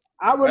 Sure.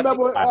 I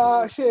remember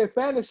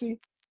fantasy.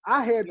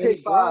 I had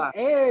picked Gronk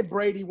and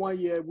Brady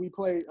one year. We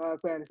played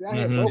fantasy. I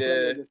had both of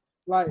them.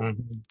 Like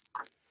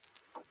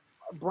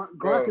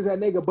Gronk is that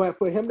nigga, but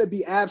for him to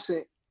be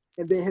absent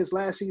and then his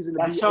last season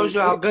to be shows you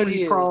how good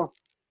he is,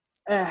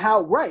 and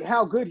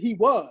how good he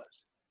was.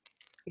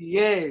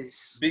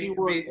 Yes,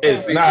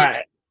 It's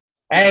not.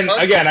 And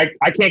again, I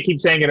can't keep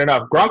saying it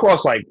enough. Gronk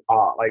lost like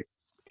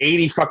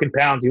 80 fucking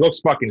pounds. He looks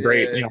fucking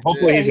great.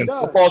 Hopefully he's in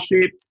football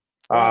shape.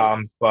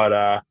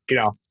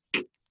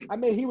 I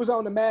mean, he was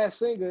on the Masked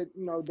Singer,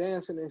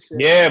 dancing and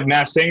shit. Yeah,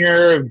 Masked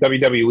Singer,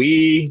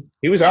 WWE.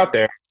 He was out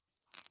there.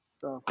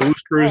 So, He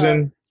was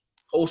cruising.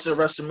 hosted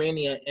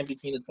WrestleMania and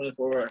became the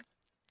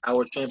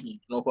 24-hour champion.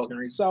 No fucking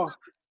reason.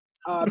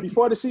 So,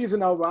 before the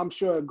season over, I'm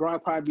sure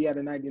Gronk probably be at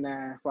a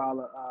 99 for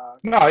all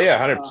No,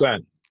 yeah,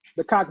 100%.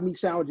 the cock meat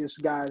sandwiches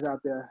guys out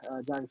there,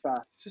 Johnny Five.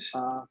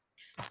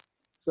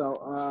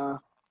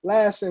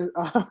 Last and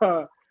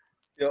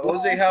Yo,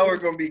 OJ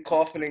Howard gonna be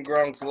coughing in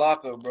Gronk's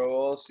locker, bro,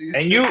 all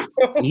season. And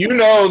you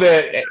know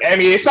that, I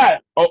mean, it's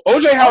not,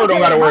 OJ Howard don't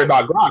got to worry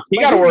about Gronk. He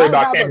got to worry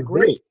about Cameron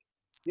Brady.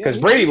 Because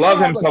Brady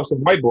loved himself some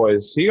white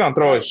boys. He's going to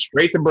throw it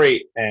straight to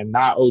Brady and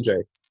not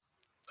OJ.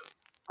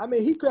 I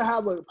mean, he could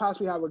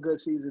possibly have a good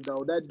season,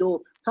 though. That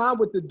dual time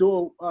with the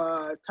dual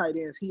tight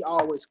ends, he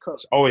always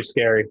cooks. It's always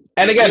scary.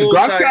 And again,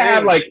 Gronk's going to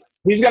have, like,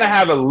 he's going to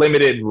have a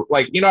limited,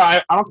 like, you know,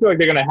 I don't feel like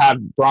they're going to have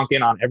Gronk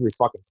in on every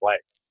fucking play.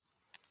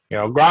 You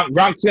know,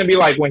 Gronk's going to be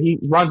like, when he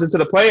runs into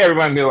the play,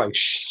 everyone be like,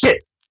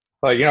 shit.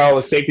 Like, you know,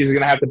 the safety's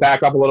going to have to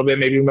back up a little bit.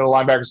 Maybe the middle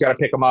linebacker's got to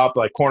pick him up.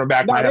 Like,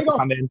 cornerback might have to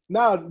come in.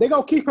 No, they're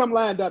going to keep him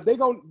lined up. They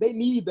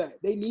need that.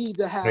 They need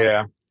to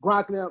have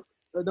Gronk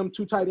and them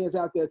two tight ends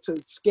out there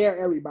to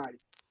scare everybody.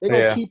 They're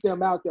going to keep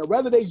them out there.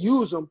 Whether they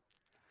use them,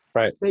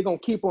 right? They're going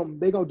to keep them.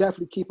 They're going to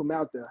definitely keep them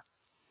out there.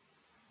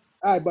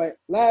 All right, but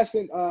last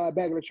thing,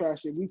 back of the trash,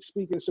 we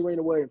speaking of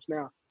Serena Williams.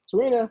 Now,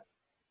 Serena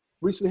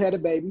recently had a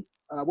baby.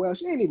 Well,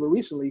 she ain't even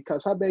recently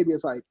because her baby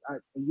is like a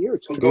year or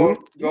two. Going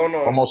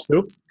on. Almost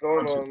 2?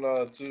 Going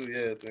on 2,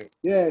 yeah, I think.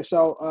 Yeah,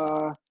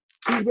 so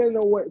she's been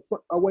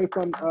away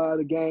from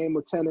the game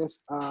of tennis,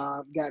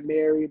 got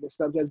married and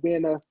stuff, just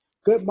being a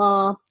good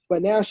mom,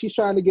 but now she's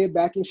trying to get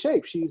back in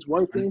shape. She's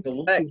working.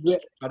 She's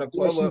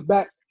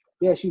back.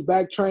 Yeah, she's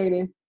back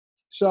training.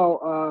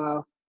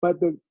 So, but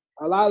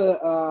a lot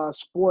of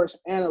sports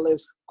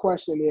analysts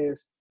question is,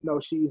 you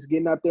know, she's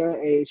getting up there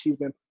in age. She's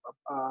been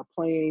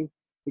playing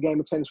the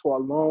game of tennis for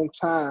a long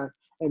time,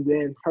 and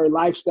then her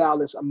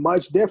lifestyle is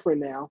much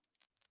different now.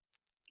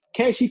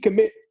 Can she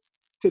commit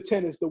to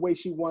tennis the way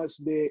she once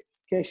did?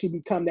 Can she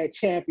become that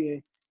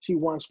champion she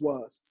once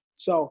was?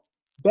 So,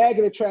 bag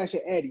of the trash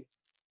at Eddie.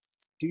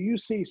 Do you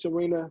see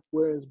Serena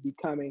Williams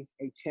becoming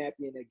a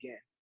champion again?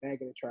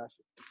 Bag of the trash.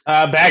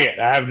 Bag it.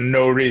 I have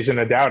no reason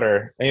to doubt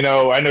her. You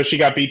know, I know she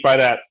got beat by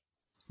that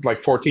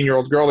like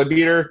 14-year-old girl that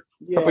beat her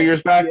a couple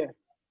years back. Yeah,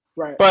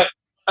 right. But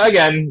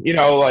again, you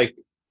know, like,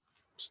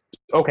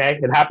 okay,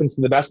 it happens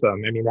to the best of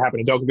them. I mean, it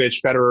happened to Djokovic,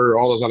 Federer,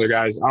 all those other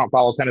guys. I don't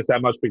follow tennis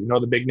that much, but you know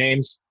the big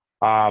names.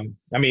 I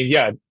mean,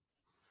 yeah,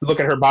 look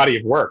at her body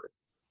of work.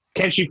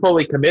 Can she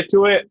fully commit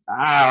to it?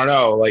 I don't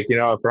know. Like, you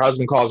know, if her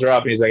husband calls her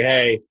up and he's like,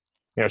 hey,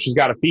 you know, she's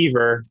got a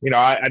fever, you know,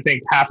 I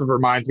think half of her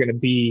mind's going to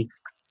be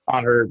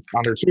on her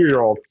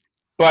 2-year-old.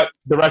 But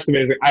the rest of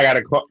it is, like, I got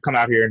to come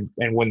out here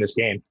and win this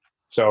game.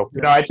 So,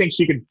 you know, I think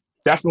she could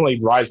definitely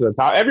rise to the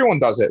top. Everyone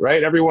does it,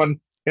 right? Everyone,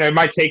 you know, it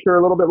might take her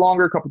a little bit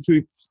longer,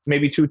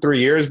 maybe 2-3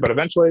 years, but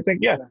eventually I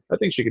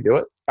think she could do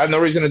it. I have no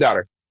reason to doubt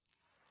her.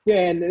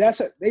 Yeah, and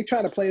they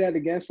try to play that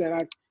against her.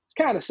 And it's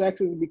kind of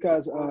sexist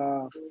because,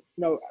 you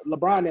know,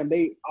 LeBron and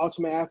they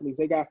ultimate athletes.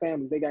 They got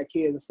families, they got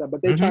kids and stuff.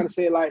 But they trying to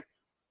say, like,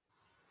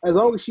 as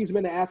long as she's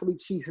been an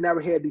athlete, she's never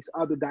had these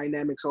other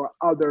dynamics or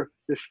other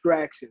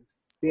distractions.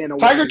 Being a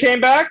Tiger wife, came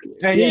back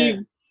and he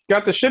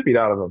got the shit beat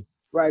out of him.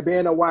 Right,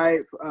 being a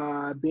wife,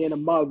 being a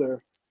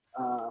mother,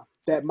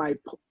 that might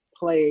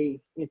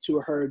play into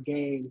her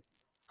game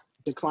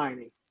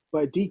declining.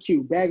 But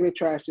DQ, bag of the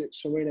trash,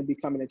 Serena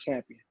becoming a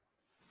champion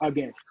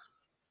again.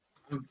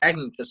 I'm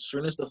bagging because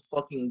Serena's the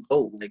fucking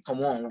GOAT. Like,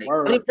 come on. Like, the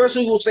only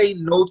person who will say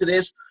no to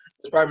this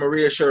is probably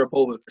Maria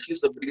Sharapova.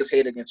 She's the biggest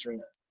hater against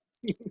Serena.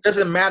 It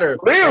doesn't matter.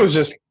 Maria was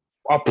just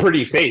a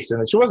pretty face,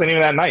 and she wasn't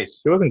even that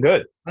nice. She wasn't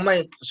good. I'm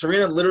like,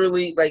 Serena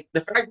literally, like, the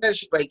fact that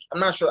she, like,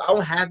 I'm not sure. I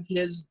don't have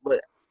kids, but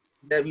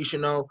that you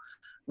should know.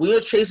 When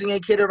you're chasing a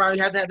kid around,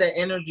 you have to have that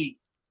energy.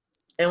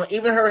 And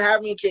even her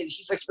having a kid,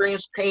 she's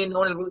experienced pain. No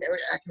one really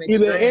can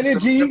either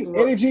energy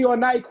or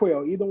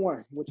NyQuil, either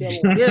one, whichever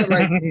one. Yeah,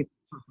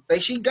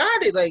 like she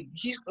got it. Like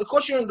of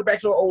course, she don't go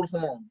back to her old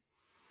form.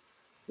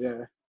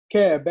 Yeah,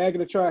 Kev, bag of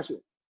the trash.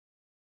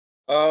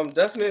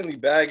 Definitely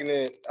bagging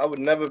it. I would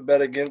never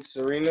bet against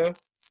Serena,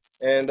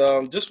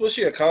 and just what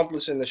she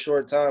accomplished in the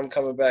short time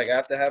coming back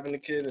after having the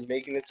kid and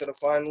making it to the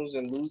finals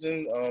and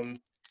losing.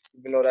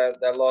 Even though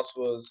that loss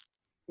was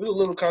a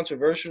little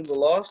controversial, the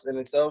loss in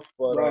itself,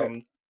 but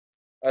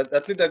I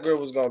think that girl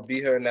was gonna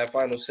beat her in that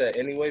final set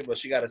anyway, but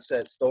she got a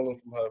set stolen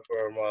from her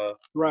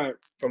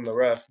from the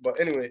ref. But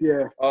anyway,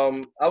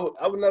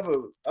 I would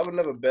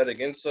never bet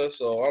against her,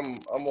 so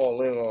I'm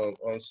all in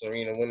on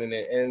Serena winning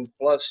it. And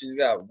plus, she's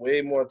got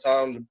way more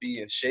time to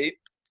be in shape.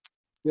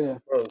 Yeah,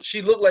 bro,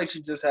 she looked like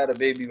she just had a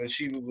baby when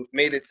she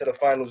made it to the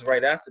finals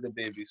right after the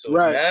baby. So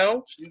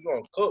now she's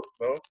gonna cook,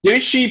 bro.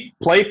 Didn't she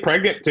play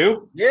pregnant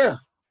too? Yeah,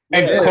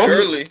 and cook?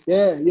 Early.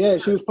 Yeah,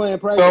 she was playing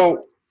pregnant.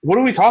 So what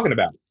are we talking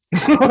about?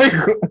 Like,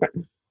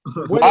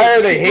 why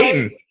are they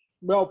hating?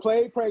 Bro,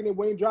 played pregnant,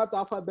 Wayne dropped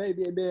off her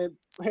baby, and then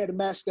had a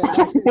match that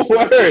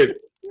night. Word.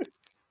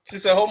 She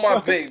said, "Hold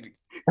my baby."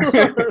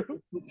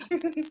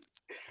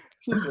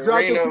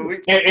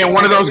 And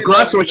one of those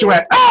grunts when she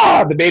went,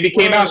 the baby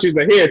came out. She's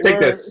like, "Here, take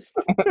this."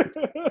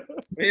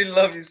 We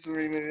love you,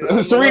 Serena.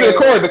 Serena,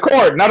 the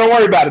cord. No, don't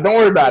worry about it. Don't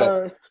worry about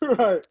it.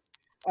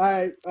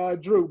 Right. All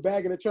right, Drew,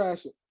 bag in the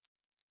trash.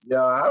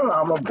 Yeah,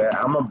 I'm a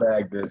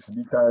bag this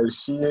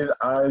because she is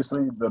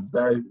honestly the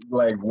best,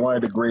 like one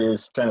of the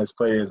greatest tennis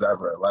players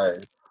ever.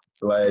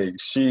 Like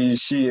she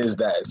is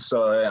that.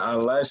 So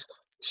unless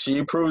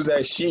she proves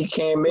that she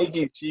can't make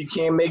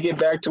it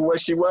back to what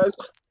she was.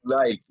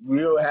 Like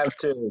you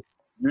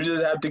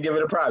just have to give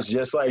it a props.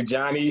 Just like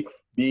Johnny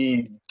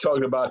B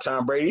talking about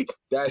Tom Brady.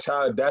 That's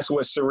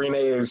what Serena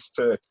is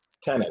to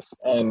tennis,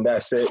 and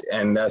that's it.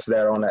 And that's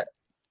that on that.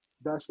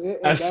 That's it.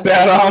 That's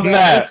that on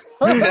that.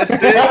 That's it. And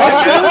that's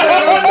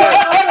that on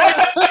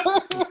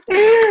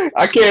that.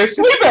 I can't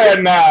sleep at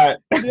night.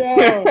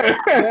 Yo, that's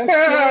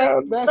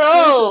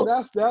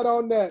that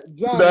on that.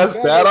 Johnny, That's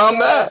bag that in on the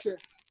that. trash.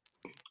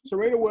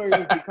 Serena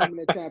Williams is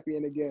becoming a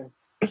champion again.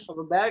 Of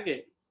a bag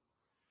it.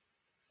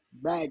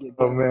 Bag it.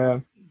 Oh Johnny.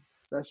 man.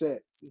 That's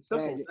it. It's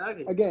simple. Bag it. Bag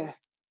it. Again,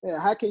 yeah,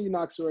 how can you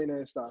knock Serena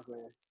and stuff,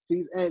 man?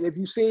 And if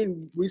you've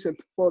seen recent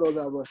photos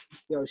of her,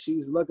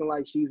 she's looking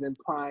like she's in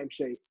prime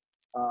shape.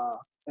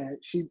 And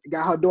she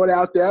got her daughter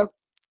out there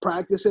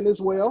practicing as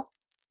well,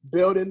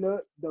 building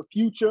the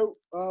future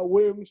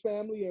Williams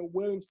family and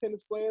Williams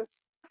tennis players.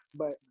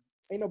 But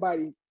ain't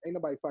nobody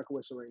fucking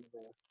with Serena,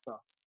 man. So,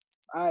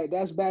 all right,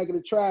 that's bag of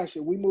the trash,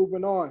 and we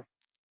moving on.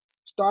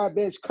 Star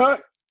bench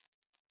cut.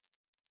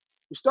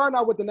 We're starting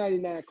out with the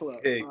 99 Club.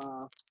 Okay.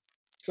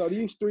 So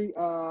these three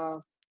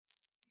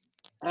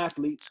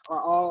athletes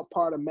are all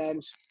part of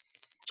Madden's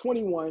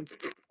 21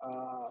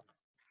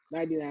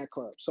 99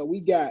 Club. So we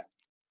got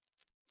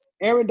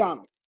Aaron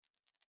Donald.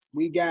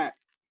 We got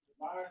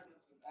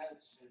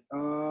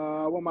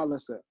what my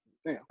list at?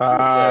 Damn.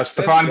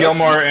 Stephon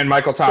Gilmore and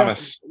Michael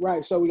Thomas.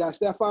 Right. So we got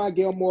Stephon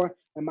Gilmore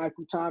and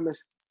Michael Thomas.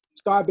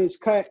 Star bench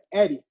cut.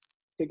 Eddie,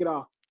 take it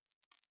off.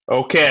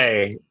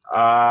 Okay.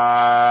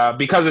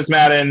 Because it's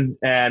Madden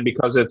and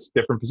because it's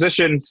different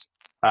positions,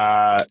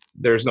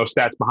 there's no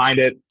stats behind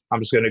it. I'm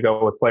just going to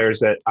go with players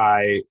that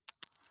I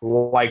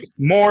like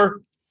more.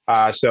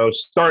 So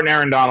starting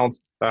Aaron Donald,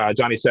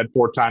 Johnny said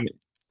 4-time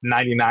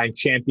 99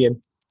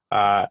 champion.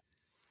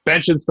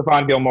 Benching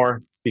Stephon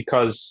Gilmore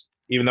because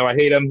even though I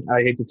hate him,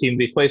 I hate the team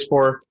that he plays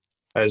for.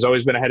 It has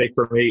always been a headache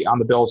for me on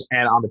the Bills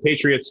and on the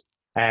Patriots.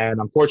 And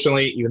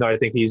unfortunately, even though I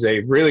think he's a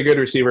really good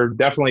receiver,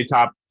 definitely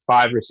top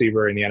 5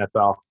 receiver in the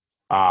NFL.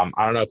 I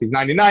don't know if he's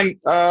 99,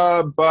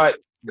 but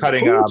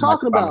cutting Who are you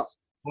talking about?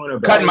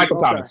 Cutting Michael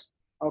Thomas.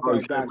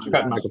 Okay, got you.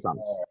 Cutting Michael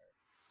Thomas.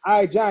 All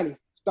right, Johnny.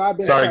 Star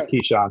bench Sorry, cut.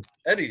 Keyshawn.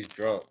 Eddie's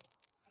drunk.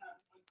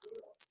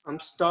 I'm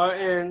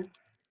starting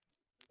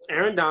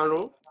Aaron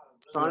Donald.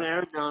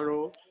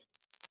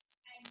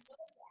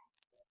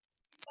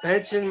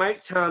 Benching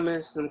Mike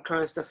Thomas and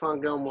cutting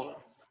Stephon Gilmore.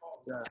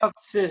 Yeah. Tough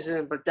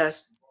decision, but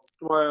that's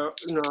where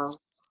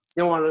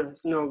they want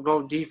to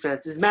go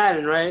defense. It's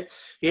Madden, right?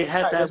 You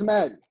have to That's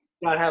Madden.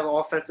 not have an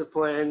offensive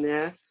player in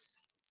there.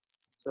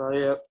 So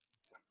yeah.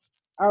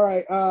 All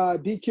right,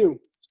 DQ.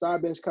 Star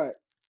bench cut.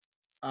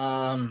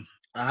 I'm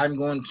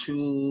going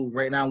to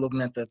right now. I'm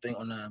looking at the thing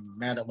on the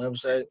Madden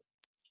website.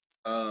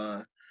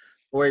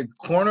 For a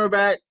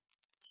cornerback,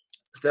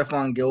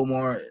 Stephon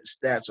Gilmore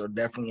stats are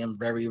definitely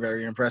very,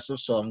 very impressive.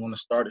 So I'm going to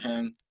start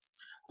him.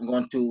 I'm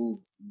going to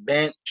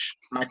bench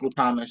Michael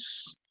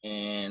Thomas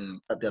and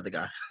cut the other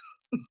guy.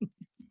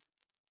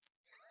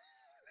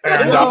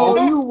 Aaron Yo,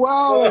 Donald. you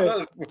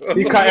wild.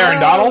 You cut Aaron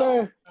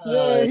Donald?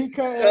 Yeah, he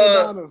cut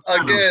Aaron Donald.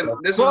 Again,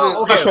 this is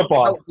Well, That's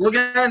football. Look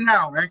at it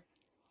now, right?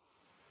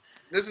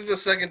 this is the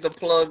second to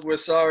plug. We're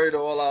sorry to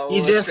all our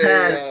He just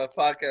has-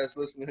 podcast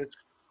listeners.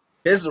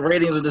 His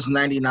ratings are just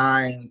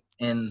 99,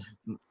 and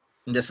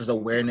this is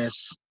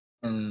awareness.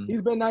 And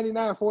He's been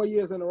 99 4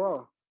 years in a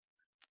row.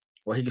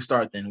 well, he can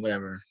start then,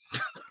 whatever.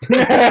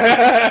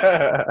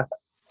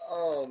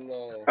 Oh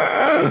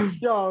no.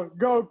 Yo,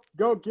 go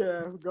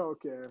Kev. Go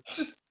Kev.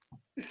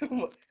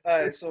 All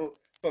right, so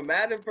for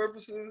Madden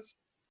purposes,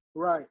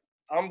 Right.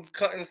 I'm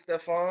cutting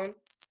Stephon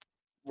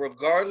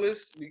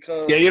regardless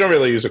because Yeah, you don't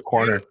really use a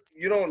corner.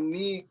 you don't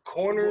need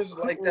corners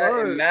like that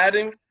Right. in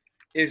Madden.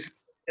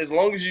 As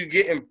long as you're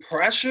getting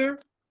pressure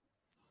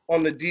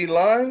on the D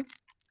line,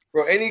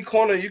 bro, any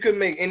corner you can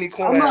make any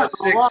corner I'm have not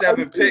gonna 6, lie,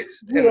 7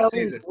 picks in Yeah, the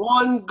season.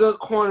 one good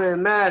corner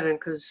in Madden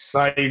because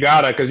No, you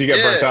gotta because you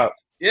get burnt up.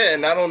 Yeah,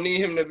 and I don't need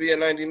him to be a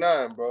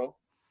 99, bro.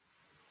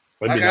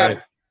 Would I be got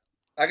nice.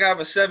 I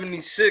got a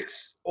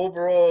 76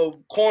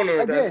 overall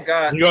corner that's Again.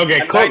 got You go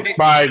get a cooked 90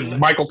 by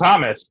Michael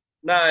Thomas.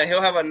 Nah,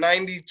 he'll have a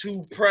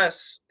 92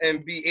 press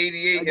and be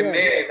 88 and Again.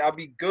 man, I'll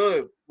be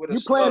good with a You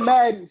playing stud.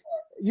 Madden.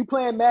 You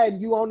playing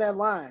Madden, you on that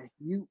line.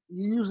 You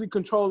usually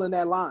controlling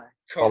that line.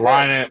 The Correct.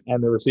 line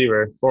and the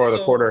receiver or the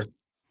So- quarter.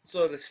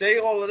 So to say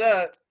all of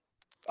that,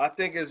 I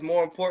think is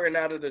more important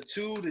out of the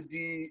two, the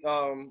D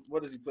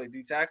what does he play?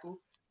 D tackle?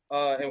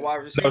 And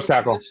wide receiver. Nose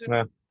tackle. position.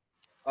 Yeah.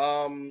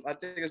 I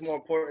think it's more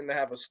important to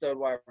have a stud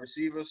wide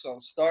receiver. So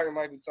I'm starting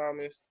Michael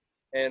Thomas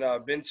and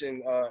benching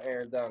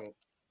Aaron Donald.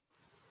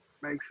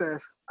 Makes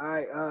sense. All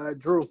right,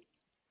 Drew.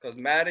 Because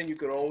Madden, you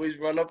can always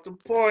run up the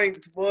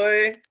points,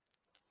 boy.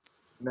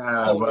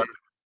 Nah, but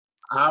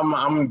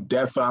I'm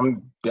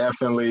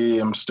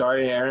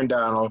starting Aaron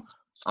Donald.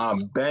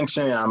 I'm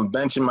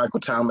benching Michael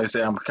Thomas,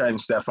 and I'm cutting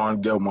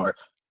Stephon Gilmore.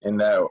 And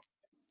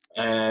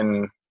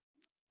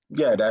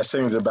yeah, that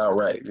seems about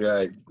right.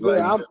 Yeah,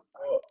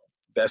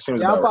 that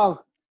seems I'm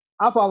about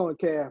right. following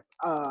Kev.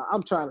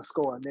 I'm trying to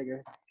score,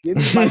 nigga. Give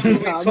me Michael We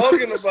Thomas.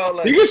 talking about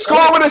like You can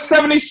score with a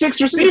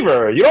 76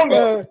 receiver. You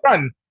don't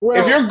run.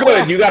 If you're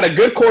good, you got a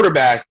good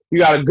quarterback, you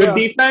got a good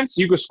defense,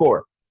 you can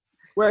score.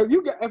 Well,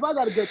 if I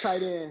got a good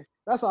tight end,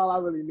 that's all I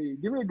really need.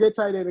 Give me a good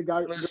tight end and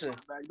good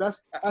quarterback.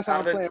 That's how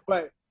I'm playing.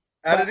 But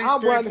out of these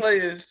three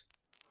players,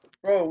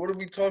 bro, what are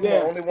we talking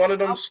about? Only one of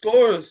them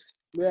scores.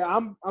 Yeah,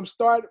 I'm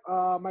starting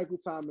Michael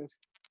Thomas,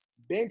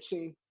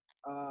 benching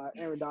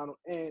Aaron Donald,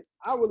 and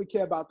I don't really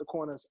care about the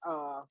corners.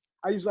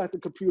 I usually like the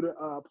computer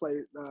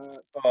play.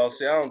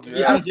 See, I don't do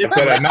Yeah, that.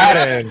 Good at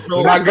Madden.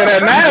 You're not good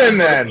at Madden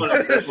then.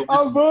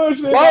 I'm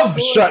bullshitting. Love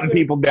shutting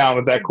people down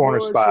with that corner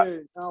spot.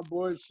 I'm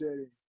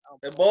bullshitting.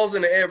 The ball's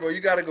in the air, bro.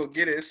 You gotta go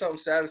get it. It's something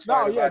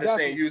satisfying about it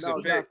saying user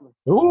pick. Definitely.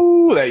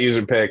 Ooh, that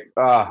user pick.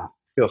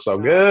 Feels so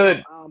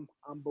good. I'm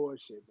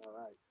bullshit. All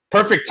right.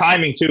 Perfect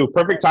timing too.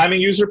 Perfect timing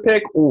user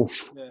pick.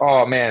 Oof. Yeah.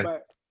 Oh man.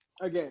 But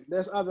again,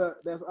 there's other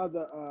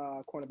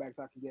cornerbacks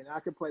I can get. I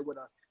can play with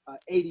a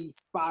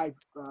 85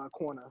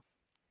 corner.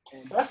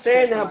 I'm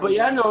saying that, but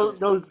y'all know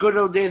those good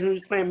old days when we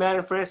was playing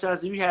Madden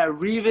franchise. You had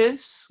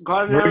Revis,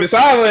 Gardner. Revis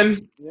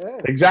Island. Yeah.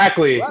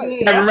 Exactly.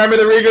 Right. Yeah. Remember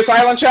the Revis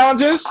Island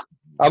challenges?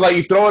 I'll let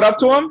you throw it up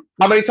to him.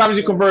 How many times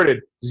you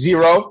converted?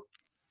 Zero.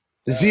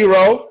 That's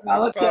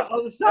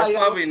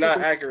probably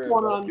not accurate.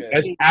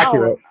 That's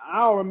accurate. I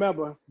don't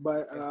remember,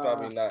 but that's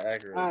probably not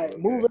accurate. All right,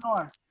 moving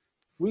on.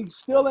 We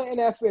still in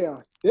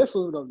NFL. This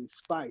one's gonna be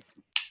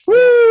spicy.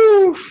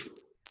 Woo!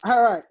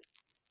 All right.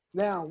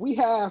 Now we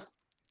have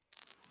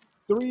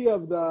three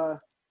of the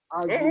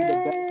arguably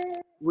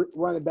the best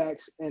running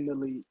backs in the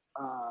league.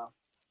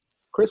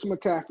 Chris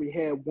McCaffrey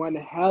had one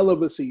hell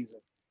of a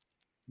season,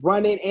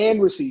 running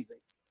and receiving.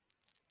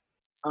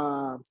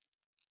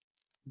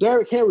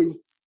 Derrick Henry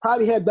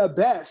probably had the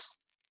best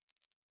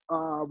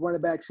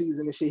running back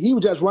season this year. He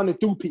was just running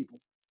through people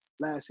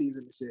last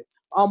season this year.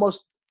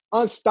 Almost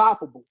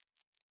unstoppable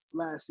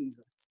last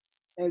season.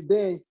 And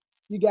then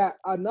you got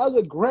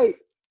another great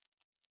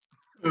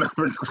running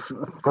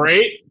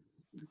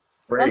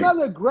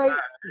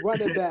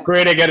back.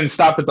 Great at getting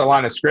stopped at the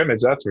line of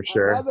scrimmage, that's for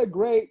sure. Another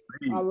great,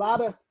 a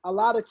lot of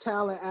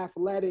talent,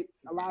 athletic,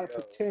 a lot of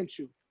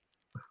potential.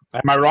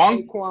 Am I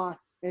wrong?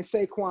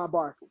 Saquon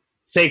Barkley.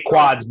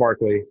 Saquads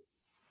Barkley.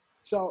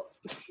 So,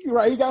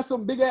 right, he got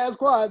some big ass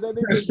quads.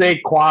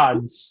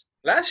 Saquads.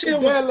 Last year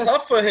was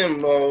tough for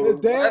him,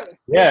 though.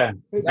 Yeah,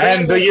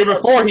 and the year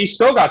before he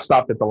still got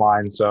stopped at the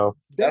line. So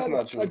that's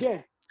not true.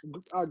 Again,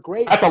 a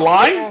great at the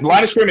line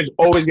of scrimmage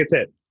always gets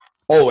hit.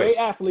 Always.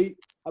 Great athlete,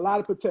 a lot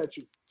of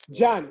potential.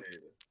 Johnny,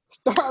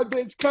 star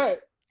bench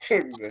cut.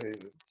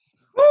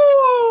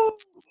 Woo!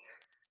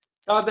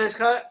 Star bench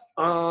cut.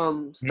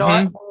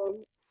 Start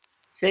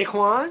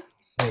Saquon.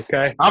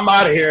 Okay, I'm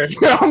out of here.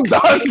 I'm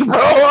done, bro.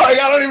 I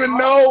don't even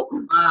know.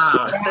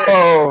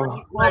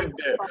 Oh,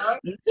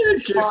 you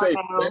can't say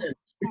bench.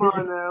 Come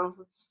on now.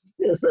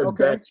 You say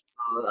Okay. bench.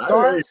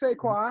 Start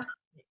Saquon.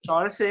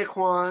 Start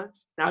Saquon.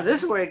 Now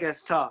this is where it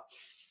gets tough.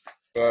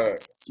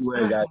 Right. You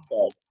ain't got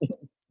that.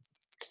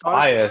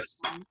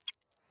 bias.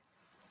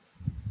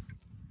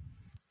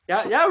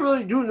 Y'all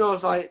really do know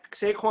it's like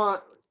Saquon.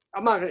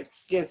 I'm not gonna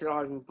get into the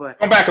argument, but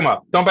Don't back him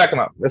up. Don't back him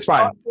up. That's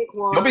fine.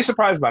 Saquon, Don't be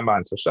surprised by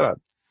mine. So shut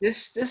up.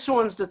 This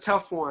one's the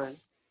tough one.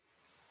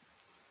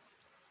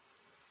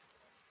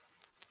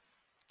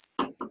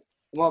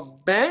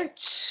 Well,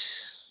 bench.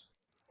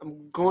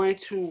 I'm going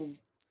to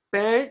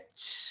bench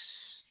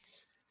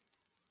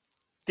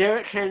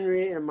Derrick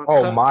Henry and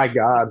my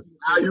God.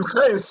 You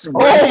couldn't.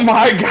 Oh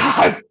my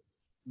God.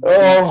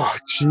 Oh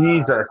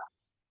Jesus.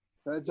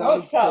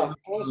 Wow.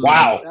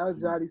 Wow. That was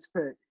Johnny's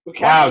pick.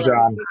 Wow,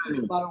 John.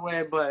 By the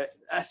way, but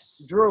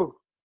that's Drew.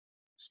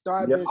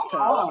 Start bench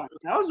cut.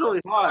 that was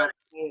really hard.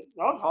 That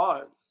was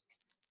hard.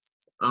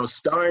 I'm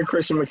starting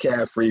Christian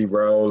McCaffrey,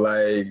 bro.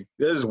 Like,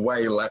 this is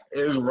way, like,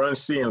 it was run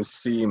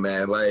CMC,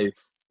 man. Like,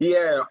 he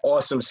had an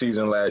awesome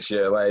season last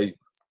year. Like,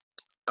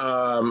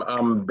 I'm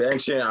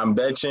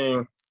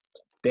benching.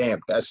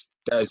 Damn, that's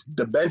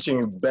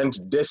the bench.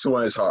 This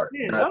one is hard.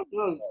 Yeah,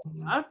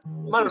 I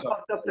might have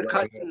fucked up the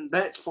cut and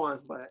bench one,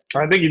 but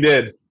I think you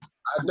did.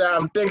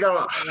 I think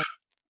I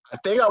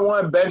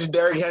want to bench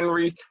Derrick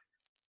Henry.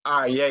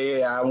 All right,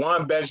 yeah. I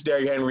want to bench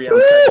Derrick Henry.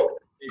 I'm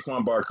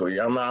Saquon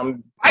Barkley. I'm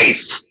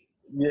nice.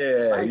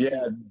 Yeah.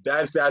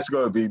 That's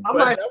gonna be. By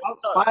the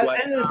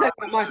end of the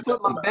second, I might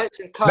flip my bench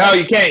and cut. No,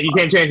 you can't. You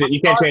can't change it.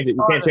 You can't change it.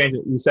 You can't change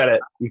it. You said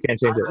it. You can't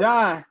change it.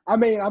 John.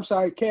 I'm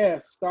sorry,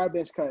 Kev. Start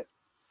bench cut.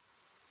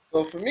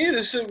 So for me,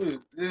 this shit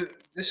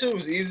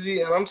was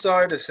easy, and I'm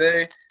sorry to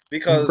say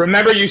because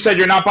remember you said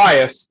you're not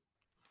biased.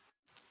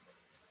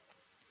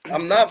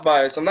 I'm not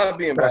biased. I'm not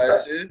being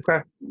biased.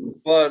 Okay.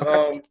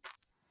 But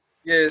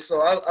yeah.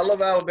 So I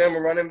love Alabama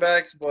running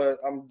backs, but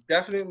I'm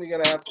definitely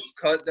gonna have to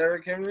cut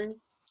Derrick Henry.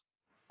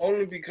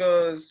 only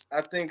because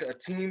I think a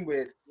team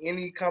with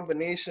any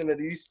combination of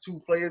these two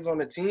players on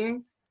the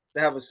team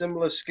that have a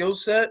similar skill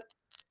set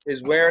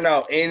is wearing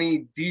out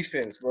any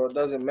defense, bro. It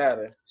doesn't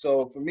matter.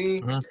 So for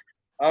me, Mhm.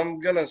 I'm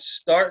gonna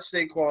start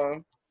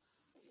Saquon,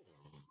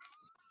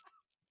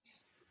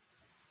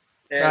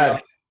 and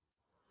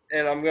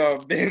Go I'm gonna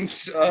bench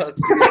CMC.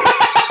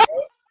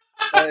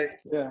 Like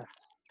Yeah.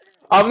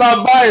 I'm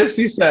not biased,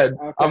 he said.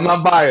 I'm Okay.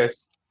 not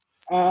biased.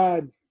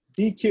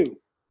 DQ.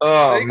 Oh,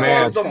 Saquon's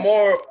man. the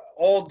more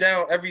all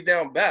down, every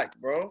down back,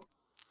 bro.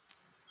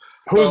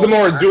 Who's So, the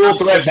more dual I'm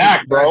threat switching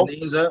back, you guys' bro?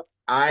 names up.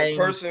 The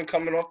person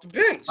coming off the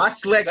bench. My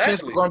selections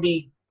Exactly. are going to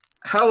be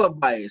hella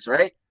biased,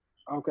 right?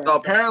 Okay. So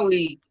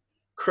apparently,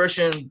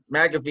 Christian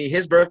McAfee,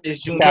 his birthday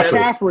is June McCaffrey.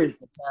 7th.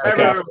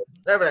 McCaffrey.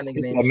 Whatever that nigga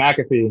He name said is.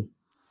 McAfee.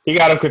 He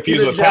got him He's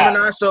confused a with Pat.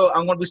 Gemini, so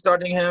I'm going to be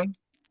starting him.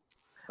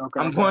 Okay.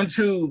 I'm going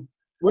to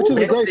Which is a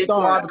bench great Saquon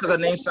start. because our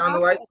names sound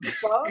alike.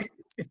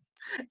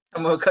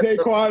 I'm going to cut the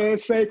Saquon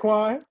and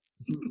Saquon.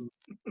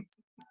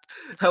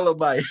 hella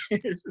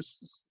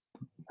bias.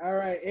 All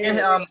right.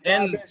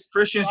 And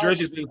Christian's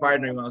jersey is being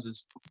fired in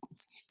houses.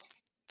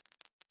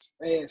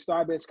 And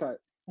star bench cut.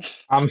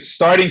 I'm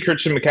starting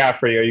Christian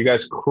McCaffrey. Are you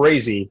guys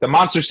crazy? The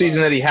monster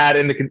season that he had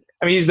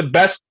he's the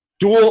best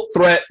dual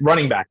threat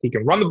running back. He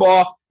can run the ball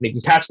and he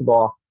can catch the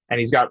ball, and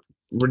he's got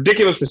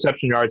ridiculous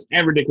reception yards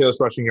and ridiculous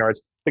rushing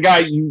yards. The guy,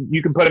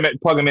 you can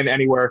plug him in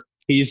anywhere.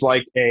 He's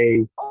like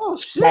a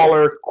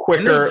smaller,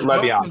 quicker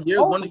Le'Veon.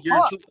 Year 1 to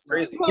year 2,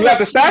 crazy. You got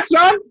the stats,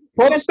 John?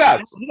 Pull up the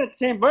stats. He got the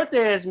same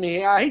birthday as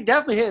me. He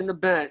definitely hitting the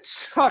bench.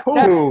 Fuck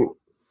that. Who?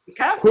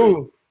 McCaffrey.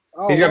 Who?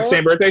 Oh, He's got the what?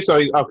 same birthday, so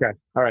he's okay.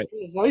 All right. So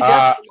he's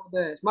definitely on the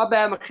bench. My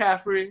bad,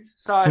 McCaffrey.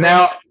 Sorry.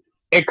 Now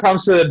it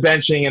comes to the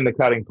benching and the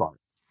cutting part.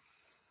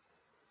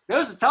 It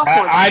was a tough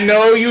one. I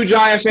know you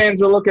Giant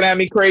fans are looking at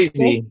me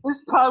crazy, This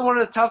is probably one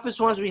of the toughest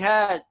ones we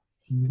had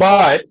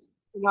but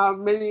in our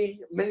many,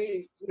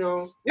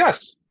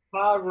 yes,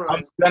 cloud runs.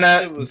 I'm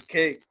gonna It was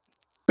cake.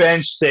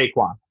 bench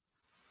Saquon.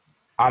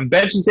 I'm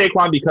benching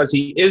Saquon because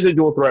he is a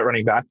dual threat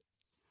running back.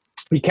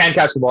 He can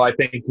catch the ball. I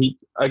think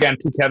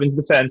to Kevin's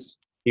defense,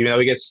 even though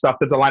he gets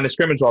stuffed at the line of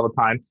scrimmage all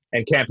the time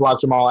and can't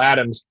block Jamal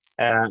Adams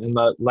and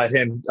let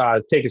him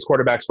take his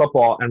quarterback's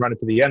football and run it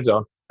to the end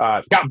zone.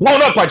 Got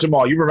blown up by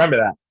Jamal. You remember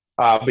that.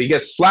 But he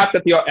gets slapped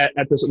at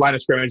this line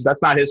of scrimmage.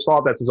 That's not his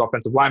fault. That's his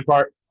offensive line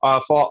fault.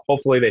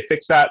 Hopefully they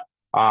fix that.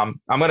 I'm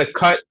going to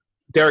cut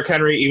Derrick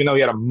Henry, even though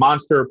he had a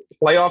monster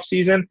playoff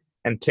season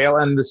and tail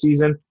end of the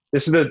season.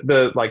 This is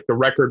the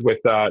record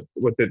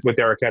with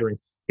Derrick Henry.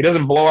 He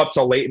doesn't blow up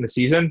till late in the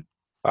season.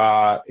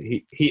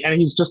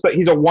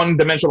 He's a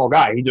one-dimensional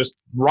guy. He just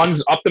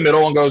runs up the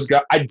middle and goes,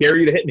 "I dare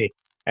you to hit me,"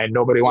 and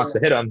nobody wants to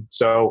hit him.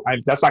 So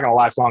that's not going to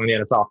last long in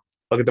the NFL.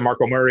 Look at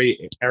DeMarco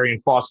Murray,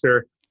 Arian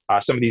Foster,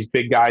 some of these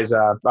big guys,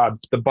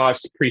 the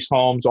Bus, Priest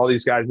Holmes, all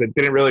these guys that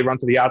didn't really run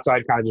to the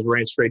outside, kind of just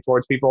ran straight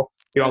towards people.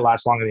 You don't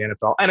last long in the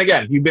NFL. And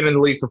again, you've been in the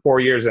league for 4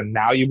 years and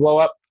now you blow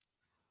up.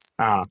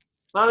 I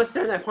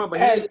understand that point, but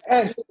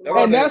And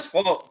that's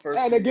fault.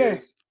 and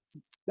again,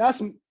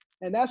 that's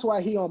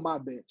why he on my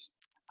bench.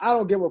 I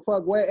don't give a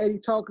fuck what Eddie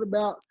talking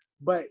about,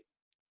 but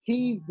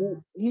he's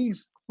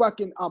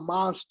fucking a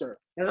monster.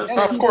 of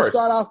Of course.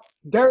 Start off,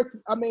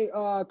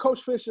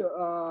 Coach Fisher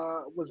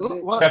was a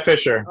bitch. Jeff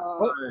Fisher.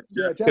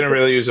 Jeff Didn't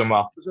really use him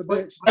well. was a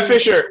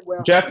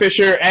bitch. Jeff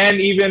Fisher,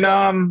 and even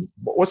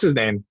what's his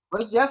name?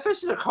 Was Jeff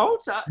Fisher the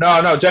coach?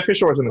 No, Jeff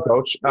Fisher wasn't the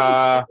coach.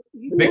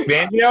 Vic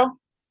Fangio.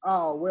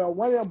 Oh well,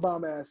 one of them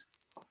bum ass.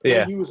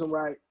 Yeah. Use him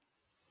right.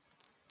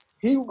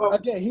 He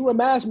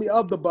reminds me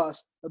of the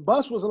Bus. The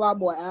Bus was a lot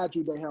more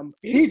agile than him.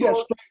 He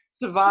just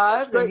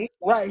survived. Right.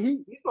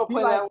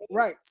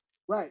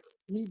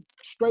 He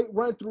straight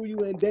run through you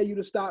and dare you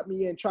to stop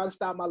me and try to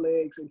stop my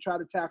legs and try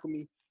to tackle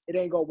me. It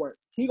ain't gonna work.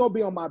 He gonna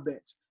be on my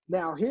bench.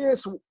 Now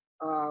here's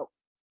how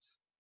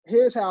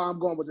I'm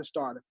going with the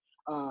starter.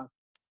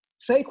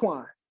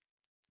 Saquon,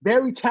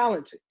 very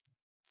talented,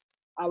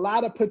 a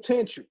lot of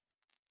potential.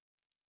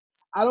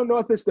 I don't know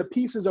if it's the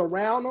pieces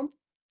around him,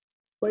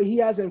 but he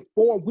hasn't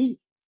formed.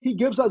 He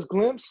gives us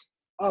glimpse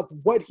of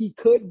what he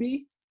could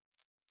be,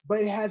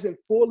 but it hasn't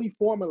fully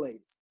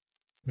formulated.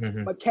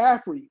 Mm-hmm.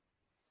 McCaffrey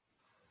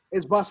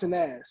is busting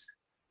ass,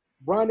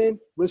 running,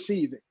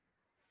 receiving.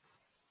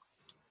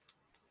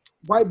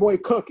 White boy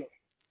cooking.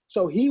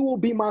 So he will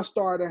be my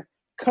starter,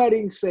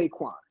 cutting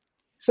Saquon.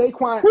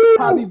 Saquon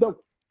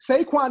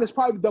is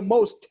probably the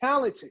most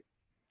talented,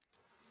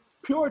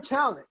 pure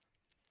talent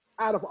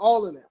out of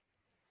all of them.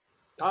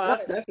 Oh,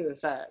 that's definitely a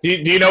fact. Do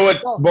you know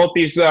what both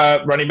these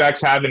running backs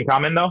have in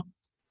common, though?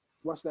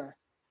 What's that?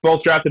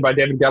 Both drafted by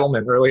David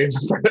Gettleman early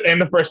in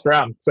the first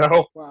round.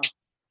 So, Wow.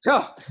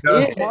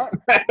 Smart.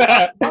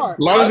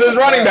 Loves his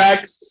running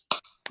backs.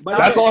 But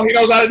That's all he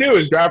knows how to do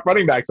is draft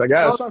running backs, I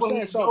guess. That's what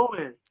I'm saying. So,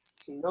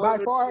 by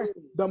far,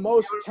 the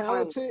most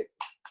talented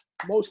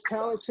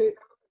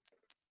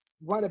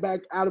running back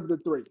out of the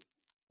three.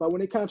 But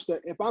when it comes to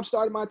if I'm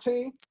starting my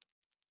team,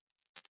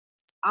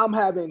 I'm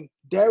having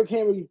Derrick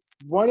Henry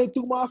running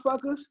through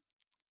motherfuckers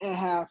and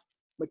have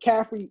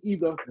McCaffrey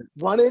either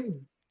running,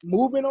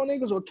 moving on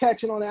niggas or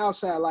catching on the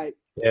outside like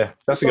Yeah,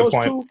 that's a good those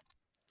point. two,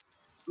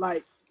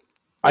 like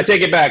I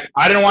take it back.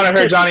 I didn't want to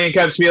hurt Johnny and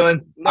Kev's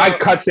feelings. No. I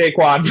cut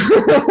Saquon.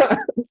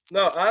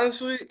 No,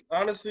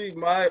 honestly,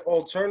 my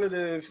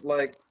alternative,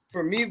 like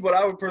for me, what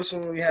I would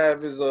personally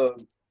have is a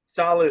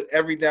solid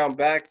every down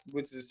back,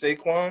 which is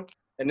Saquon,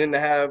 and then to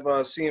have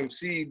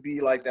CMC be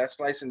like that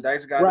slice and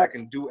dice guy Right. that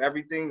can do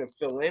everything to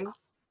fill in.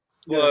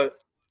 Yeah. But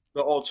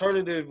the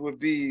alternative would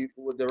be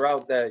with the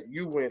route that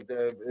you went,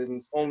 Dev,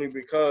 and only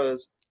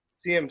because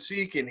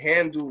CMC can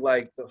handle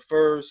like the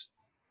first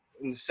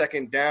and the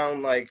second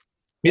down, like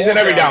He's all an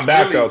every down downs,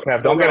 back, really, though, Kev.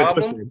 no Don't get it problem.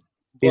 twisted.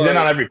 He's in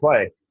But- on every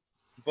play.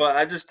 But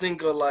I just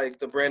think of like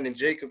the Brandon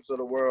Jacobs of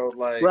the world,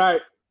 like right.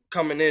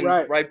 coming in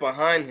Right. right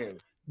behind him.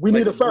 We like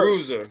need a the first.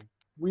 bruiser.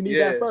 We need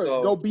Yeah, that first.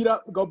 so Go beat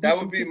That some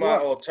would be people my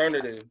up.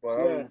 alternative, but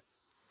Yeah.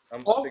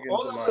 I'm All sticking to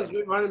of us mine.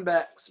 with running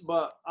backs,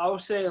 but I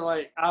would say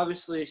like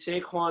obviously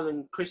Saquon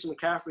and Christian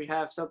McCaffrey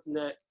have something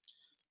that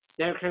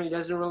Derrick Henry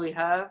doesn't really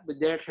have, but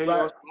Derrick Henry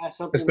Right. also has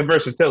something. It's the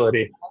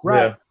versatility.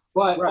 Right. Yeah.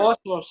 But Right.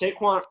 also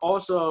Saquon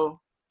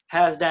also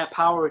has that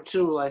power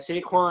too. Like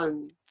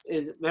Saquon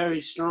is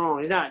very strong.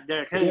 He's not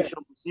Derrick Henry Yeah.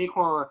 strong, but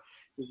Saquon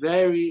is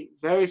very,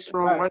 very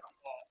strong Right. running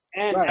back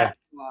and Right. pass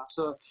block.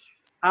 So Yeah,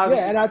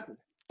 obviously and I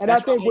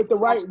that's think why with the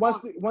they- right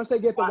once they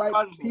get the I right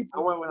started him. I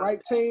people, went with him.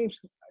 right teams,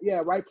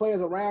 right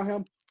players around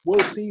him, we'll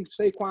see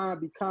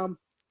Saquon become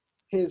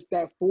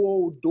that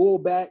full dual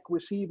back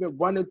receiving,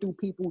 running through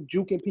people,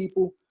 juking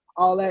people,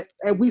 all that,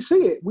 and we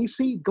see it. We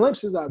see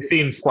glimpses of it.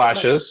 Seen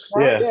flashes.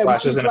 Like, Yeah, Yeah, we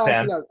flashes see in a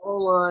flashes pan. of it.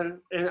 O-line,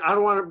 and I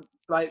don't want to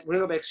like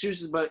bring up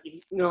excuses, but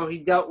he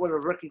dealt with a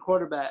rookie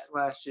quarterback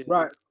last year.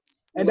 Right.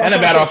 And that's a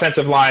what bad I'm saying.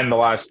 offensive line the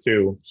last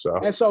two. So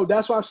And so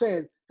that's what I'm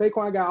saying.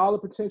 Saquon got all the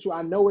potential.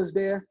 I know it's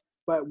there,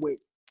 but with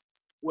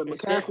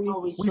It's McCaffrey,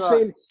 definitely we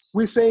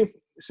trust.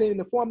 seen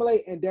the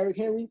formulate and Derrick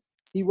Henry,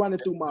 he running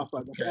through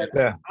motherfuckers. And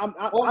yeah.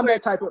 I'm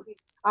that type of.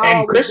 I And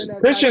always been that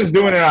type Christian's of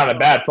doing it guy. on a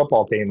bad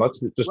football team. Let's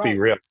just be Right.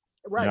 real.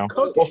 Right, You know?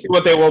 cooking. We'll see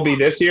what they will be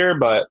this year,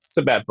 but it's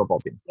a bad football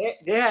team.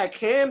 They had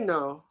Cam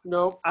though.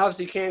 No,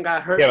 obviously Cam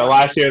got hurt. Yeah, but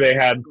last year they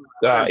had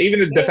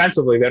even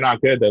defensively they're not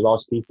good. They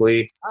lost Keith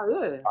Lee. Oh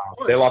yeah. of They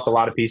course. lost a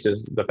lot of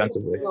pieces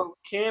defensively.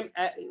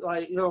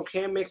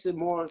 Cam makes it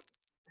more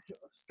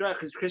straight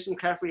because Christian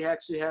McCaffrey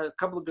actually had a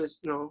couple of good.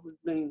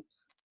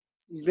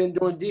 He's been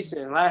doing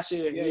decent. Last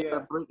year he had a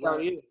breakout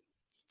Right. year.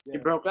 Yeah. He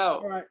broke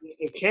out. All right.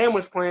 If Cam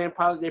was playing,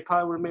 they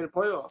probably would have made a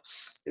playoffs.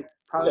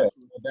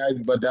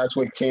 But that's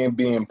what Cam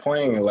being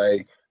playing.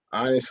 Like,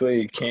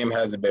 honestly, Cam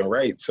hasn't been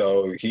right,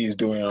 so he's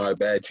doing on a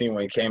bad team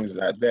when Cam is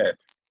not there.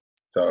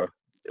 So,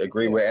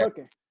 agree with Ed.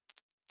 Cooking.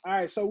 All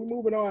right, so we're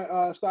moving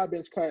on. Star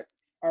bench cut.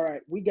 All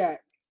right, we got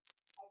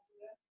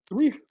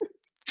 3.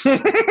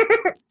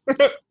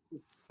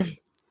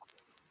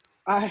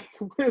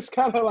 It's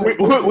kind of like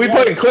we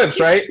put in clips,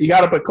 right? You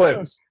got to put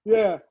clips.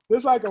 Yeah,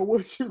 it's like a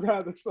would you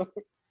rather. So,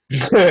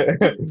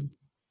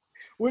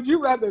 would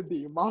you rather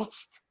be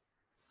Moss?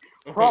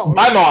 Cross,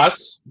 By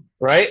Moss,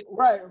 right?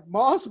 right?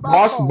 Moss by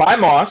Moss Cross, by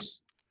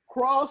Moss,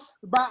 Cross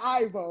by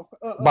Ivo,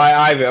 by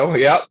Ivo.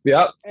 Yep.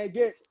 and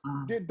get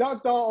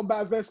dunked on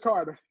by Vince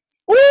Carter.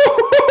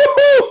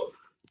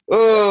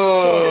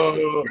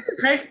 Oh,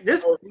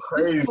 This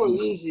is really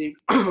easy.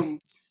 I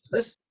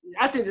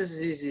think this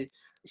is easy.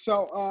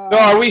 So, so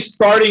are we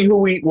starting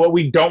what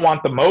we don't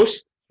want the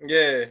most?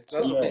 Yeah, that's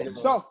what Yeah. I'm doing.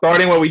 so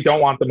Starting what we don't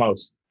want the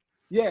most.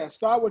 yeah,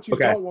 start what you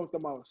Okay. don't want the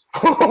most.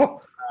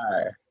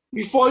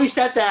 Before you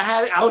said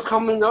that, I was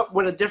coming up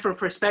with a different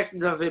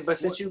perspective of it, but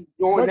since you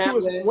going that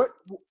way,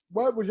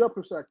 What was your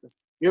perspective?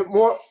 you're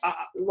more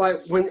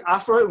like when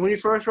you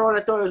first wrote,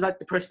 I thought it was like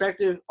the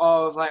perspective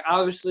of like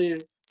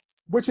obviously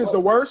Which is the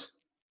worst?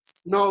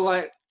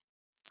 like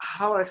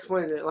how would I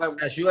explain it?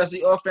 Like As you as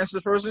the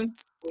offensive person,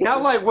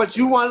 not like what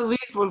you want at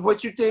least, but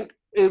what you think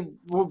it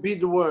would be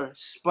the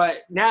worst.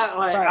 But now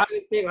like Right. I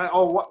didn't think like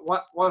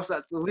what was that?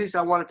 At least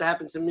I want it to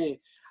happen to me.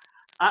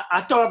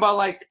 I thought about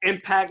like the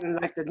impact and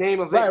like the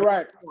name of it.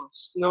 Right.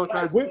 You know what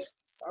I'm trying to say?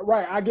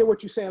 Right, I get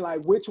what you're saying. Like,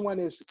 which one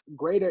is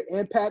greater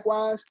impact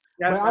wise?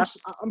 But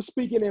I'm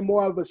speaking in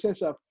more of a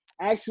sense of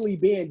actually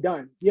being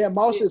done. Yeah,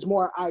 Moss is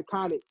more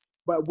iconic,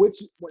 but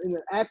in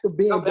the act of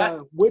being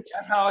done, which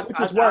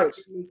is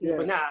worse? Yeah.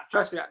 But nah,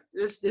 trust me,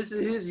 this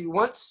is easy.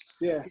 Once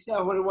Yeah, you said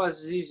what it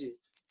was, it's easy.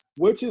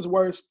 which is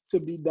worse to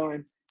be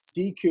done?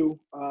 DQ,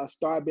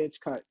 star bench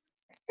cut.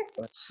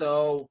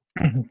 so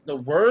the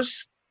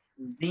worst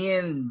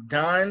being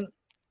done,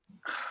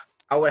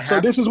 I would So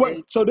have. this is to what.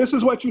 say- So this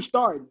is what you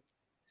started.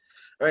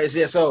 All right,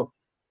 so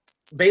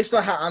based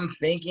on how I'm not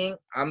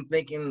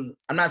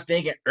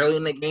thinking early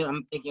in the game.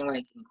 I'm thinking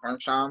like in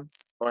crunch time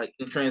or like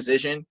in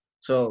transition.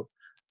 So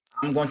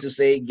I'm going to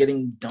say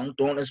getting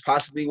dunked on is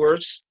possibly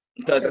worse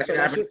because Okay, that so can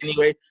that's happen it.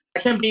 anyway.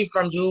 That can be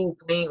from you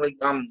playing like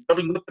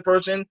jumping with the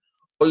person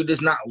or you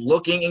just not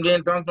looking and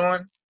getting dunked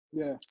on.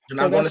 Yeah. And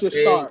So I'm going that's to your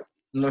say start.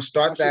 I'm going to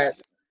start That's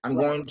that. I'm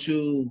right. going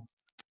to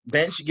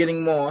bench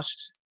getting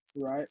mossed.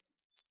 Right.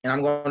 And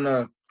I'm going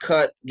to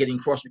cut getting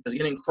crossed because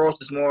getting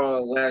crossed is more or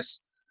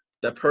less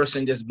the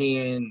person just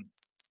being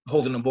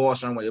holding the ball a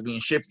certain way or being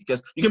shifty.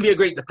 Because you can be a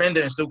great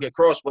defender and still get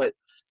crossed, but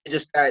it's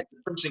just that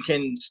the person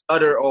can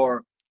stutter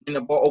or bring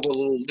the ball over a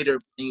little later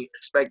than you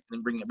expect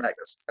and bring it back.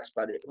 That's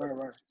about it. Right.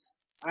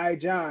 All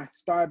right, John,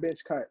 start bench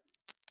cut.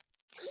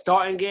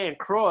 Starting getting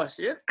crossed.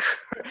 Yeah.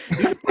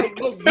 You play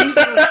good defense.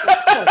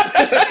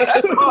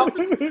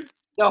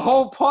 The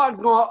whole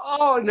park going,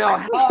 oh no,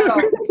 hell.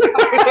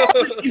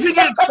 If you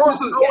get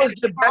crossed, you always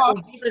get back on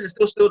defense and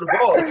still steal the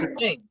ball. It's a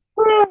thing.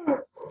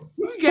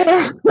 You get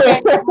crossed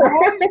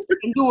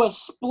and do a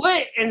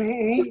split, and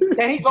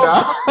then he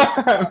goes.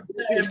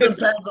 It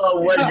depends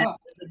on what you.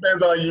 It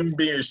depends on you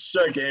being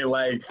shook and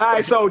like. All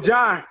right, so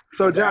John,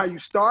 you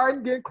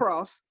starting getting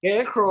crossed.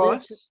 Getting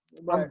crossed.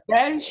 Right. I'm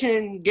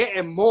benching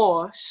getting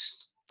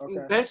mossed. Okay.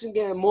 I'm benching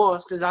getting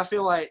mossed because I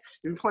feel like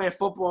if we're playing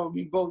football,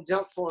 we both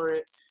jump for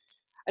it.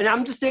 And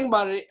I'm just thinking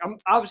about it. I'm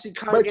obviously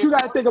kind of. But you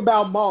got to think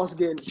about Moss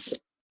getting.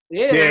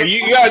 Yeah,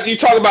 you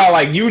talk about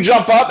like you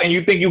jump up and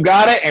you think you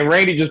got it, and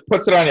Randy just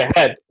puts it on your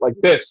head like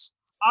this.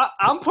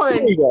 I'm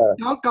putting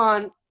dunk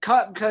on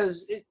cut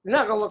because it's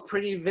not gonna look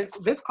pretty. Vince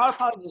Carter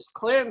probably just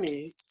cleared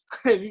me.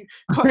 If you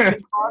put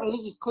Vince Carter, he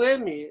just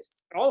cleared me.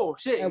 Oh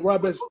shit! And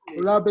rub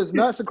his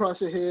nuts across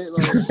your head.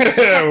 Like.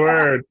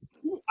 Word.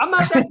 I'm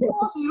not that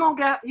close. He's gonna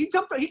get. He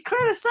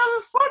cleared a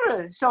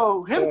 7-footer.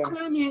 So him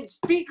clearing me, his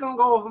feet gonna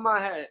go over my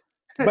head.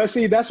 But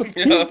see, that's what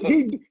he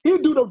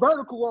do the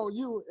vertical on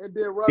you and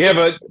then rub. Yeah,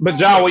 but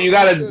John, what you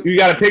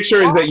gotta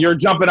picture is that you're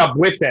jumping up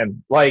with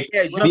him. Like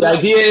the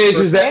idea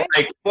is that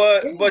like,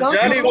 but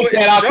Johnny you wouldn't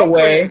get out the jump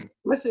way. with him.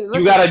 Listen.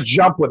 You gotta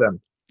jump with him.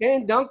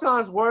 Getting dunked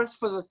on is worse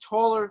for the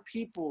taller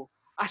people.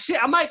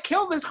 I might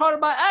kill Vince Carter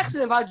by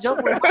accident if I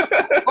jump with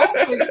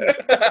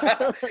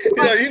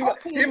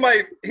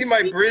him. He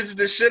might bridge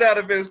the shit out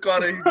of Vince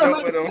Carter. You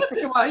jump with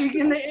him. While he's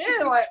in the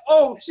air, like,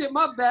 oh shit,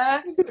 my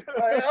bad.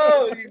 Like,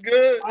 oh, you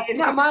good? It's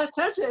not my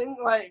attention.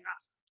 Like,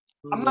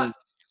 I'm not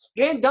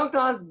getting dunked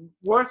on is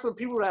worse for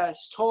people that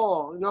is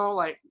tall. You know,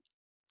 like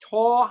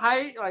tall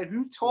height. Like if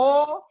you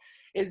tall,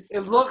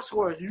 it looks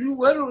worse. You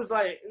little is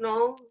like, you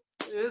know.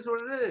 It is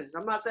what it is.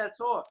 I'm not that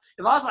tall.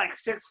 If I was like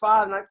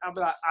 6'5", and I'd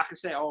be like, I could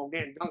say, "Oh, I'm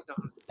getting dunked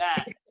on."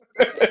 That.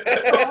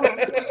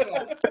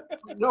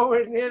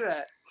 Nowhere near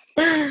that.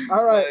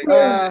 All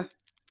right,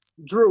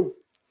 Drew,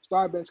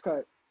 start bench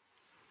cut.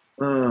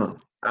 I'm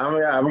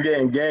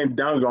getting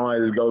dunked on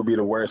is gonna be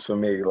the worst for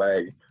me.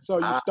 Like, so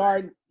you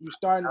starting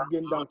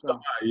getting dunked on.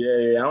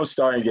 Yeah, I'm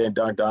starting getting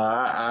dunked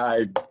on.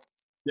 I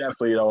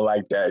definitely don't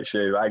like that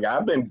shit. Like,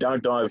 I've been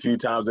dunked on a few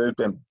times. It's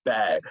been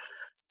bad,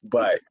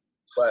 but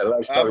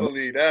let's talk. I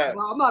believe that.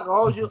 Well, I'm not gonna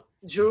hold you,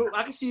 Drew.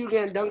 I can see you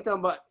getting dunked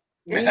on, but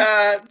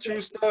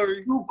true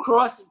story. You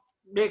cross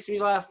makes me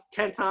laugh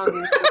 10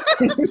 times.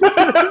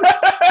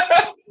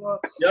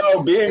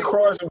 Yo, being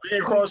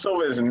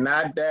crossover is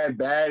not that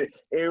bad.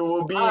 It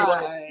will be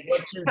like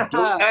what you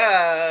do.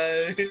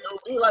 It will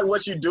be like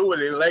what you do with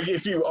it. Like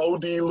if you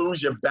OD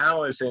lose your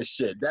balance and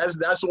shit.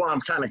 That's why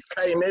I'm kind of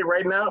cutting it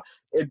right now.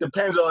 It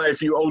depends on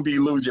if you OD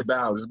lose your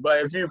balance.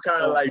 But if you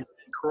kind of like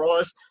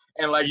cross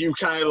and like you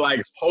kind of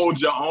like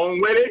hold your own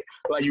with it,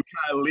 like you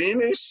kind of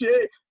lean and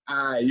shit,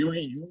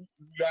 you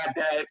got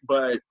that.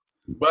 But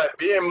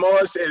being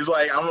Moss is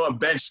like I'm gonna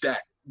bench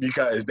that.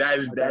 Because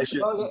that's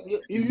shit.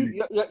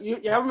 You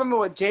remember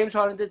what James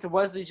Harden did to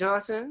Wesley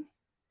Johnson?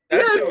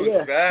 That shit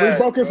was bad. We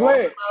broke his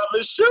leg.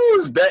 The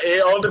shoes.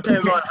 It all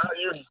depends on how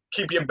you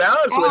keep your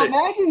balance with it.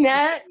 Imagine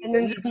that, and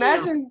then just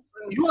imagine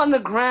you on the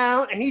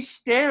ground and he's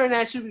staring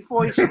at you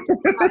before he shoots.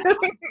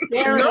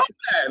 You know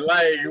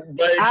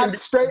that,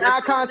 straight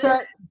eye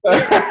contact.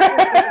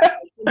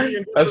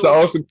 That's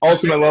the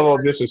ultimate level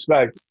of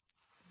disrespect.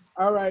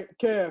 All right,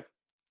 Kev,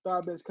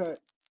 start bench cut.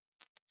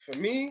 For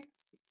me,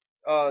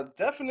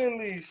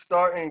 definitely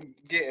starting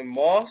getting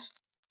mossed,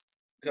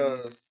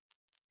 because,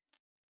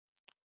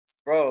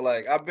 bro,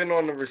 like I've been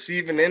on the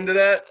receiving end of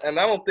that, and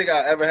I don't think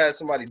I ever had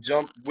somebody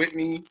jump with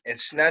me and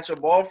snatch a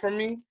ball from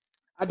me.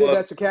 I did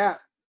that to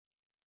Cap.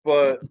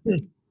 But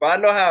I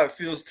know how it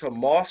feels to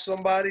moss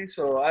somebody,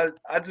 so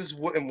I just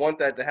wouldn't want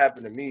that to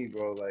happen to me,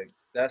 bro. Like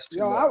that's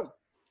too much.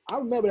 I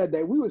remember that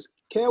day.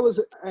 Kev was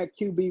at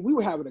QB. We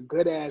were having a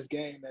good ass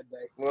game that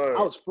day. Word.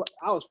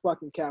 I was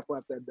fucking Cap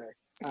up that day.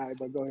 All right,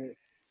 but go ahead.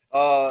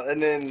 And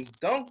then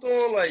dunked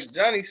on, like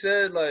Johnny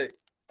said, like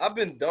I've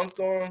been dunked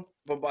on,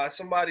 but by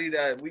somebody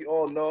that we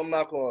all know. I'm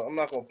not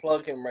gonna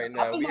plug him right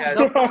now. We had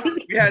that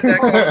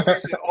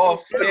conversation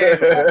off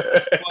camera.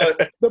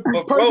 But the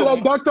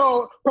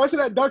person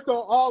that dunked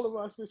on all of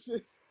us and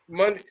shit.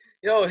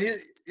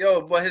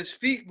 But his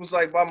feet was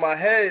like by my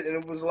head, and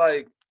it was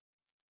like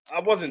I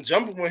wasn't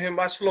jumping with him.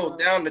 I slowed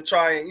down to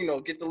try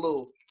and get the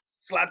little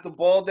slap the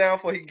ball down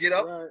before he get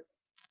up. Right.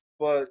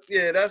 But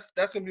yeah, that's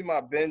gonna be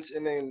my bench,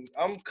 and then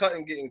I'm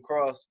cutting getting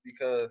crossed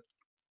because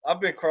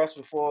I've been crossed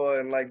before,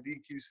 and like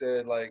DQ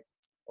said, like,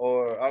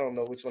 or I don't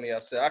know which one of y'all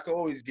said, I could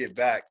always get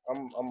back.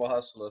 I'm a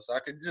hustler, so I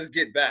could just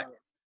get back.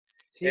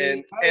 See,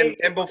 and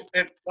if I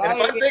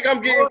think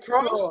I'm getting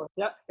crossed,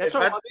 that's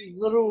talking about these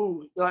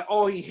little like,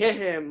 oh, he hit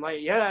him.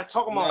 Like, yeah,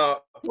 talking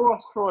about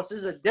cross.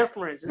 There's a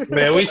difference.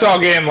 Man, we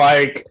talking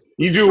like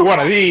You do one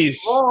of these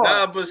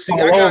Nah, but see,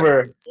 I all got.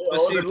 over.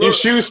 But see, Your look,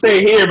 shoes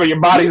stay here, but your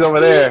body's over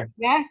there.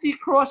 Nasty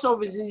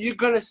crossovers, and you're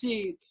gonna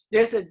see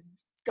there's a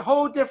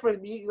whole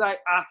different. Like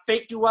I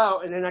fake you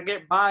out, and then I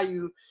get by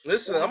you.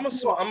 listen, I'm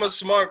a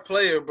smart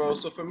player, bro.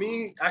 So for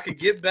me, I could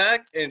get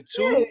back, and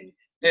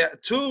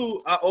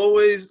two, I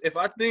always, if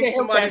I think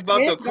somebody's about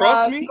to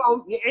cross me,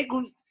 your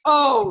ankle.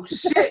 Oh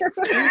shit!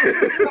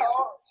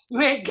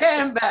 You ain't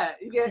getting back.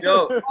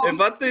 yo, if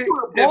I think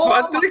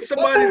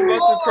somebody's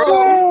about to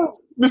cross me,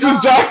 This is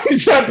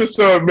Johnny's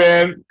episode,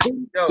 man.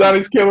 yo,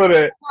 Johnny's killing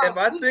it.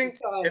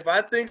 if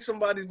I think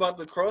somebody's about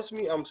to cross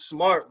me, I'm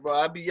smart, bro.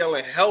 I be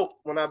yelling help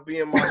when I be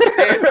in my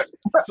stance.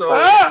 So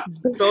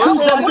it's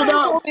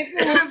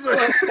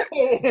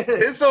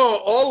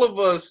on all of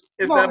us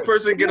if that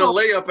person get a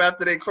layup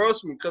after they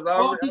cross me, because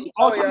I'm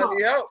telling you I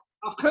need help.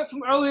 A clip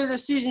from earlier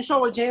this season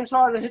showed where James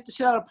Harden hit the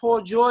shit out of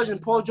Paul George,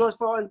 and Paul George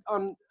fell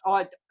on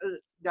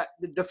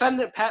the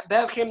defendant Pat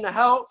Bev came to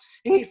help,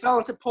 and he fell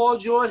into Paul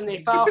George, and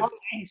they fouled him,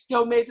 and he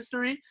still made the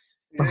three.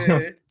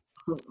 Yeah.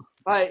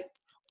 Like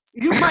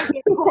you might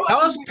get That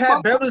was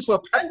Pat Beverly's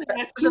for Pat.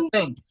 That's the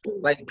thing.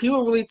 Like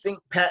people really think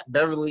Pat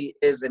Beverly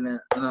is an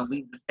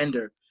elite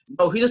defender.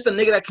 No, he's just a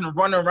nigga that can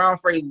run around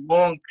for a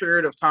long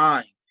period of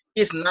time.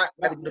 He's not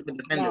like a good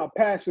defender. No,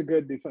 Pat's a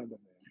good defender, man.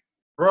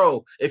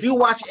 Bro, if you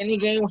watch any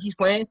game when he's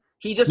playing,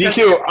 he just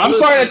DQ, I'm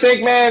starting to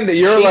think, man, that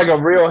you're like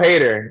a real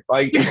hater.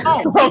 Like,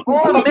 no, we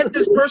all met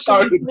this person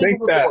starting to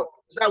think that.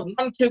 It's that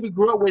one kid we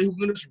grew up with who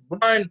can just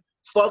run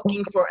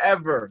fucking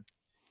forever.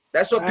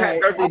 That's what Pat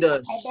Beverly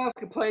does. Pat Bev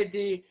could play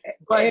D,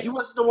 but he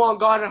wasn't the one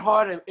guarding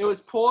Harden. It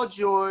was Paul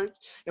George,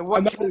 and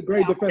what Another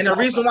great defender. And the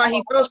reason why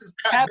he fell is because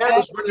Pat Bev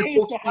was running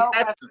full speed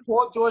at him.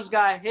 Paul George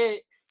got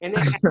hit, and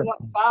they ended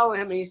up fouling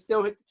him, and he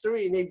still hit the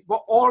three, and they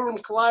all of them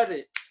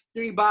collided.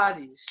 3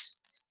 bodies.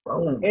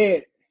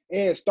 Ed,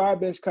 star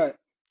bench cut.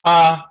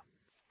 I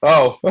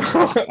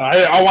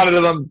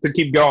wanted them to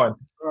keep going.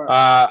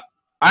 Right.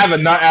 I have a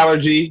nut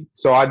allergy,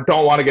 so I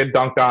don't want to get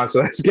dunked on.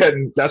 So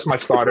that's my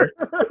starter.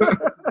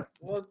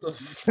 What the?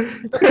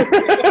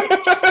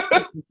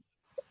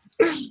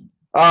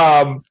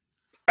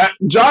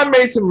 John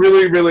made some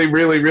really, really,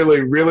 really,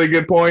 really, really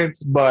good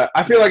points, but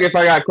I feel like if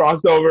I got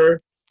crossed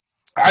over,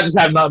 I just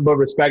have nothing but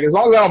respect. As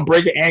long as I don't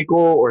break an ankle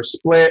or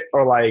split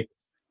or like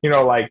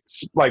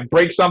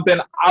break something,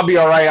 I'll be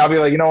all right. I'll be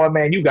like, you know what,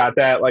 man, you got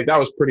that. Like that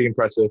was pretty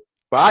impressive.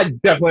 But I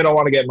definitely don't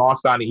want to get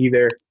mossed on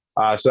either.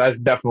 So that's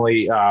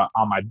definitely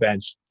on my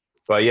bench.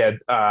 But yeah,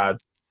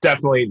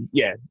 definitely,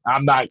 yeah.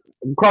 I'm not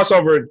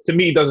crossover to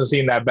me doesn't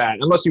seem that bad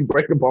unless you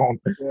break a bone.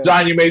 Yeah.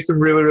 John, you made some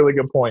really, really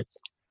good points.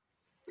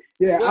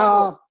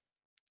 Yeah.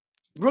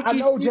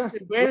 Rookie season,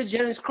 Brandon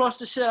Jennings crossed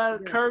the shit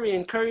out of Curry,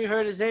 and Curry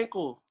hurt his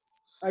ankle.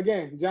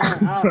 Again,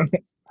 John.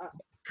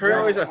 Curry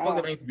always had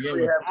fucking things to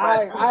begin with.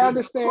 I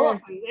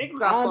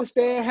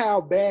understand how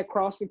bad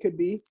crossing could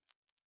be,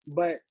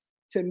 but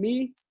to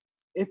me,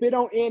 if it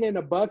don't end in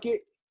a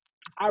bucket,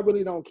 I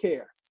really don't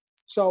care.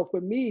 So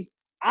for me,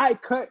 I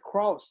cut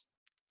cross.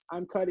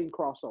 I'm cutting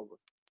crossover,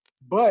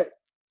 but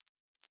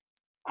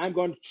I'm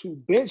going to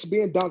bench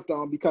being dunked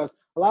on because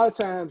a lot of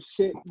times,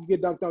 shit, you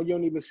get dunked on, you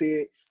don't even see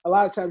it. A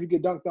lot of times you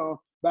get dunked on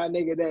by a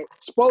nigga that's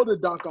supposed to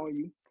dunk on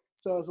you.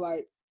 So it's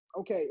like,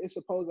 okay, it's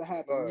supposed to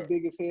happen. You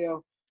big as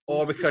hell.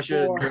 Or because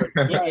you're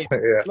right.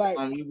 Like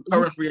you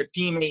covering for your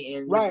teammate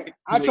and right.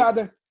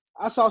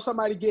 I saw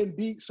somebody getting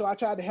beat, so I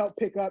tried to help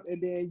pick up,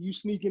 and then you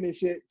sneaking and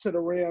shit to the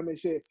rim and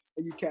shit,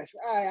 and you catch me.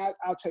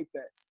 I'll take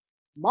that.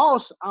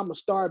 Moss, I'm a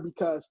star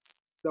because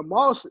the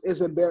Moss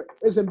is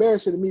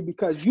embarrassing to me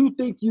because you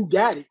think you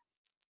got it.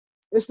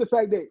 It's the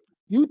fact that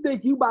you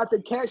think you about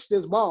to catch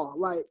this ball,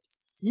 like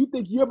you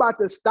think you're about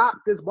to stop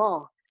this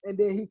ball, and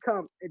then he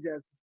come and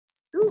just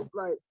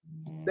like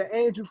the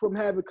angel from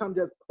heaven come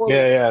just pull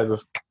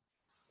just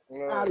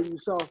out of you.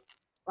 So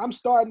I'm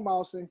starting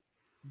Mawson,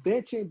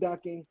 benching,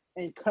 dunking,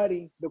 and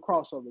cutting the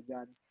crossover,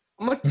 Johnny.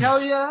 I'm gonna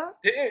tell you.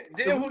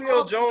 Didn't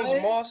Julio Jones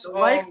Moss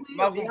Malcolm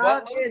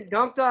Butler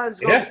dunked on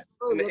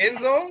in the end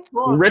zone?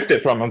 We ripped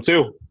it from him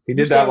too. He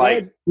did that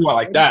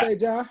like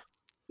that.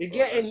 You're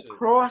getting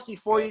crossed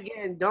before you're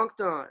getting dunked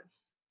on.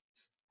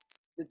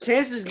 The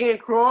chances of getting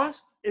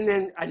crossed and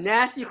then a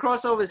nasty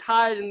crossover is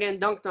higher than getting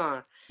dunked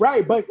on.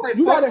 Right, but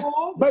you gotta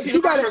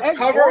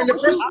cover.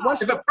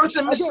 If a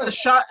person misses a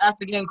shot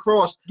after getting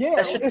crossed,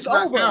 it's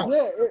over.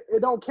 Yeah,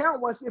 it don't count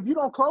once if you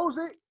don't close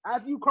it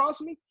after you cross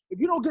me. If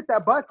you don't get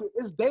that bucket,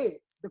 it's dead.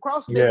 The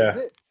cross is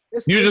it.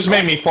 You just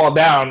made me fall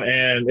down,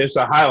 and it's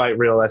a highlight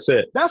reel. That's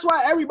it. That's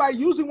why everybody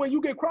usually when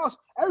you get crossed,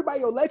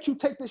 everybody will let you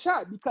take the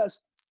shot because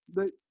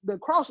the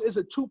cross is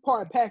a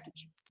 2-part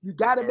package. You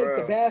got to make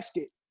the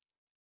basket.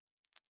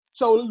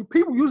 So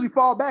people usually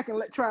fall back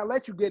and try and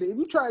let you get it. If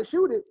you try to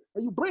shoot it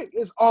and you break,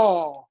 it's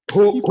all.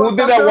 Who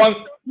did that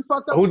one?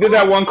 Who did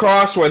that one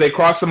cross where they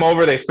crossed them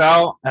over, they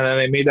fell, and then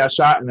they made that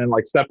shot and then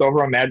like stepped over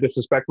them, mad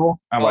disrespectful,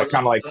 and like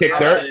kind of like kicked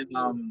dirt.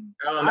 Allen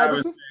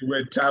Iverson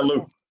with Ty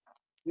Lue.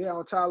 Yeah,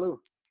 on Ty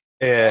Lue.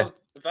 Yeah.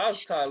 If I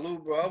was Ty Lue,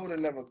 bro, I would have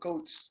never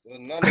coached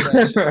none of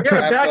that shit.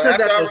 Yeah, bad because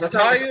that I though. That's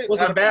not retired,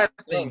 wasn't a I'd bad be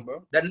done, thing.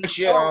 bro. That next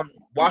year,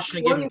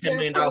 Washington gave him $10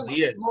 million a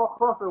year. Jamal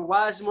Crawford.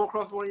 Why is Jamal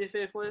Crawford one of your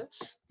favorite players?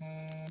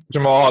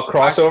 Jamal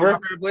crossover. My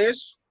favorite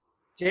players.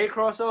 Jay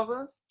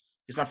crossover.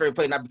 He's my favorite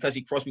player, not because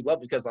he crossed people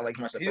up, because I like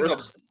him as a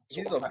person.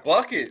 He's a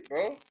bucket,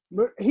 bro.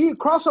 He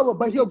crossover,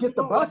 but he'll get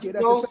the bucket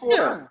at the same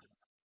time.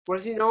 What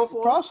is he known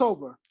for?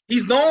 Crossover.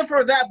 He's known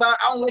for that, but I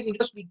don't like him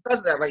just because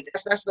of that. Like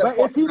that's the But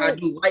part I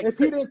do like. if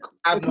he didn't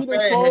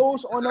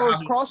close on those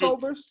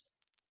crossovers,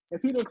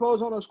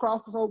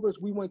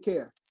 we wouldn't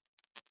care.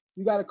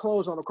 You got to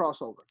close on a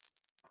crossover.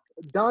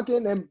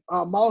 Duncan and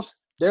Moss,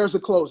 there's the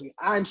closing.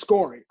 I'm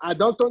scoring. I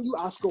dunked on you,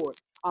 I scored.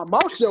 I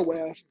moused your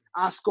ass,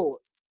 I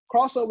scored.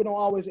 Crossover don't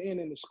always end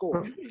in the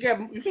score.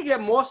 You can get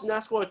Moss and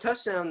not score a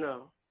touchdown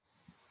though.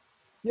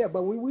 Yeah,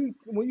 but when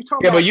you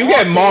talk Yeah, about but you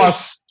get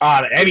Moss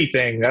on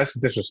anything. That's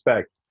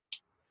disrespect.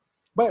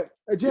 But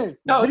again,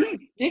 No,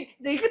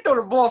 they can throw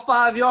the ball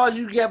 5 yards.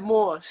 You get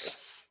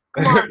Moss.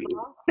 Come on,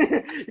 bro.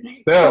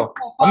 Still,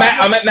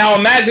 now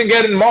imagine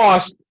getting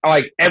Moss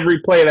like every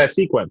play of that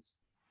sequence.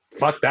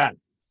 Fuck that.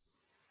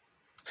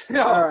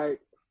 all right.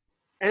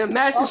 And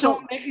imagine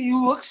someone making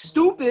you look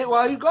stupid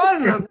while you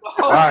guarding them.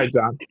 All right,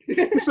 John.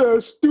 So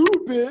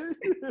stupid.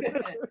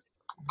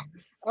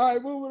 All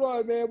right, moving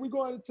on, man. We're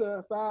going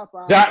into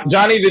 5-5.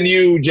 Johnny the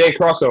new Jay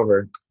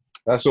crossover.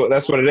 That's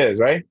what it is,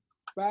 right?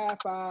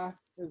 5-5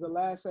 is the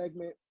last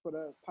segment for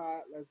the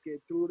pod. Let's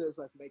get through this.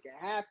 Let's make it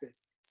happen.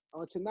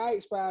 On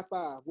tonight's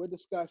 5-5, we're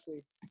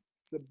discussing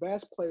the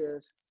best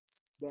players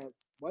that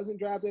wasn't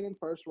drafted in the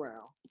first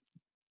round,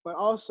 but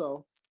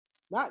also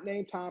not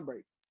named Tom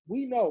Brady.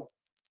 We know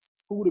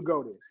who the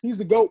GOAT is. He's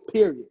the GOAT,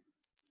 period.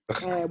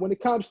 And when it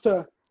comes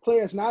to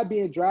players not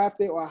being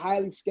drafted or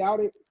highly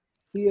scouted,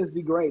 he is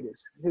the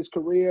greatest. His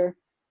career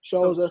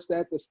shows us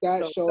that. The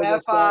stats show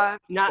us that.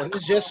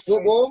 It's just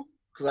football?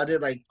 Because I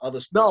did like other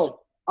sports. No,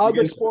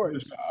 other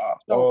sports.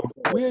 So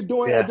we're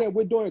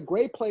doing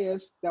great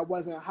players that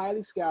wasn't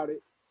highly scouted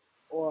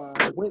or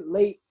went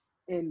late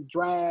in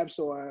drafts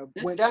or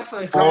went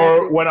undrafted.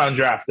 Or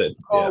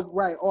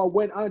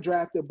went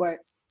undrafted, but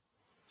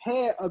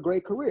had a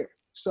great career.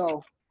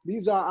 So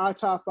these are our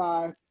top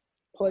 5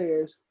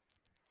 players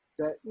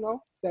that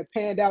that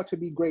panned out to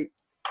be great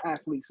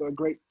athletes or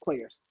great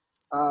players.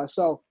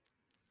 So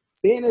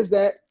being as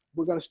that,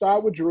 we're gonna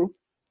start with Drew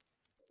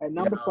at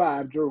number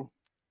 5. Drew.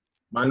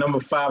 My number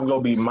 5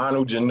 gonna be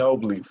Manu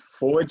Ginobili.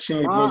 4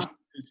 championships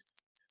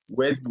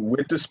with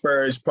the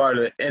Spurs, part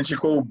of the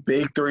integral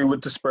big 3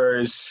 with the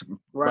Spurs.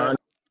 Right.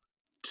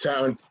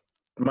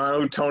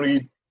 Manu,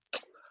 Tony,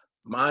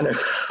 Duncan.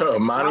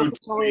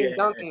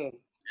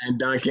 And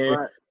Duncan.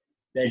 Right.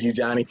 Thank you,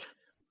 Johnny.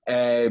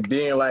 And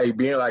being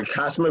like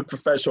consummate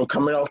professional,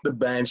 coming off the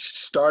bench,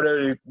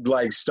 started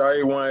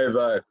one of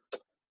the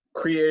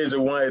creators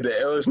of one of the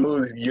illest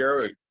moves,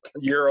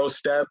 Euro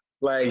step.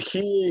 Like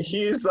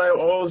he's like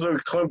also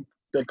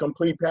the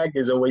complete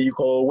package of what you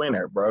call a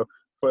winner, bro.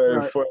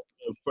 For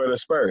the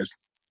Spurs.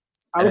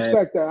 I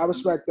respect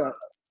that.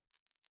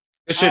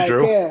 Good shit,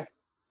 Drew. Yeah,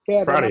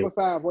 number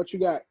 5. What you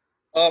got?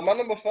 My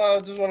number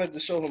 5, just wanted to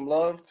show him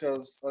love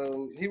because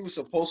he was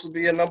supposed to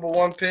be a number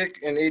 1 pick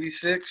in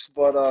 '86,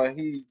 but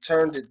he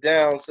turned it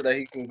down so that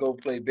he can go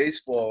play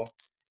baseball.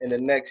 And the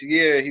next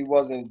year, he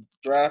wasn't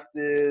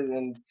drafted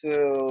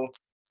until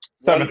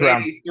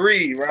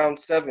 183, round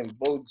 7,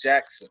 Bo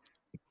Jackson.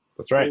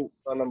 That's right.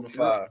 My number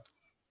 5.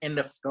 And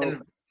the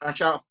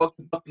franchise fuck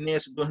the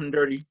Buccaneers for doing him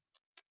dirty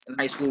in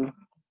high school.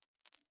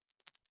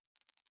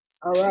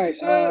 All right.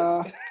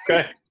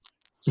 Okay.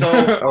 So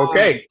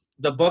okay.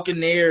 The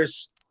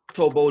Buccaneers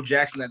told Bo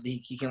Jackson that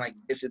he can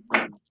visit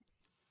them,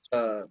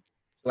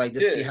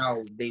 see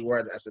how they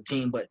were as a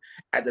team. But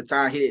at the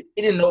time, he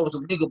didn't know it was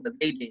illegal, but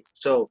they did.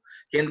 So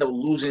he ended up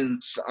losing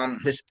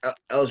his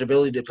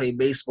eligibility to play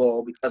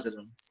baseball because of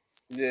them.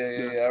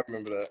 Yeah, I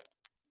remember that.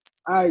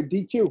 All right,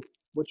 DQ.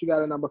 What you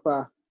got at number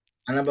 5?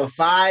 And number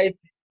 5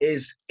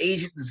 is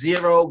Agent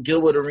Zero,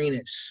 Gilbert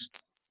Arenas.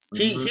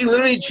 He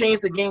literally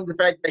changed the game. The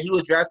fact that he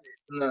was drafted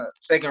in the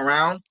 2nd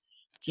round.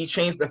 He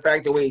changed the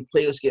fact the way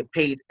players get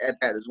paid at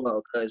that as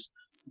well, because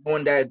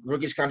when that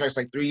rookie's contract's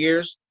like 3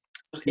 years,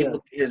 he was able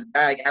to get his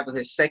bag after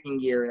his 2nd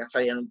year, and that's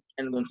how he ended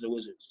up going to the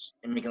Wizards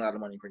and making a lot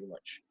of money pretty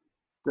much.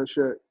 Good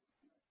shit.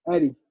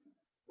 Eddie,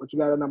 what you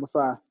got at number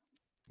 5?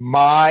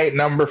 My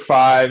number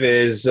 5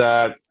 is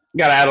got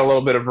to add a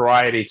little bit of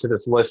variety to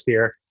this list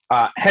here.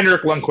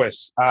 Henrik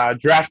Lundqvist,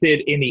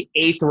 drafted in the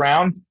 8th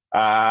round,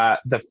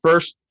 the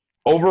first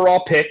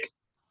overall pick,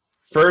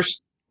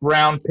 first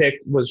round pick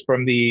was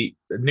from the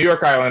New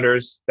York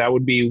Islanders. That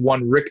would be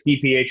one Rick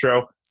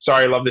DiPietro.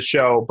 Sorry, love the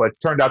show, but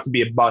turned out to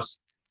be a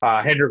bust.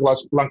 Henrik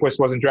Lundqvist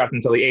wasn't drafted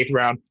until the 8th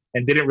round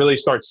and didn't really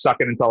start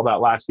sucking until that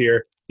last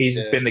year.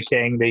 He's been the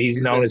king.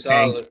 He's known as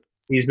king.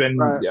 He's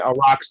been a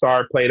rock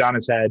star, played on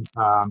his head.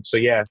 So,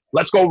 yeah,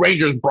 let's go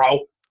Rangers,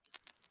 bro.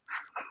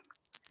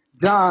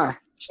 John.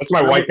 That's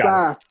my white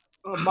guy.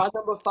 My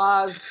number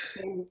 5,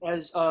 same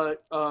as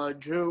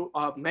Drew,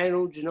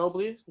 Manu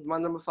Ginobili is my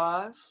number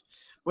 5.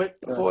 With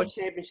 4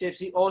 championships,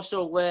 he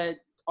also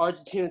led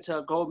Argentina to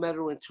a gold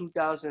medal in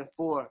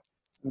 2004.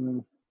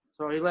 Mhm.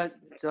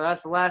 So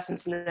that's the last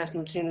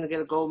international team to get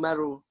a gold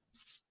medal.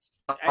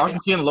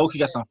 Argentina low-key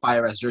got some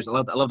fire ass jerseys. I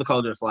love the color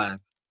of the flag.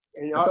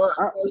 And I thought-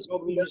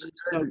 Ginobili was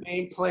the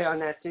main player on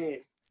that team.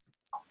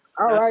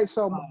 All right,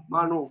 so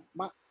Manu.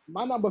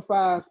 my number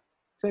 5,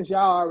 since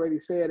y'all already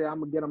said it, I'm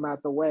gonna get them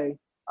out the way.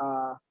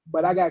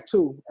 But I got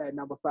 2 at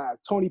number 5: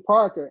 Tony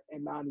Parker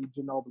and Nani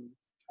Ginobili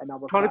at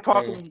number Tony 5.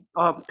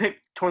 Parker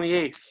picked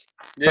 28th.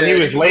 But he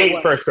was late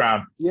what? first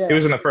round. Yeah, He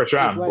was in the first he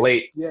was round.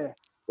 Late. Yeah,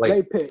 Late.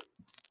 late pick.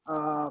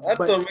 I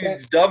But thought we that-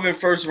 was dubbing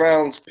first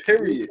rounds,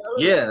 period.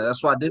 Yeah,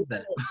 that's why I did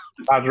that.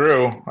 Not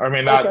Drew. I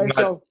mean, not. okay, not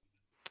so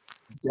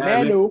Yeah,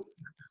 Manu,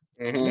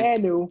 Mhm.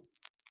 Manu,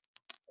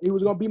 he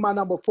was gonna be my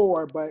number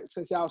 4, but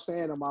since y'all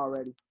saying him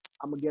already,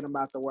 I'm gonna get him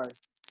out the way.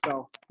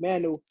 So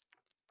Manu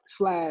 /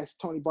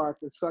 Tony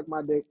Parker, suck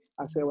my dick.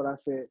 I said what I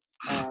said.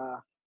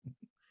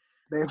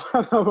 They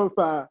my number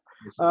 5.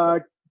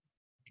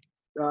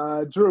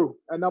 Drew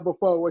at number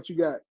 4. What you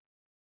got?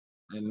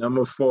 And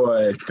number 4,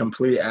 a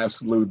complete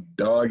absolute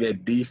dog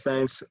at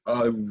defense.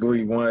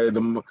 Arguably one of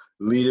the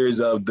leaders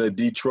of the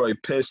Detroit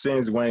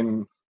Pistons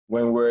when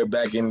we're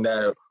back in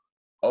that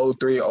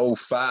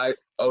 03-05,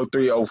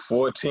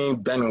 03-04 team.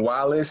 Ben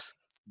Wallace.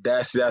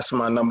 That's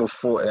my number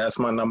 4. That's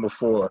my number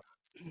 4.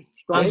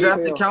 Strong as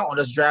Undrafted hell. count or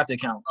does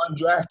drafted count?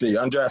 Undrafted.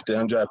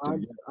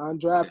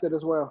 Undrafted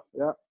as well.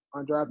 Yep.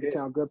 Undrafted Yeah.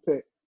 count. Good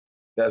pick.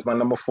 That's my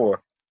number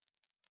 4.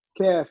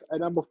 Kev at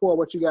number 4.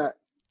 What you got?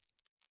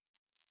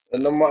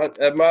 And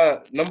at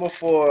my number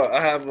 4, I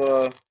have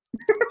a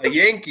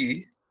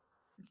Yankee.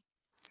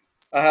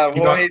 I have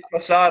You know- Jorge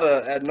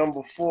Posada at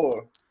number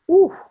 4.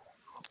 Ooh.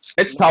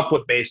 It's tough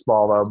with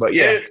baseball though, but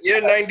yeah.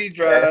 Year 90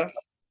 draft.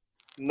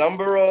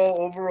 Number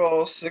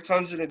overall,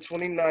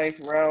 629th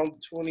round,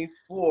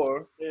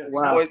 24. Yeah.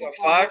 Wow. Boy's a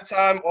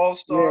 5-time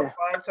All-Star, Yeah.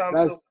 5-time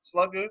That's- Silver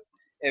Slugger,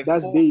 and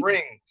that's 4 deep.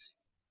 rings.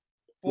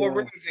 4 Yeah.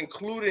 rings,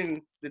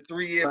 including the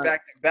 3-year Right.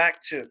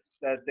 back-to-back chips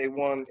that they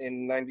won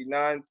in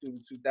 99 through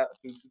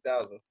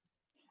 2000.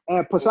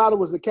 And Posada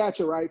was the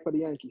catcher, right, for the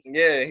Yankees.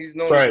 Yeah, he's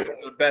known Right. as one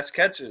of the best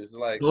catchers.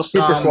 Like, Those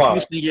Super slow.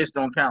 Houston years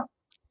don't count.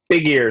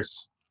 Big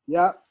ears.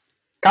 Yep.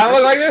 Kind of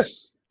look like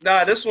this.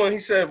 nah, this one he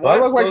said, Do I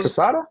what? look like those,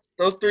 Posada?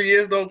 those 3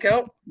 years don't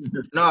count?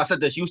 No, I said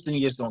the Houston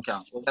years don't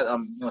count.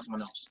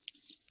 Someone else.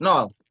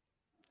 No.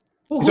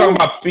 You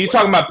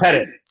talking about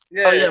Pettit?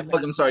 Yeah. Oh yeah,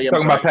 but I'm sorry. I'm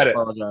Talking sorry. about Pettit.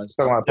 I apologize.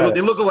 Talking about They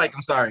Pettit. look alike.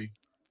 I'm sorry.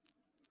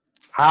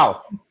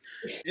 How?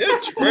 You're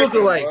look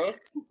tripping, alike.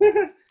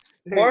 bro.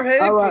 Jorge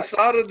All right.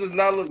 Posada does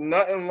not look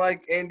nothing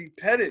like Andy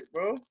Pettit,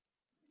 bro.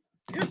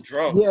 You're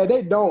drunk. Yeah,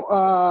 they don't.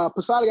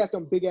 Posada got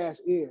them big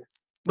ass ears.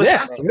 But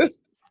Yes,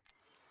 this.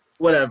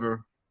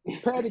 whatever.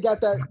 Patty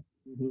got that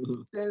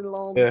thin,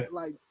 long, Yeah.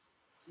 like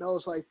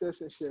nose like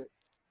this and shit.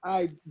 All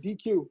right,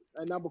 DQ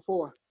at number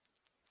 4.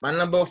 My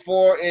number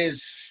 4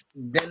 is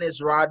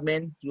Dennis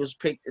Rodman. He was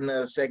picked in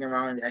the second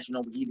round. As you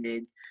know what he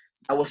did.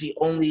 I was the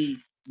only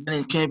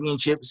winning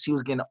championships. He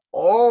was getting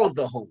all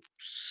the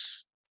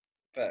hopes.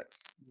 Facts.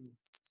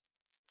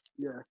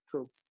 Yeah,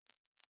 true.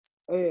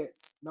 Ed,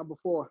 number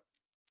 4.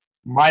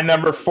 My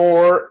number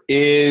 4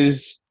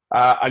 is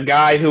a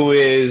guy who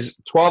is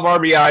 12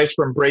 RBIs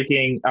from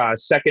breaking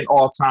second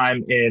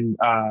all-time in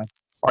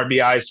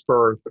RBIs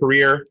for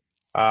career.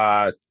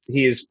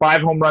 He is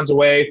 5 home runs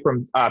away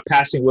from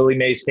passing Willie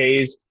Mays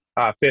Hayes,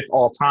 5th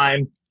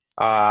all-time.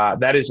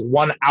 That is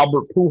one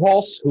Albert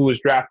Pujols, who was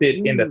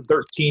drafted in the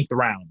 13th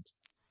round.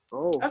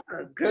 Oh, That's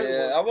a good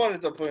Yeah, one. I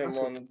wanted to put him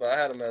on, but I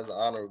had him as an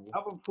honorable.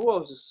 Albert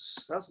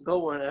Pujols, that's a good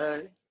one.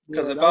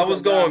 Because yeah, if that I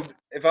was that guy. going,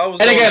 if I was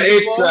And going again,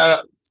 it's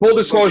baseball, full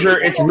disclosure,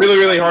 it's really,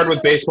 really hard with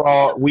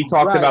baseball. We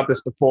talked Right. about this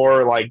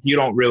before. Like, you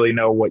don't really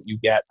know what you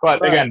get. But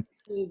Right. again,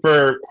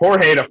 for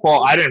Jorge to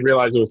fall, I didn't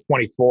realize it was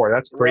 24.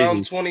 That's crazy.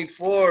 round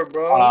 24,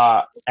 bro.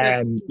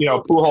 And,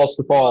 Pujols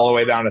to fall all the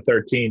way down to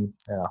 13.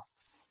 Yeah.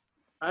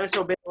 I just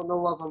show baseball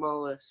no love on my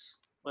list.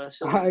 But I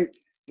show all right.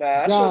 Nah,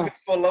 I Nah. showed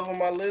baseball love on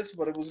my list,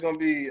 but it was gonna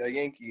be a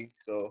Yankee.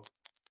 So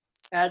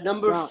at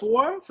number Wow.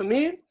 4 for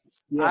me, I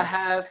Yeah.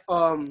 have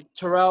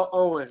Terrell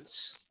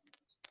Owens.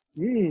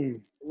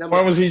 Number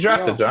When was he 4,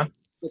 drafted, John?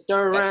 the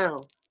 3rd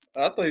round.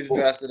 I thought he was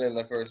drafted in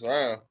the first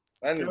round.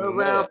 I didn't even Third know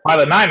round. that. By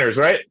the Niners,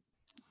 right?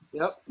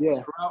 Yep. Yeah.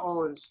 Terrell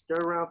Owens,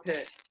 3rd round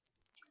pick.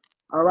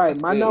 All right.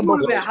 That's My good. He number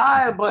would have been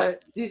higher,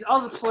 but these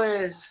other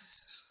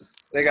players,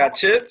 They got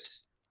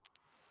chips.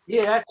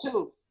 yeah, that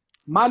too.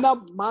 my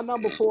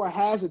number 4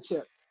 has a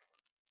chip.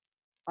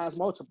 Has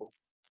multiple.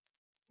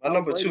 My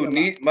number Brady two a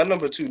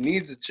lot.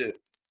 needs a chip.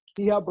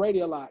 He helped Brady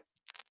a lot.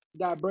 He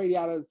got Brady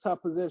out of a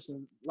tough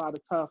position. A lot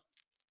of tough.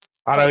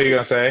 I know who you're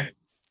going to say.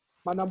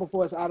 My number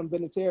 4 is Adam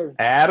Vinatieri.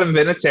 Adam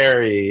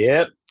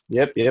Vinatieri.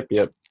 Yep.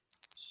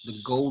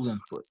 The golden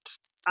foot.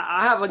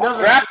 I have another.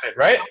 Drafted,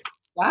 right?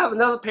 I have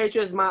another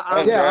Patriots. My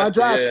Yeah,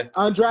 Undrafted,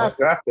 undrafted.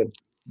 Drafted.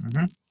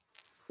 Mm-hmm.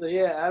 so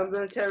yeah, Adam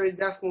Vinatieri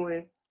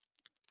definitely.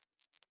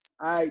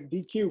 All right,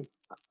 DQ.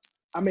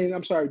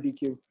 I'm sorry,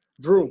 DQ.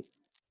 Drew,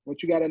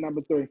 what you got at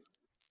number 3?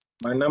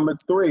 My number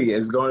 3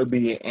 is going to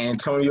be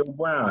Antonio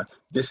Brown.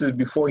 This is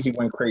before he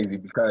went crazy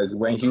because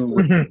when he was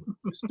with the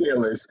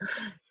Steelers,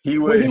 he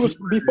When was he was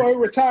before his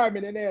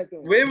retirement and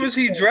everything. Where was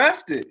he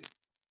drafted?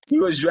 he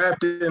was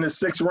drafted in the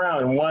 6th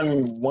round,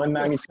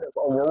 195th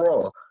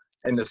overall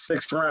in the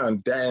 6th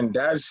round. And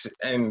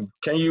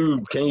can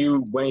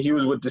you when he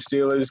was with the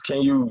Steelers,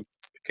 Can you?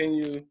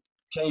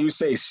 can you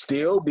say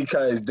steal?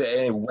 Because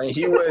when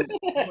he was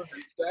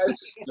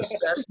the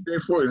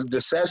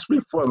stats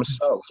speak for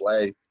himself.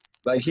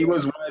 Like he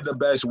was one of the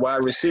best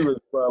wide receivers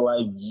for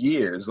like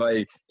years.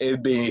 Like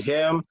it being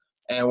him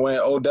and when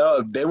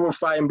Odell, they were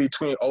fighting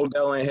between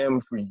Odell and him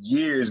for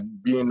years,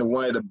 being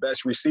one of the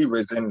best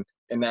receivers in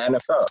the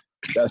NFL.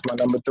 That's my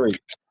number 3,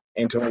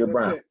 Antonio Good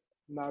Brown. shit.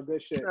 No,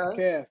 good shit.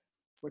 Okay. Kev,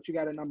 what you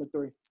got at number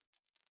 3?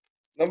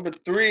 Number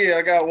 3,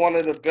 I got one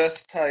of the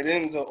best tight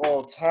ends of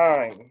all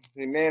time.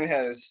 The man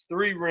has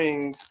 3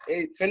 rings,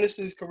 finished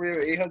his career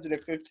with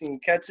 815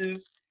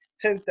 catches,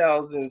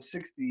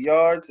 10,060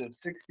 yards, and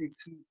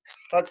 62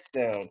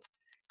 touchdowns.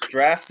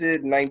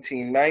 Drafted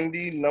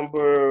 1990,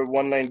 number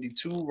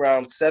 192,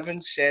 round 7,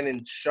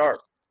 Shannon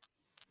Sharp.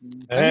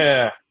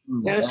 Yeah.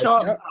 Dennis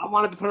Sharp, I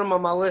wanted to put him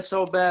on my list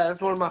so bad.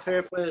 That's one of my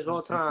favorite players of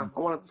all time. I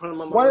wanted to put him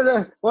on my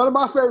list. One of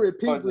my favorite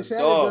people. He's a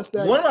Shannon dog. just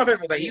that, One of my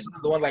favorites, like he's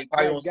the one like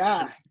probably that most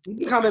guy. He's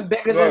becoming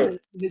bigger than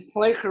his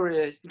play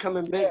career. He's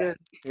becoming bigger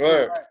Right.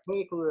 than his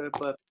play career.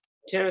 But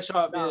Shannon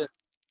Sharp, Nah, yeah. it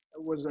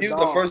was a He was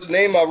dog. the first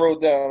name I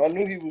wrote down. I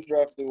knew he was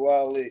drafted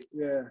wild late.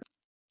 Yeah.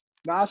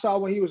 Now I saw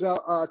when he was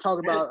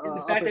talking about And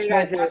the up fact in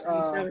that he got smoke with,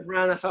 drafted in the 7th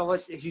round, I felt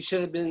like he should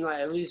have been like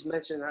at least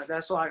mentioned.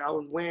 That's why I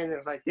was wearing it. It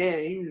was like, damn,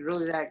 he was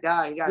really that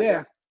guy. He got Yeah,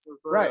 drafted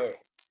for right.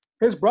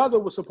 His brother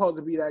was supposed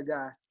to be that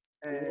guy,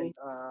 Mm-hmm. and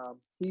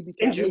he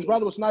became. Injured. His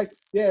brother was nice.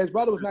 Yeah, his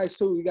brother was nice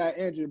too. He got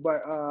injured,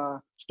 but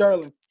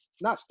Sterling,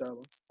 not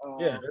Sterling.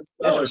 Yeah.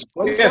 Was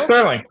it Yeah,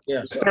 Sterling.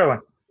 Yeah. Sterling.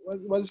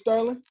 Was it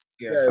Sterling?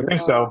 Yeah. I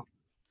think so.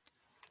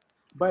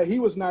 But he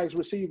was nice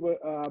receiver.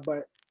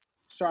 But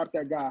Sharp,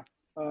 that guy.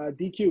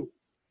 DQ,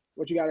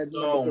 what you got at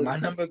So number 3? my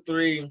number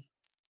 3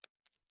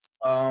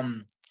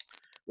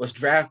 was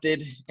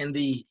drafted in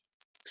the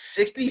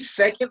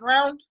 62nd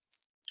round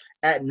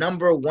at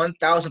number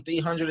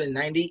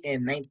 1,390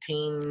 in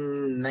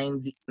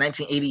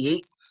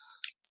 1988,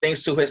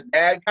 thanks to his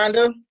dad, kind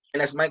of,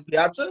 and that's Mike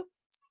Piazza.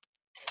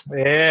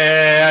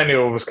 Yeah, I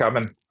knew it was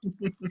coming.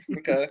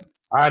 Okay.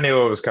 I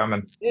knew it was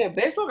coming. Yeah,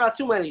 baseball got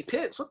too many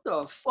picks. What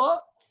the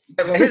fuck?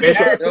 His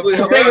Baseball- dad That was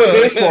The hard. thing with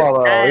baseball,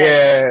 though,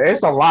 yeah,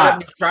 it's a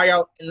lot. try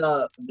out in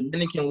the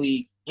Dominican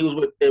League. He was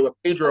with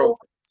Pedro.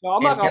 No,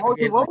 I'm not And gonna hold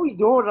you. again, What we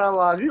doing in our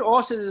lives? We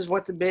also just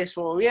went to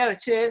baseball. We had a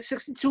chance.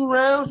 62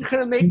 rounds. We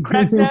couldn't make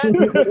crack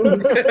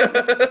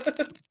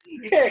that.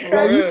 Yeah,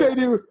 Bro, you Yeah. can't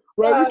even.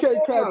 Bro, you can't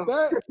God crack damn.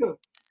 that.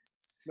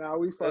 Nah,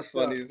 we That's fucked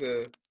up. funny as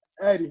hell.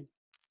 Eddie,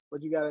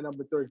 what you got at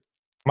number 3?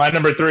 My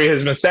number 3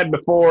 has been said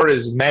before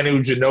is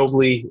Manu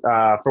Ginobili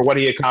for what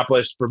he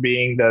accomplished for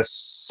being the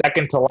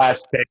second to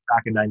last pick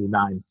back in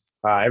 '99.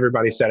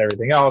 Everybody said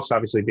everything else,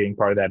 obviously being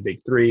part of that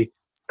big 3,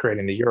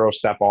 creating the Euro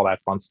step, all that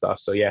fun stuff.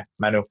 So yeah,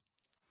 Manu.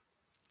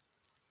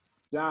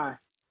 John,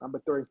 number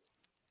 3.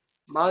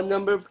 My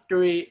number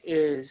 3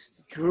 is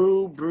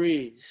Drew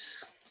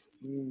Brees.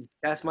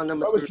 That's my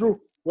number 3.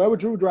 Where was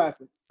Drew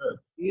drafted?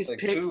 He's Like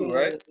picked 2, in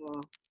right?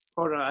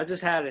 hold on, I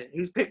just had it.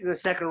 He was picked in the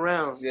 2nd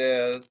round.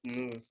 Yeah,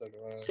 second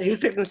round. He was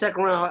picked in the 2nd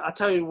round. I'll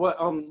tell you what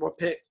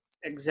pick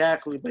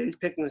exactly, but he's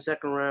picked in the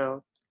 2nd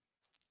round.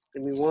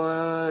 Give me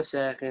 1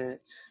 second.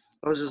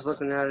 I was just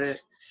looking at it.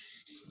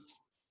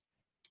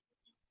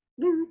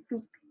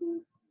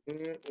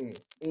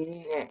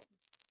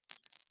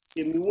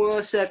 Give me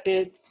 1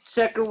 second.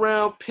 2nd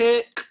round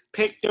pick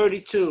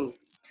 32.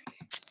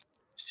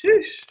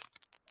 Sheesh.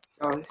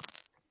 Oh,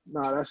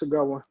 Nah, that's a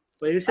good one.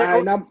 but he was All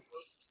right, 2nd. now,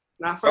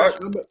 Not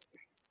first.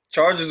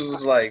 Chargers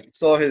was like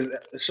saw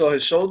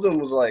his shoulder and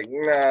was like,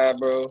 nah,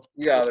 bro,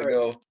 you gotta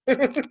go.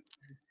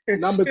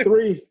 number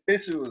 3.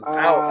 This shit was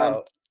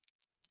out.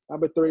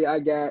 Number 3, I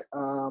got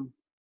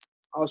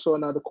also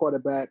another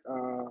quarterback,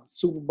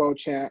 Super Bowl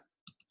champ,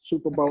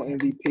 Super Bowl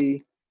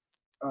MVP,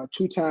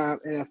 2-time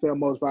NFL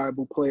Most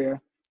Valuable Player,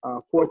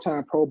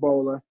 4-time Pro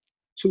Bowler,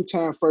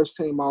 2-time First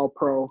Team All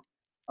Pro,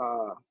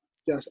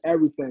 just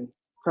everything.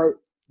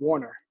 Kurt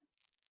Warner.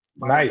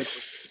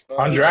 Nice.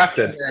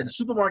 Undrafted. Yeah, the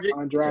supermarket.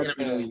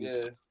 Undrafted.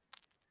 Yeah.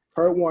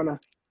 Kurt Warner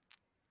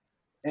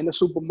in the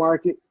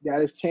supermarket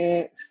got his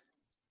chance.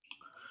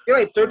 He had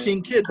like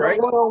 13 kids, right?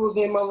 One was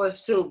in my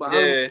list too, but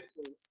Yeah.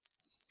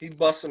 He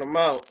busting them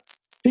out.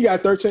 He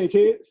got 13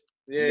 kids.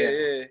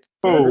 Yeah.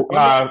 Who?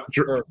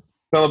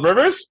 Phillip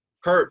Rivers?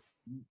 Kurt.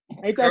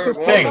 Ain't that his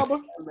Kurt phone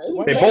Warner.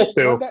 number? They both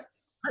do.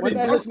 Wasn't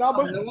that his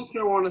number? What's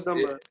Kurt Warner's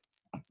number?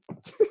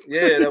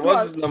 Yeah, that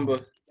was his number.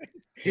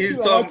 He's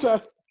like, I'm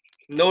talking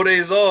no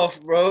days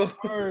off, bro.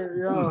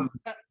 Yo,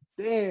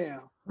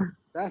 damn,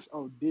 that's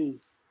OD.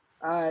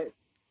 All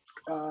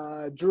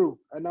right, Drew,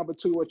 at number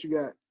 2, what you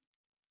got?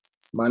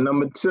 My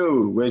number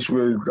 2, which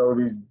was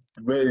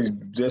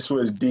this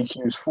was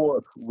DQ's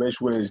 4th, which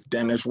was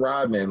Dennis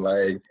Rodman,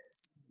 like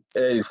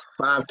a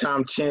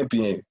 5-time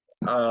champion,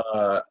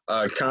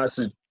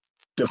 constant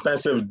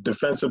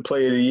defensive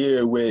player of the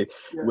year with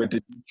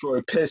the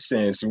Detroit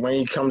Pistons. When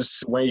he comes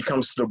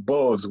to the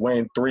Bulls,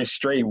 winning 3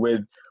 straight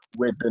with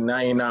the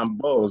 99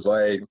 Bulls.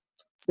 Like,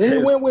 Did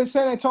he win with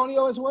San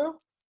Antonio as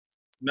well?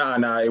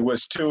 Nah, it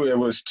was 2. It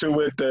was 2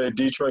 with the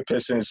Detroit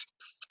Pistons,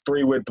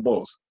 3 with the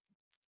Bulls.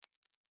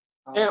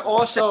 And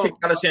also,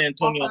 out of San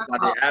Antonio by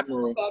the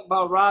Admiral.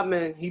 About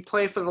Rodman, he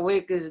played for the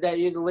Lakers that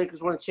year. The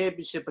Lakers won a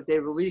championship, but they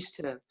released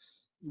him.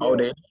 Oh,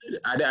 they?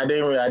 I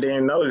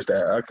didn't notice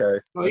that. Okay.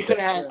 No, he could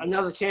have had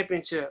another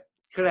championship.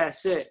 Could have had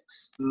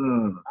 6.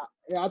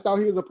 Yeah, I thought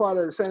he was a part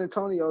of the San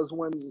Antonio's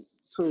win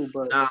too,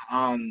 but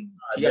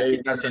he got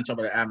kicked out of San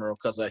Antonio by the Admiral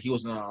because he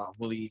wasn't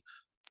really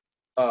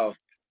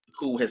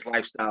cool with his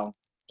lifestyle,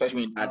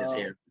 especially when he dyed his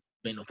hair.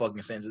 Made no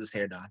fucking sense. His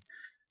hair dyed.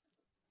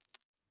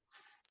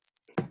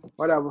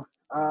 Whatever.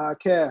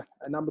 Kev,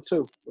 at number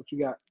 2, what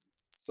you got?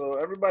 So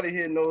everybody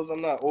here knows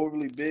I'm not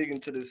overly big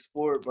into this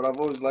sport, but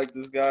I've always liked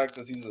this guy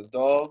because he's a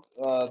dog.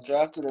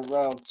 Drafted in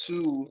round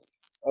 2,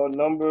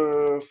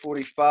 number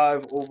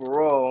 45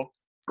 overall.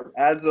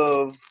 As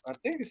of, I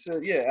think it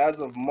said, as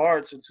of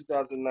March of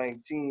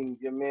 2019,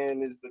 your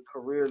man is the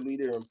career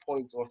leader in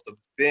points off the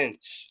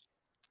bench.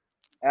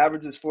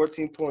 Averages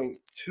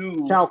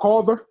 14.2. Cal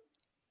Culver?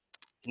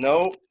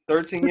 No,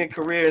 13-year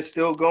career is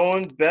still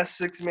going.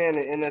 Best 6-man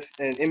in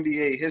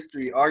NBA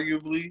history,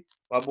 arguably.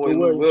 My boy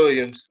Lou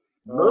Williams.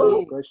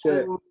 Oh, good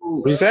shit.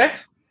 What do you say?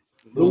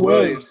 Lou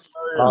Williams.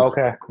 Oh,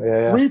 okay.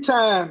 Yeah.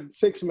 3-time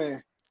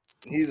 6-man.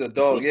 He's a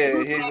dog.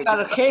 Yeah, he's got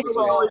a case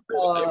for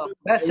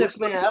best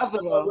 6-man ever.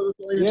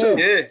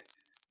 Yeah.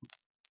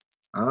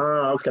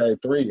 Okay,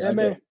 3. Yeah,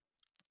 man.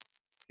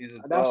 He's a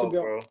dog,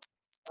 bro.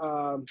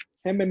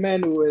 Him and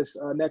Manu is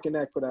neck and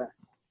neck for that.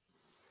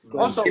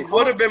 Also, it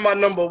would have been my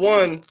number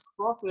 1.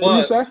 What did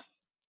you say?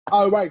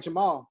 Oh, right,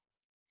 Jamal.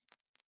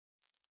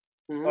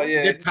 Oh,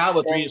 yeah. He did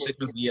power 3 to 6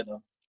 months a year, though.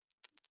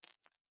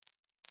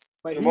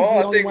 But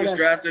Jamal, I think, was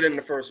drafted in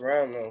the first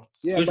round, though.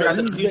 He Yeah, was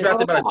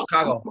drafted by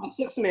Chicago.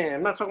 6-man.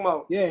 I'm not talking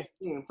about. Yeah.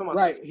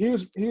 Right. He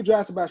was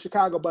drafted by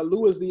Chicago, but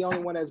Lou is the only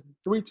one that's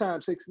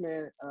 3-time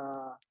 6-man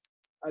of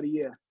the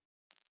year.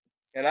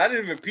 And I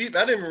didn't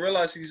even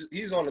realize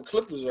he's on the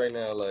Clippers right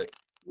now. Like,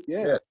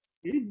 yeah.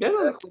 He's been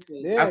on the Clippers.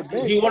 Yeah,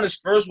 he won his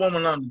first one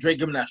when Drake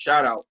gave him that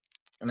shout out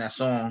in that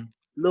song.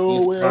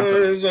 Lou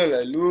Williams. He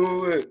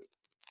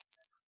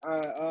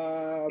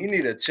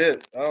need a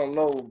chip. I don't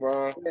know,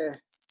 bro. Yeah.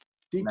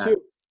 DQ. Nah.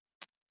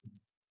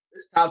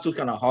 This top 2 is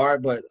kind of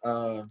hard, but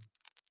I'm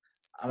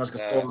just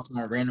gonna throw some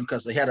random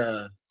because they had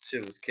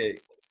shit was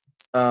cake.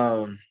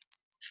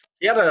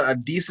 He had a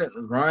decent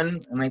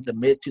run in like the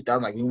mid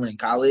 2000s, like we were in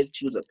college.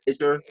 He was a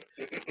pitcher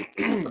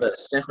for the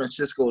San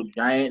Francisco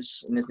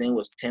Giants, and his name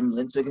was Tim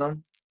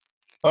Lincecum.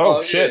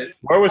 Oh shit! Yeah.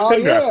 Where was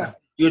Tim drafted?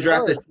 He was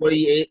drafted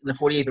 48 in the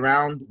 48th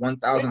round,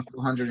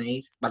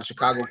 1,408 by the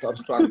Chicago Cubs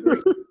in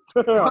 2003.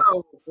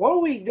 Oh, what are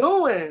we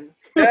doing?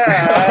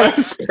 Yeah,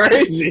 that's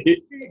crazy.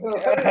 He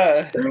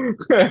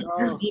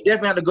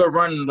definitely had a good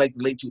run in like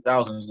the late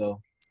 2000s, though.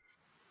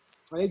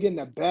 They getting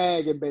a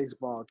bag in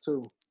baseball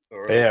too.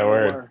 Yeah,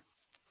 word.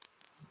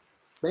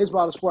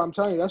 Baseball is sport. I'm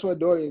telling you, that's where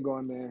Dorian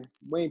going, man.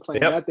 We ain't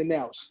playing nothing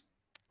else.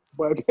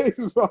 But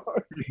baseball,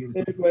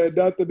 ain't playing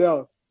nothing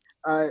else.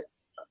 All right,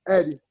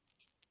 Eddie.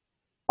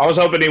 I was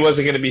hoping he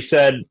wasn't going to be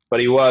said, but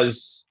he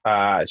was.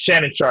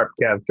 Shannon Sharp,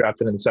 Kev,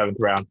 drafted in the 7th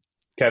round.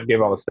 Kev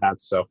gave all the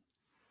stats, so.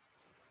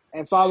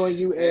 And following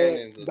you,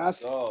 Ed,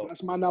 that's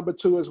my number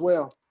 2 as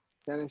well.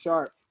 Shannon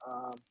Sharp.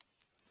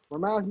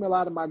 Reminds me a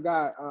lot of my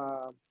guy,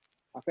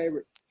 my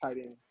favorite tight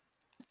end.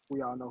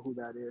 We all know who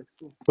that is.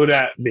 Who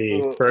that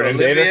be? Vernon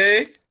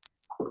Davis?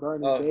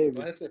 Vernon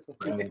Davis.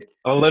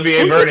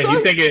 Olivier Vernon.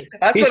 You thinking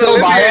he's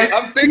so biased?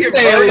 I'm thinking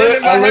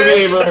Vernon.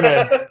 Olivier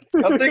Vernon.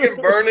 I'm thinking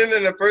Vernon,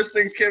 and the first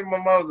thing came to my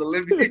mind was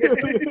Olivier.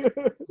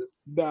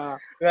 Nah,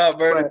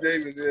 Vernon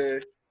Davis, yeah.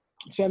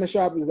 Shannon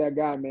Sharp is that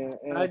guy, man.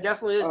 And, it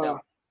definitely is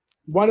that.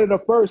 One of the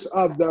first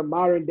of the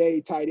modern day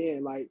tight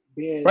end, like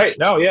being right.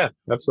 No, yeah,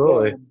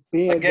 absolutely.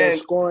 Being the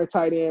scoring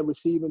tight end,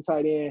 receiving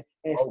tight end,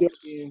 and still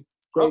being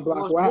great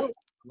block. What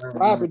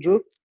happened,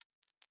 Drew?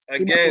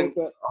 Again,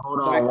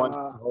 hold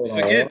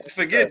on.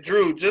 Forget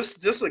Drew.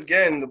 Just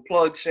again, the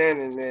plug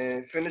Shannon,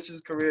 man. Finished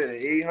his career at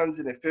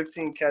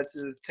 815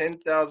 catches,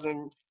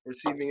 10,000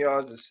 receiving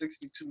yards, and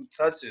 62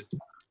 touches,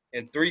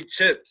 and 3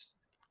 chips.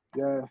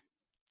 Yeah.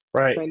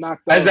 Right.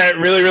 As that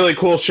really, really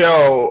cool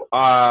show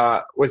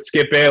with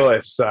Skip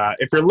Bayless.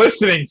 If you're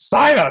listening,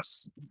 sign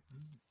us.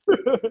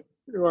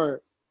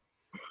 Right.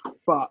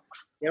 Fox.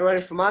 You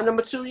ready for my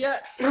number 2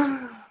 yet?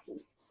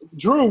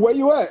 Drew, where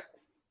you at?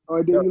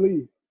 Or did you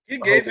leave? He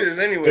gave his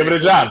anyway. Give it to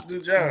John. Let's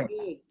do John.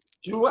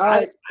 Drew,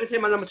 I say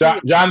my number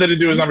 2. John didn't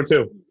do his number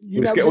 2.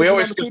 We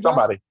always skip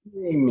somebody.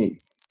 Me.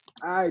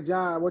 All right,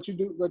 John. What you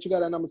do? What you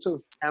got at number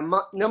 2? And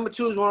my number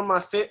 2 is one of my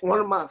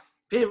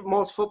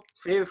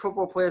favorite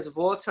football players of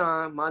all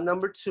time. My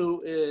number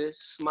 2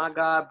 is my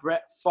guy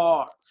Brett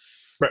Favre.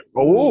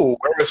 Where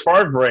was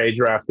Favre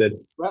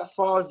drafted? Brett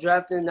Favre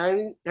drafted in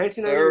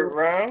 1990. 3rd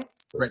round.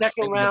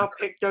 Second round,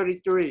 pick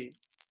 33.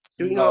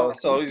 Do you No, know?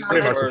 so he's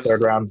Pretty the much the first.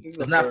 third round. He's the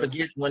Let's not first.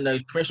 forget when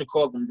the commissioner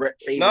called him Brett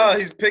Favre. No,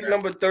 he's picked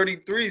number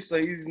 33, so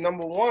he's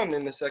number 1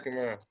 in the second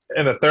round.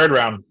 In the third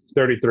round,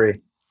 33.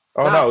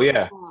 Oh, Nah, no,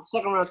 yeah.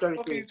 Second round, What are you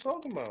 33.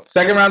 talking about?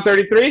 Second round,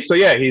 33. So,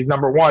 yeah, he's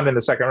number 1 in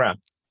the second round.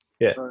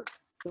 Second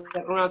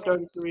round,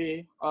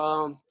 33.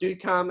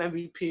 Three-time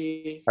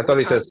MVP. I thought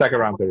he said second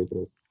round,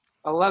 33.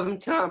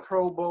 11-time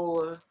Pro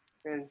Bowler,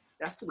 and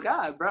that's the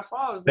guy, Brett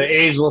Favre. The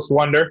ageless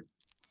wonder.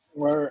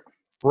 Word.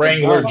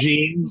 Wrangler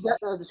jeans.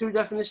 The true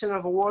definition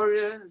of a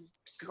warrior.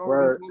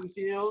 Word. On the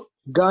field.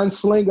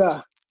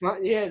 Gunslinger.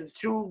 Yeah,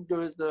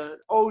 the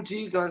OG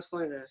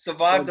gunslinger.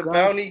 Survived the gun-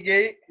 Bounty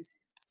Gate.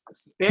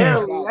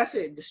 Barely, that's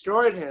it.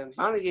 Destroyed him.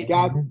 Bounty Gate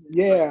Got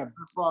yeah.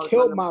 Brett Favre.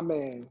 Killed my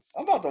man.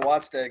 I'm about to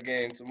watch that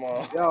game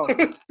tomorrow.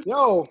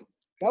 Yo,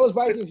 that was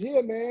Vikings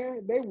year,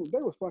 man. They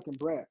was fucking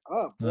Brett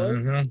up, boy.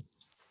 Mm-hmm.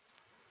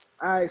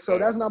 All right, so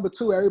that's number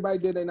 2. Everybody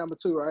did their number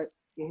 2, right?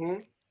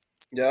 Mm-hmm.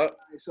 Yep. All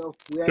right, so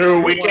we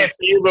Drew, we can't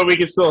see you, but we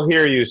can still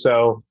hear you,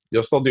 so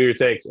you'll still do your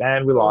takes.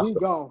 And we lost He's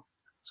him. gone.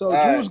 So All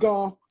right. Drew's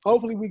gone.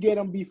 Hopefully we get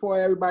him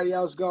before everybody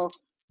else go.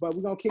 But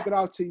we're gonna kick it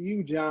off to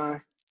you, John.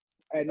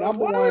 At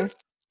number what? 1.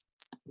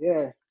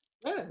 Yeah,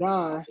 Yeah.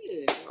 John.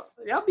 Yeah.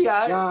 Y'all be all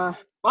right. John.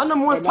 My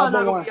number one's At probably not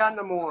number going to be our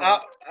number one.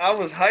 I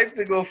was hyped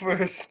to go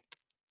first.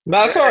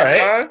 No, it's all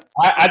right.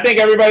 Huh? I think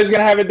everybody's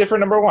going to have a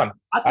different number 1.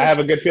 think I have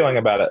a good feeling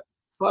about it.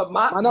 but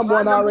My number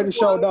 1 already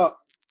showed up.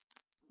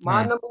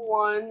 My Hmm. number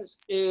one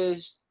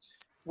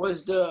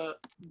was the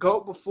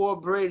GOAT before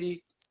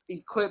Brady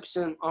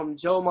eclipsing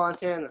Joe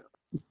Montana.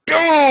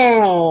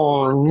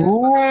 Oh,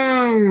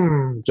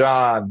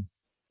 John.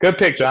 Good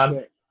pick, John.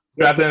 Okay.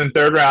 Drafted in the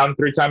third round,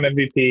 3-time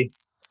MVP.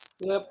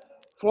 Yep.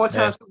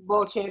 4-time Yeah. Super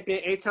Bowl champion,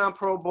 8-time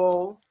Pro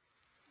Bowl.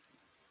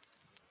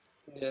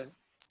 Yeah.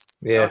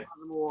 Yeah. That's my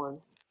number one.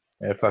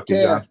 Yeah, fuck you,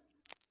 Yeah. John.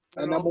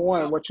 At number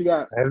 1, what you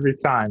got? Every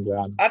time,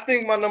 John. I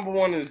think my number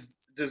 1 is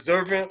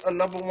deserving a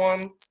number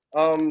 1.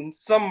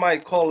 Some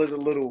might call it a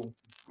little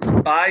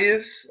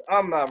bias.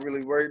 I'm not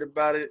really worried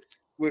about it.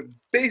 With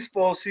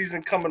baseball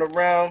season coming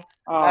around,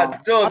 I I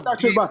dug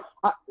thought you deep. were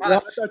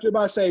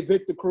about to say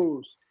Victor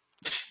Cruz.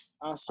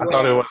 I I swear.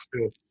 thought it was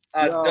too.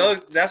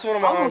 That's one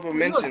of my honorable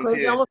mentions I'm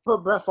here. gonna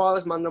put Brett Favre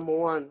as my number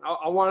one.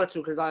 I wanted to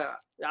because I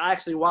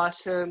actually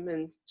watched him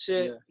and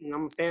shit. Yeah. And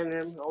I'm a fan of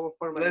him. I almost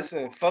put him at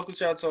Listen, fuck what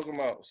y'all talking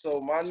about.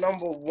 So my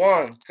number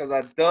 1, because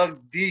I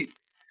dug deep,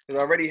 because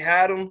I already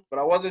had him, but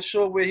I wasn't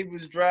sure where he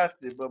was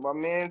drafted. But my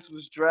man's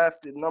was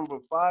drafted number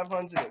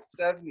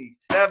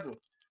 577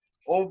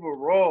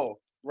 overall,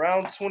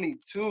 round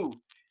 22.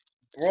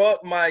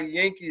 Brought my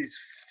Yankees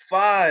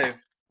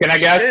 5 Can I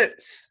guess?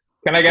 chips.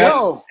 Can I guess?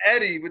 Yo,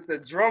 Eddie with the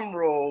drum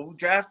roll, who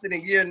drafted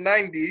in year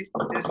 90.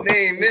 His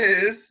name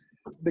is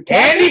the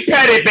cat. Andy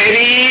Pettit,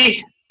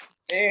 baby.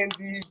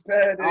 Andy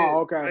Pettit. Oh,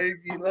 okay.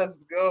 Baby,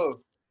 let's go.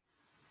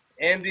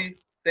 Andy,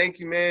 thank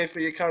you, man,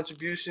 for your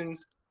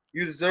contributions.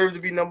 You deserve to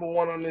be number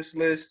 1 on this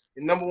list.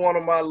 You're number 1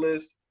 on my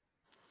list.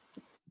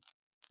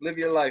 Live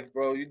your life,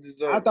 bro. You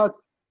deserve it.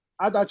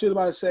 I thought you were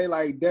about to say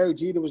like Derek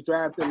Jeter was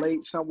drafted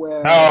late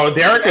somewhere. No,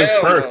 Derek was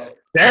Hell first. no.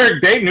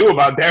 Derek, they knew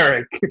about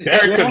Derek.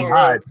 Derek couldn't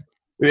hide.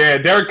 Yeah,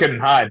 Derek couldn't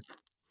hide.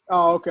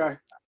 Oh, okay.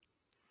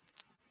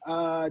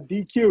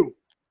 DQ.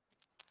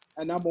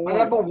 At number My 1.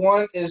 number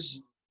 1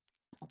 is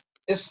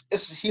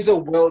he's a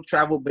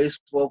well-traveled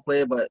baseball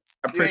player, but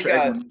I'm pretty sure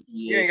everyone knows who he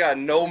You ain't is. got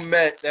no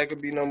Met that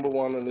could be number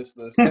 1 on this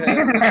list. Go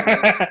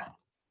ahead.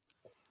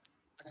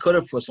 I could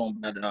have put someone,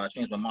 but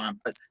changed my mind.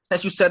 But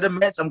since you said the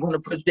Mets, I'm going to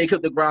put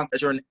Jacob DeGrom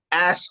because you're an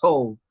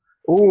asshole.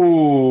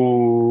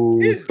 Ooh,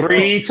 He's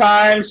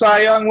 3-time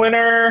Cy Young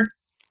winner.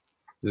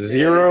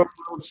 0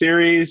 World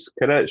Series.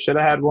 Should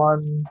have had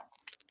one.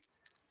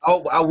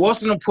 Oh, I was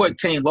going to put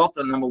Kenny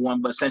Lofton number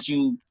 1, but since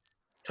you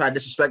tried to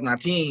disrespect my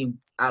team,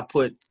 I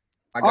put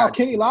my guy.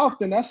 Kenny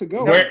Lofton, that's a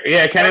good one.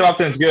 Yeah, Kenny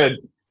Lofton's good.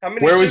 How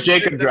many Where was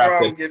chips Jacob did DeGrom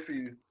drafted? get for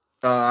you?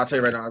 I'll tell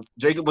you right now.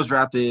 Jacob was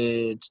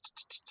drafted.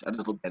 I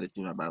just looked at it.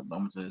 I'm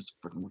going to this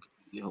freaking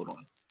Wikipedia. Hold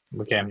on.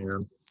 We can't hear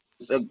him.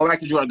 So go back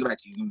to Drew. I'll go back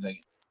to you. Give me a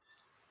second.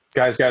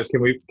 Guys,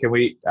 can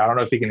we? I don't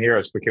know if he can hear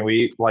us, but can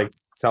we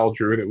tell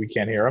Drew that we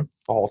can't hear him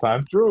the whole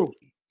time? Drew,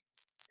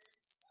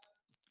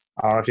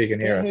 I don't know if he can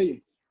hear can't us. hear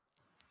you.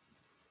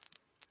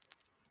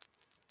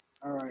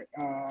 All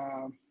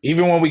right.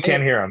 Even when we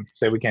can't hear him,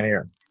 say we can't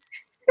hear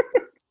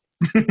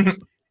him.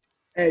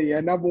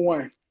 Hey, number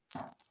 1.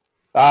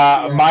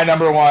 My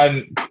number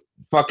 1.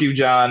 Fuck you,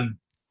 John.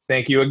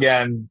 Thank you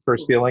again for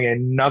stealing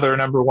another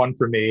number 1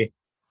 for me.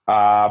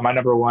 My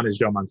number 1 is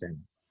Joe Montana.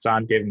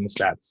 John gave him the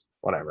stats.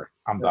 Whatever.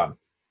 I'm done.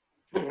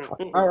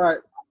 All right.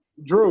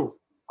 Drew,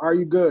 are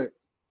you good?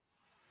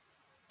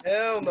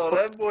 Hell no,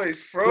 that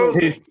boy's frozen.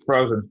 He's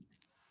frozen.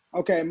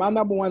 Okay, my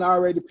number 1 I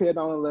already picked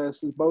on the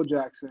list is Bo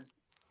Jackson.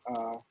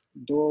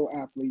 Dual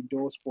athlete,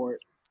 dual sport.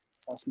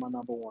 That's my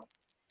number 1.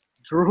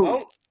 Drew,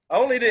 I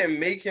only didn't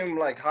make him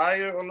like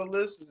higher on the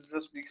list is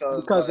just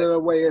because because of the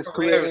way his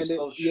career is ended.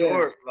 so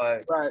short.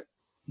 Like Right.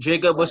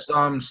 Jacob was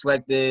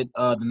selected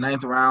the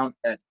 9th round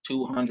at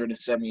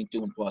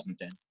 272 in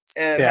 2010.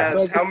 and Yeah.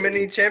 has how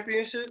many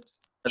championships?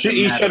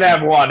 He should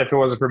have won if it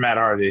wasn't for Matt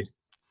Harvey.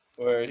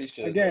 Where he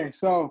should. Again,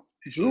 so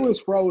Drew is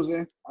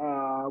frozen.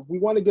 We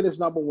want to get his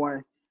number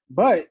one,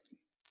 but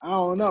I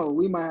don't know.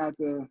 We might have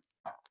to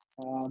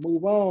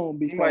move on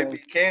He might be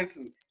because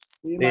canceled.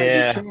 he might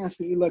Yeah. be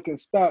canceled. He looking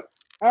stuck.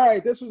 All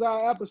right, this was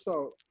our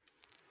episode.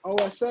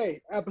 OSA,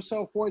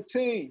 episode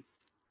 14.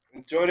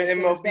 Enjoy the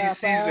MLB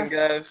season,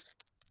 guys.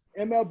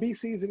 MLB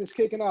season is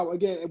kicking out.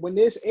 Again, when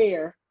this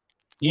air,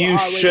 You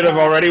should have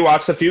already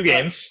watched a few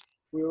games.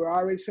 we were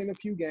already seeing a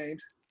few games.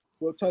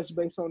 We'll touch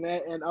base on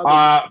that and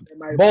other.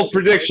 Bold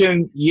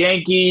prediction: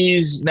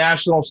 Yankees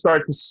Nationals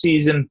start the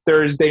season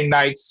Thursday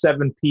night,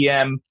 7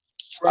 p.m.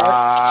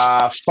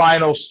 Right.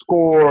 Final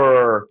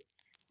score: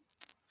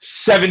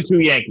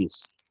 7-2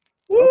 Yankees.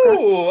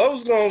 Ooh, I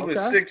was going with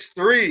Okay.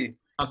 6-3.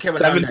 Okay,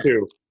 but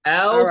 7-2.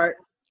 All right.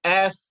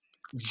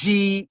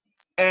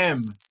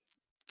 LFGM.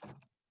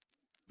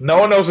 No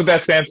one knows what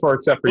that stands for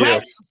except for you.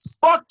 Let's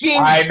fucking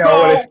I know go,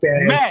 what it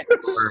stands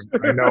Mets.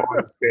 for. I know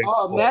what it stands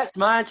Oh, for. Mets,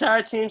 my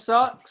entire team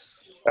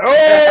sucks.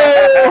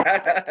 Oh!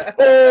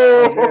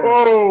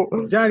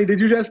 Oh! Johnny, did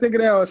you just think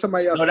of that or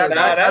somebody else? No, said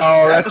that, that?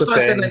 Oh, that's that's what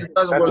a I said thing. in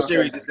the World That's a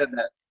Series. He said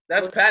that.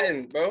 That's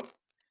patent, bro.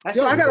 That's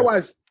Yo, I just- gotta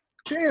watch.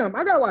 Damn,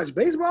 I gotta watch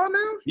baseball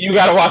now. You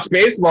gotta watch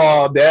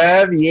baseball,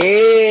 Dev.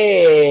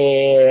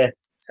 Yeah.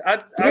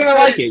 You're gonna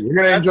like it. You're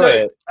gonna enjoy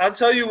it. I'll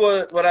tell you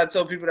what I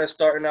tell people that's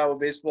starting out with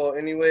baseball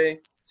anyway.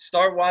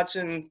 Start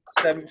watching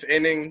 7th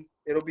inning.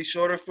 It'll be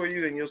shorter for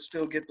you, and you'll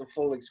still get the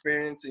full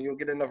experience, and you'll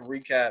get enough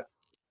recap.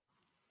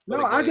 No,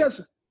 for the I game.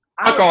 just.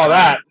 Fuck all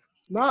that.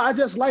 No, I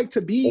just like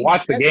to be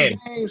Watch the at game.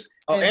 games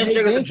Oh, and and make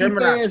Jigga the Yankee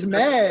Gemini. fans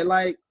mad.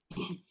 Like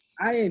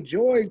I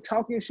enjoy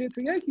talking shit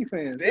to Yankee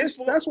fans.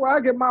 Baseball- That's where I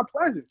get my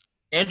pleasure.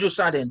 Andrew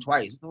signed in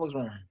twice. What the fuck's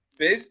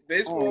wrong?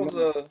 Baseball's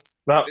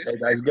No. Hey,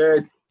 that's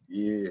good.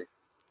 Yeah.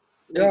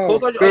 Yo,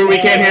 Dude, we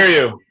can't hear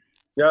you.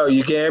 Yo,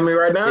 you can hear me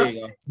right now? There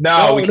you go.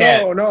 No, we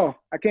can't. No,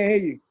 I can't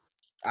hear you.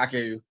 I can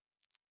hear you.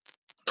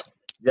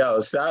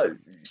 Yo, stop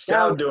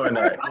doing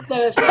that. I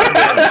thought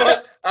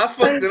it's- I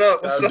fucked it up.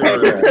 I'm Stop sorry.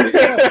 doing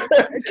that.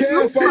 I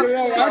can't fuck it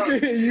up. I can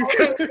hear you.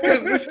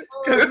 Cause this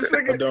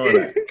Stop doing nigga,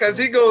 that. because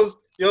he goes,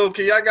 yo,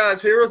 can y'all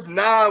guys hear us?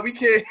 Nah, we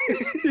can't.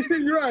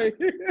 You're right.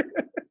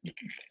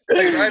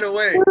 Like, right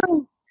away.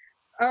 All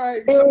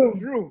right, so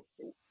Drew.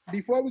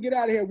 Before we get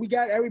out of here, we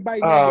got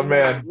everybody. Oh, number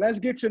man. one. Let's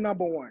get your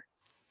number one.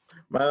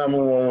 My number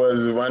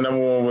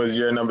one was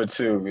your number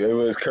two. It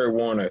was Kurt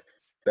Warner.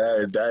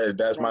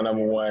 That's my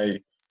number one.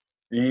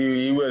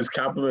 He was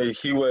complimented.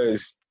 He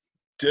was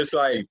just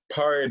like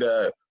part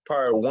of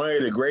one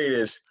of the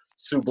greatest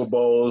Super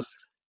Bowls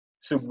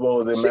in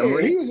Shit,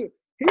 memory. he was a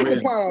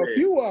With- part of a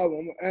few of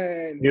them,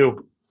 and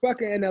You.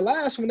 fucking in the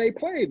last one they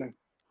played them.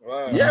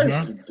 Wow.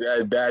 Yes,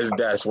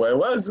 that's what it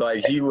was.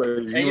 Like he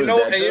was. And you know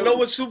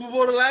what Super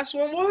Bowl the last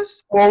one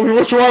was? Well,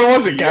 which one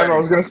was it, Kevin? I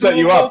was gonna set Super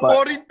you Bowl up. But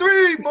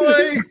 43, boy.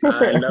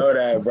 I know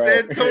that, bro.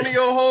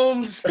 Antonio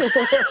Holmes.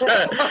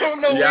 I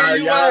don't know where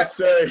you y'all at.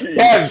 still.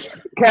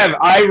 Kev,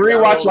 I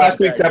rewatched let last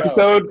week's that go.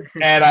 episode,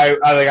 and I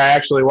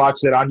actually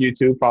watched it on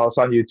YouTube. Follow us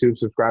on YouTube.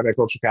 Subscribe at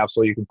Culture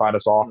Capsule. You can find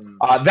us all.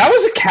 That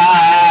was a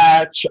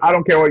catch. I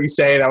don't care what you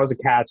say. That was a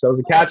catch. That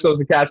was a catch. That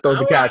was a catch. That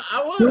was a catch.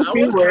 Two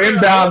feet were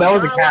inbound. That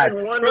was a catch. I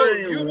was Bro,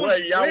 wondering you what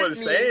was y'all with was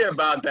me. saying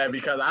about that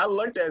because I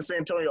looked at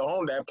Santonio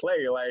Holmes that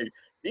play like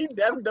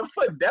the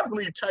foot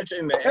definitely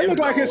touching the It end looked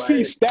like zone, his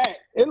feet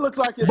stacked. It looked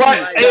like his But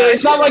feet Like, stacked.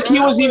 it's not like he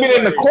was even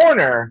in the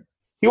corner.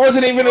 He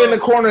wasn't even in the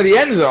corner of the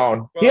end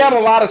zone. He had a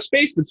lot of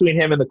space between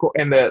him and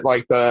the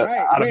Right.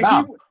 out of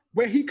bounds.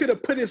 Where he could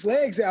have put his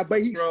legs out,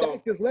 but he Bro.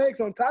 stacked his legs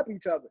on top of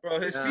each other. Bro,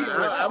 his feet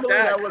I were believe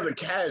that stacked. was a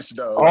catch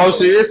though. Oh,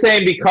 so you're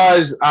saying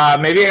because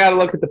maybe I got to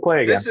look at the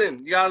play again.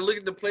 Listen, you gotta look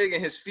at the play again.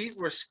 His feet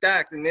were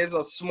stacked, and there's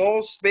a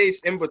small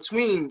space in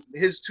between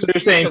his two So you're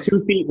feet saying because-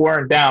 2 feet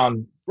weren't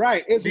down.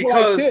 Right. It's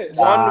because like this.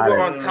 one were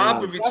on Right.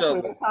 top of each That's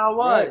other, how it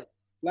was. Right.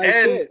 Like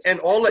and this.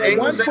 all the So one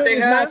angles that foot they is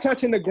not have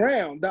touching the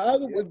ground. The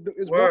other one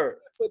is one were.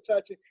 foot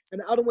touching,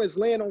 and the other one is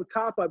laying on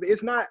top of it.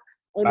 It's not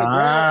on the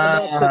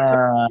ground enough to touch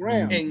the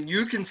ground. And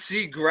you can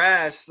see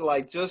grass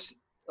like just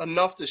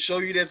enough to show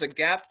you there's a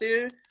gap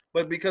there.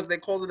 But because they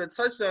called it a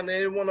touchdown, they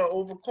didn't want to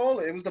overcall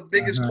it. It was the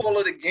biggest call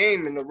of the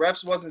game, and the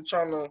refs wasn't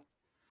trying to.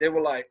 They were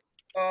like,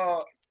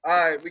 all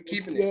right, we're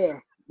keeping it." Yeah.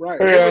 Right.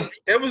 Yeah.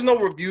 There was no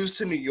reviews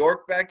to New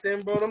York back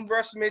then, bro. Them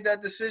refs made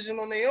that decision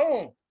on their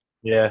own.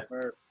 Yeah.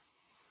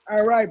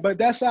 All right, but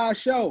that's our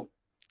show.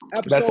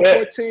 Episode That's it.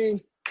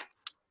 14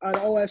 of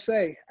the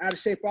OSA, Out of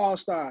Shape All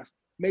Stars.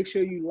 Make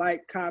sure you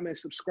like, comment,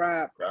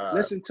 subscribe.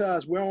 Listen to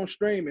us. We're on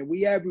streaming.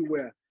 We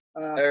everywhere.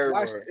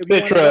 Everywhere. if you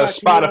wanna Citra,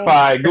 watch, we on-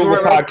 Spotify, Google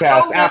everywhere.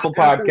 Podcasts, Apple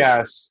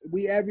Podcasts.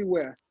 We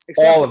everywhere.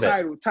 All of it.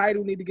 Title.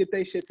 Title need to get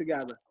their shit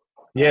together.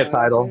 Yeah, That's the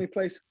title. only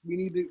place we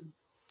need to.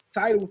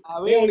 Title.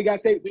 We They only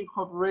got they. big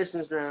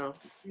corporations now.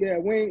 Yeah,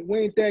 we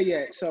ain't there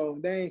yet. So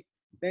they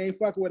ain't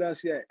fucking with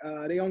us yet.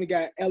 They only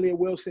got Elliot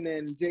Wilson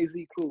and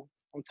Jay-Z crew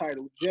on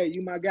title. Jay,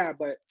 you my guy,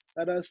 but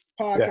let us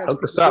podcast. Yeah,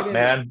 hook us get up, in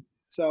man.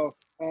 So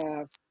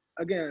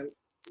again,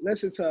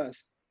 listen to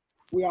us.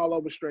 We all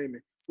over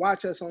streaming.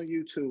 Watch us on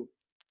YouTube.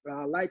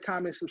 Like,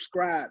 comment,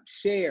 subscribe,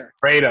 share,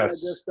 Rate all that good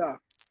us. stuff.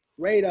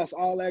 Rate us,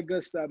 all that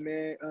good stuff,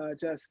 man.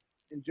 Just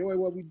enjoy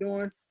what we're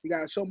doing. We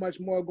got so much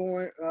more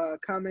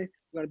coming.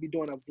 We're gonna be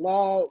doing a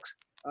vlogs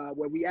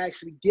where we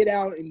actually get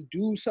out and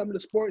do some of the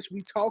sports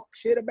we talk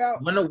shit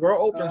about. When the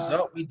world opens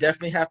up, we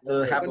definitely have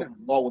to have when a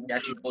vlog where we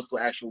actually go to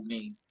an actual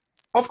game.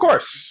 Of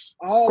course.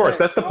 All Of course.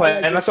 that- That's the all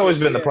that plan. good That's always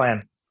shit, been the yeah.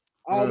 plan.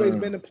 Always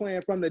been the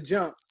plan from the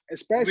jump,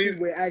 especially We-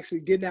 with actually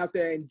getting out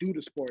there and do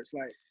the sports.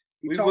 Like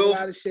we We talk will- a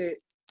lot of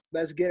shit.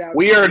 Let's get out.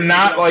 We there are and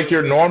not get out like there your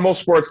and do it. normal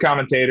sports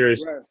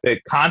commentators Right.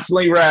 that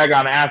constantly rag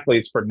on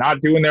athletes for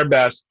not doing their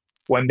best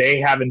when they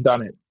haven't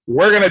done it.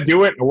 We're going to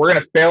do it, and we're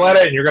going to fail at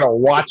it, and you're going to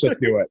watch us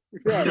do it.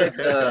 Right. Like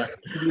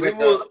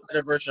will- the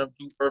better version of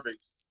Dude Perfect.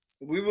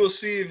 We will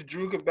see if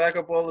Drew can back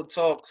up all the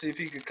talk. See if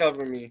he can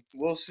cover me.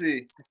 We'll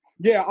see.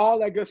 Yeah, all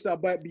that good stuff.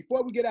 But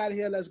before we get out of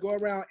here, let's go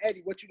around.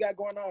 Eddie, what you got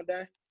going on,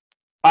 Dan?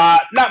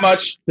 Not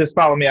much. Just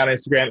follow me on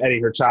Instagram, Eddie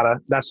Hurchata.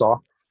 That's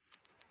all.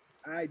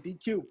 All right,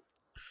 DQ.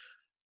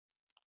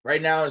 Right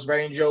now, it's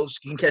Ryan Jokes.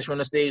 You can catch me on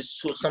the stage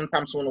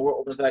sometime soon when the world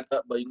opens back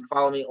up. But you can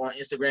follow me on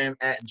Instagram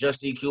at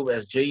JustDQ.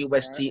 That's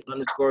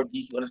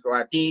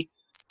JUST_DQ_IT.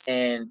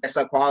 And that's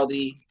our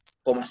quality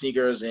for my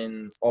sneakers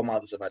and all my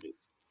other stuff I do.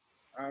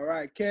 All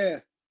right,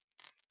 Kev.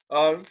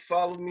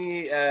 Follow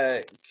me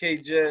at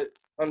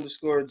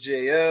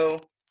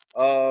KJet_JL.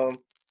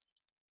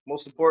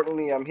 Most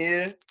importantly, I'm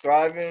here,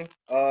 thriving.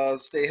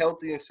 Stay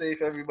healthy and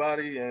safe,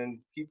 everybody, and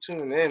keep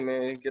tuning in,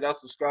 man. Get our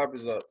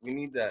subscribers up. We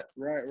need that.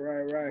 Right.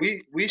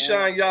 We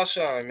shine, y'all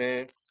shine,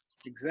 man.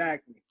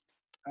 Exactly.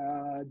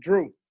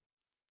 Drew.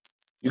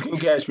 You can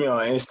catch me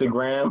on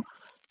Instagram,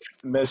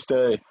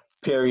 Mr.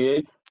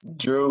 Period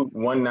Drew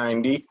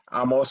 190.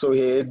 I'm also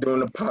here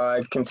doing the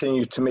pod.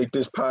 Continue to make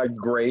this pod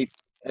great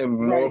and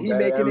more Right, he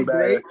better making and it better,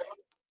 great.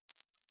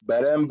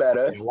 better and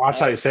better. Watch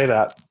how you say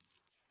that.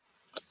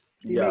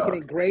 He Yeah.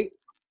 making it great.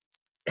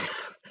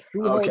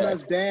 Drew holding Okay.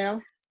 us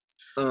down.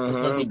 All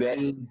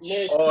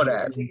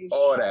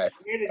that.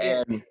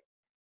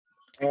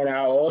 And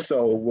I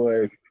also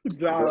would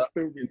John love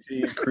stupid. to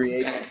continue to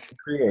create.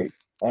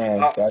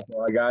 And that's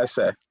all I gotta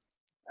say.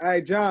 All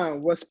right,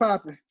 John, what's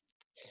popping?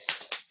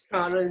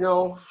 Trying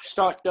to,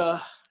 start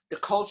the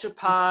culture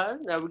pod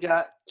that we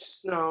got,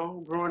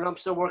 brewing up,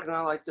 still working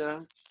on like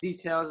the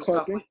details and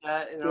stuff Cooking.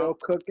 like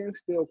that,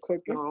 Still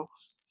cooking.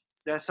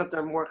 That's something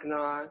I'm working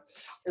on.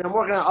 And I'm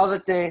working on other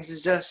things.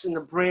 It's just in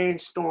the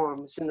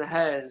brainstorm. It's in the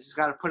head. Just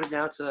got to put it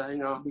down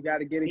to, We got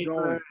to get it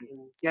going.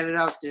 and get it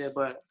out there.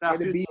 But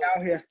It'll be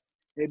out here.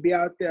 It'll be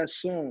out there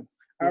soon.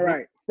 All Mhm.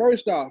 right.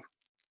 First off,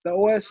 the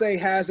OSA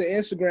has an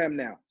Instagram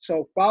now.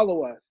 So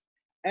follow us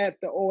at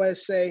the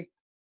OSA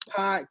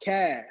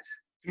Podcast.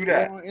 Do We're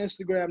that. on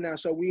Instagram now.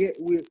 So we're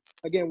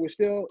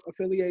still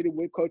affiliated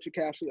with Culture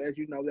Capsule. As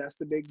you know, that's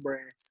the big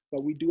brand.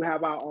 But we do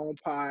have our own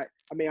our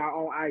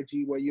own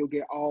IG where you'll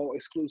get all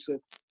exclusive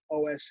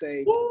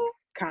OSA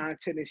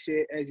content and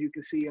shit, as you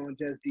can see on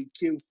Just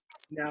DQ.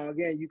 Now,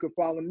 again, you can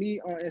follow me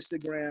on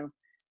Instagram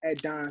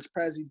at Don's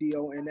Prezi,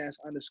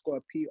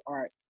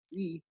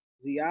 DONS_PREZI.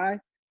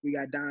 We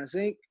got Don's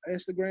Inc.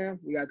 Instagram.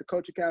 We got the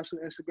Culture Capsule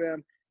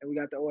Instagram. And we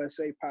got the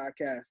OSA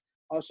podcast.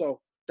 Also,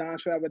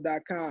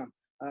 donsforever.com.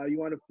 You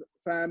want to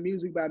find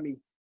music by me,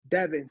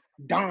 Devin,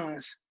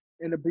 Dons,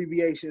 in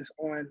abbreviations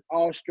on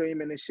all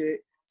streaming and shit.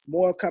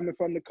 More coming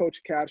from the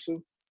Culture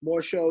Capsule.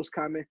 More shows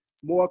coming.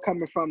 More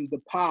coming from the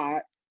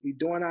pod. We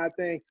doing our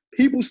thing.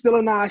 People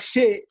stealing our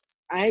shit.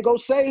 I ain't gonna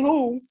say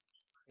who.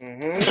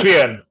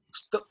 ESPN.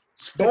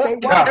 But they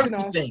watching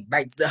us. Everything.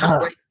 Like,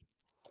 tell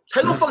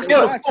you fucks They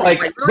to the watching. phone.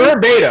 Like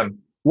verbatim.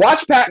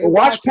 Watch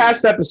watching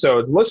past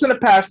episodes. Listen to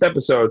past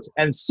episodes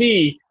and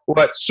see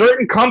what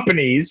certain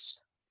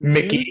companies,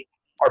 Mickey,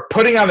 are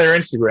putting on their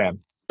Instagram.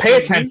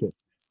 Pay attention.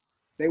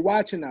 They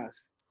watching us.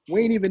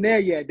 We ain't even there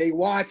yet. They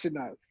watching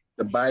us.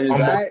 The bite is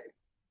All out. right.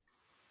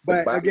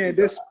 But bite again,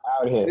 is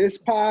out here. this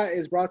pod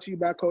is brought to you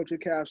by Culture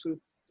Capsule,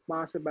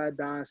 sponsored by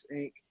Don's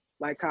Inc.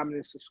 Like, comment,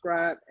 and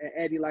subscribe. And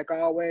Eddie, like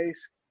always,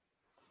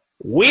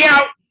 We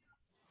out.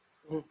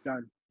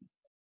 done.